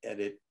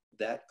 and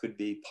that could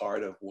be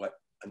part of what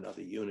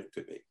another unit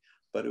could be.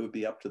 But it would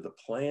be up to the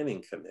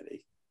planning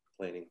committee,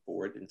 planning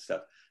board and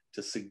stuff,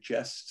 to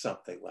suggest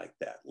something like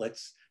that.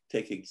 Let's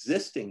take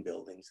existing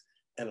buildings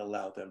and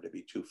allow them to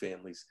be 2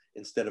 families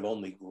instead of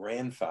only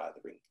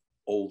grandfathering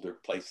older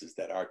places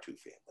that are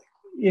 2-family.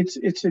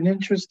 it's an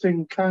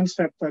interesting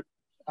concept, but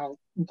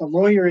the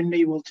lawyer in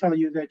me will tell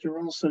you that you're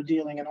also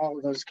dealing in all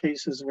of those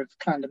cases with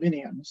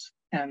condominiums,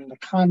 and the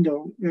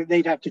condo,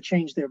 they'd have to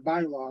change their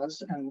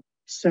bylaws, and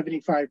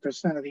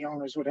 75% of the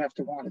owners would have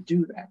to want to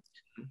do that.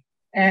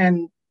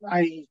 And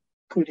I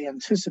could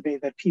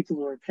anticipate that people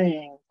who are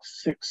paying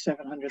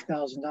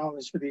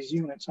 $600,000-700,000 for these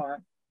units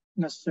aren't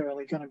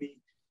necessarily going to be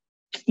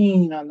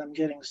keen on them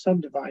getting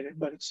subdivided,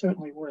 but it's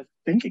certainly worth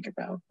thinking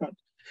about. But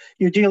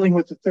you're dealing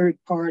with the third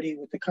party,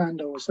 with the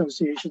condo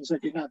associations,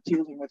 that you're not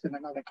dealing with in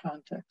another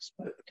context.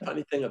 But the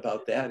funny thing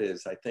about that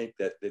is, I think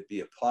that there'd be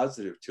a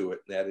positive to it,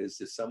 and that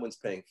is, if someone's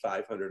paying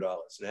 $500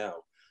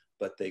 now,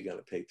 but they're going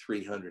to pay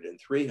 $300 and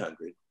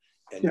 $300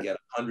 and get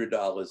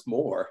 $100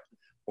 more,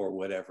 or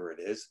whatever it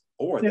is,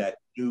 or that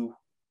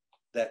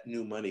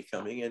new money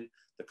coming in,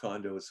 the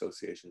condo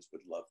associations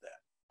would love that.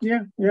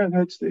 Yeah,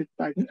 that's it.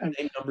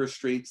 Same number of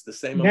streets, the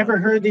same. Never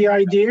heard the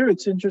idea.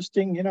 It's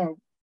interesting, you know.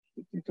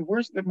 The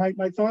worst that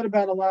my thought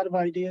about a lot of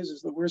ideas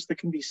is the worst that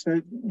can be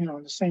said. You know,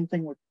 and the same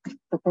thing with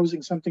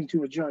proposing something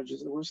to a judge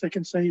is the worst they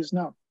can say is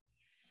no.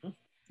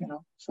 You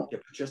know, so yeah,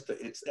 but just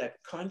it's that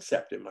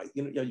concept in my,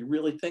 you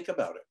really think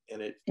about it,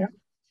 and it. Yeah.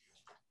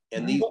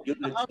 And these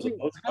units, for the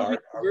most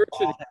part, are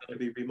all going to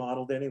be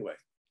remodeled anyway.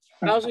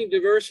 Housing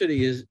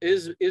diversity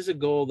is a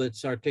goal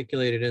that's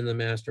articulated in the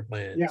master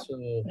plan. Yeah.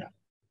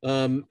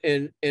 So,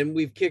 and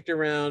we've kicked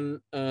around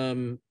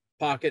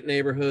pocket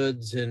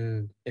neighborhoods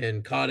and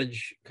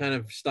cottage kind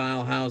of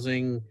style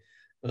housing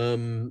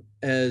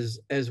as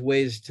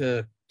ways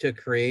to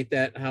create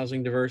that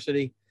housing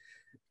diversity.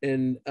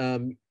 And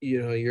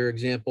you know, your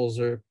examples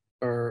are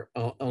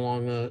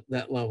along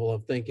that level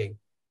of thinking.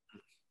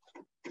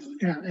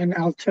 Yeah, and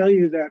I'll tell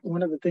you that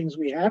one of the things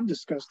we have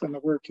discussed on the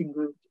working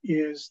group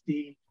is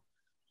the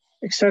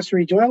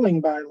accessory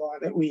dwelling bylaw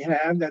that we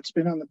have that's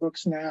been on the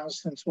books now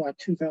since what,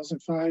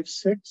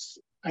 2005-06.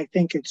 I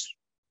think it's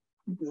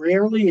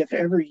rarely, if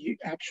ever,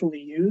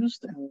 actually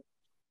used. And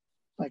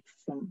like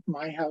from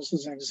my house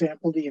as an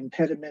example, the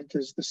impediment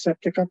is the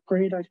septic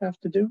upgrade I'd have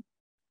to do.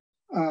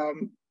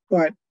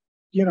 But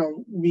you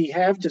know, we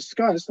have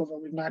discussed, although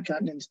we've not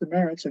gotten into the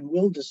merits, and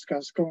will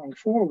discuss going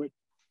forward,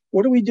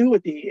 what do we do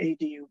with the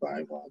ADU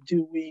bylaw?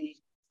 Do we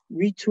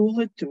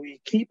retool it? Do we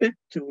keep it?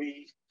 Do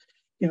we,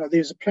 you know,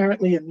 there's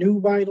apparently a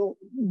new model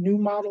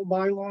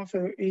bylaw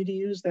for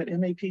ADUs that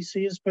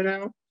MAPC has put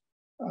out.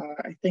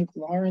 I think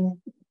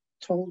Lauren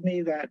told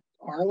me that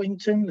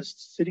Arlington, the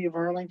city of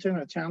Arlington,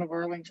 or town of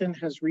Arlington,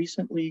 has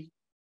recently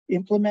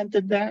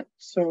implemented that.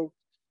 So,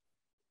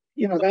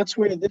 you know, that's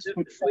where this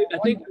would fall. I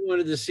think we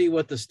wanted to see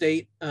what the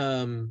state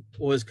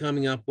was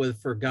coming up with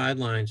for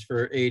guidelines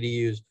for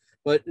ADUs.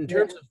 But in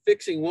terms of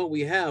fixing what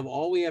we have,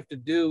 all we have to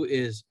do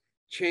is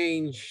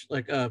change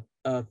like a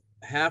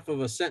half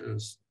of a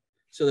sentence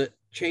so that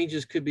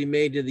changes could be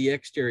made to the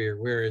exterior.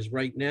 Whereas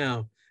right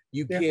now,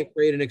 you can't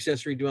create an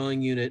accessory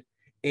dwelling unit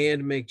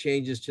and make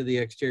changes to the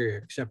exterior,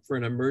 except for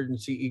an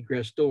emergency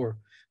egress door,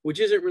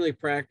 which isn't really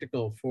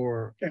practical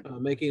for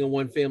making a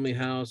one-family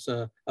house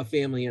a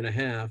family and a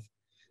half.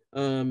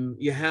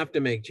 You have to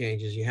make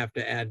changes. You have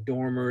to add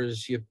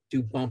dormers, you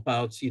do bump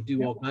outs, you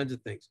do all kinds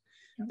of things.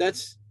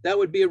 That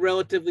would be a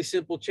relatively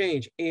simple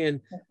change.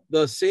 And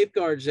the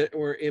safeguards that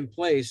were in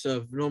place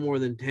of no more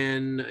than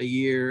 10 a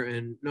year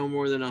and no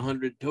more than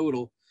 100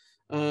 total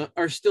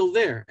are still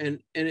there. And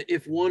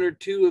if one or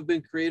two have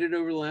been created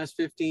over the last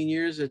 15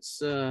 years,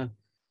 it's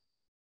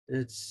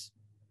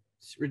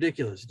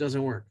ridiculous. It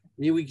doesn't work.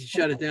 I mean, we can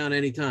shut it down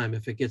anytime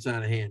if it gets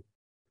out of hand.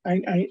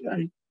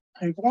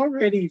 I've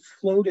already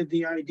floated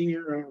the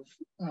idea of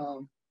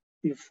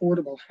the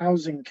Affordable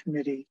Housing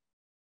Committee,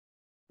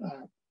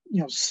 you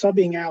know,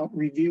 subbing out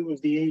review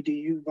of the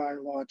ADU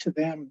bylaw to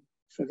them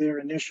for their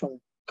initial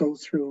go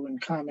through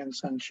and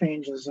comments on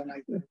changes. And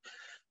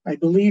I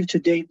believe to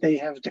date they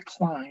have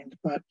declined.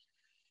 But,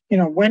 you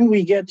know, when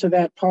we get to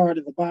that part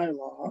of the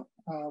bylaw,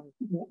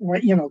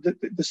 you know,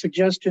 the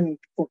suggestion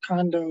for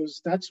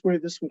condos, that's where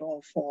this would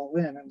all fall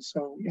in. And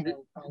so, you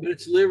know, but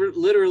it's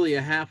literally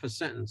a half a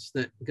sentence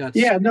that got.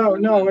 Yeah, no,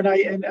 and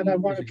I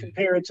want to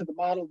compare it to the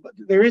model, but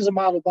there is a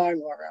model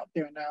bylaw out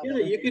there now.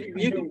 Yeah,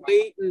 you could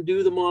wait and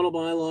do the model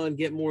bylaw and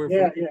get more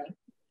information.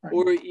 Right.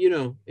 Or, you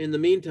know, in the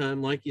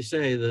meantime, like you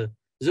say, the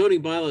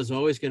zoning bylaw is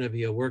always going to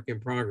be a work in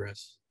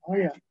progress. Oh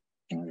yeah.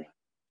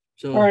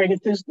 So, all right, if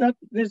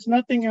there's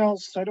nothing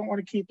else, I don't want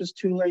to keep us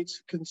too late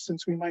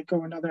since we might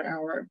go another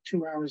hour,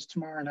 2 hours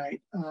tomorrow night.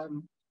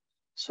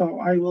 So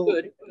I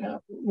will,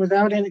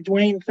 without any,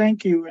 Dwayne,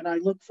 thank you. And I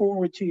look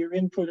forward to your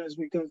input as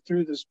we go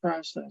through this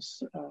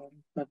process.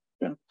 But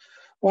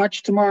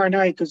watch tomorrow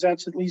night, because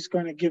that's at least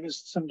going to give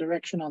us some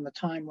direction on the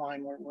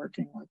timeline we're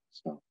working with.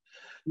 So,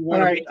 all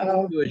right,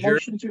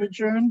 motion to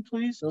adjourn,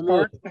 please.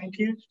 Art, thank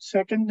you.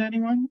 Second,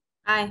 anyone?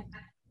 Aye.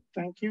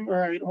 Thank you. All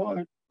right,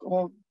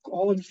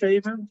 all in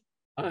favor?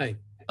 Aye.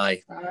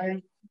 Aye.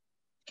 Aye.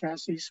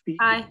 Cassie, speak.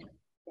 Aye.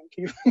 Thank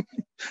you.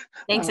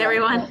 Thanks,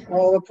 everyone.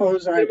 All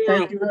opposed. All right.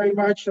 Thank you very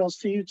much. I'll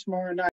see you tomorrow night.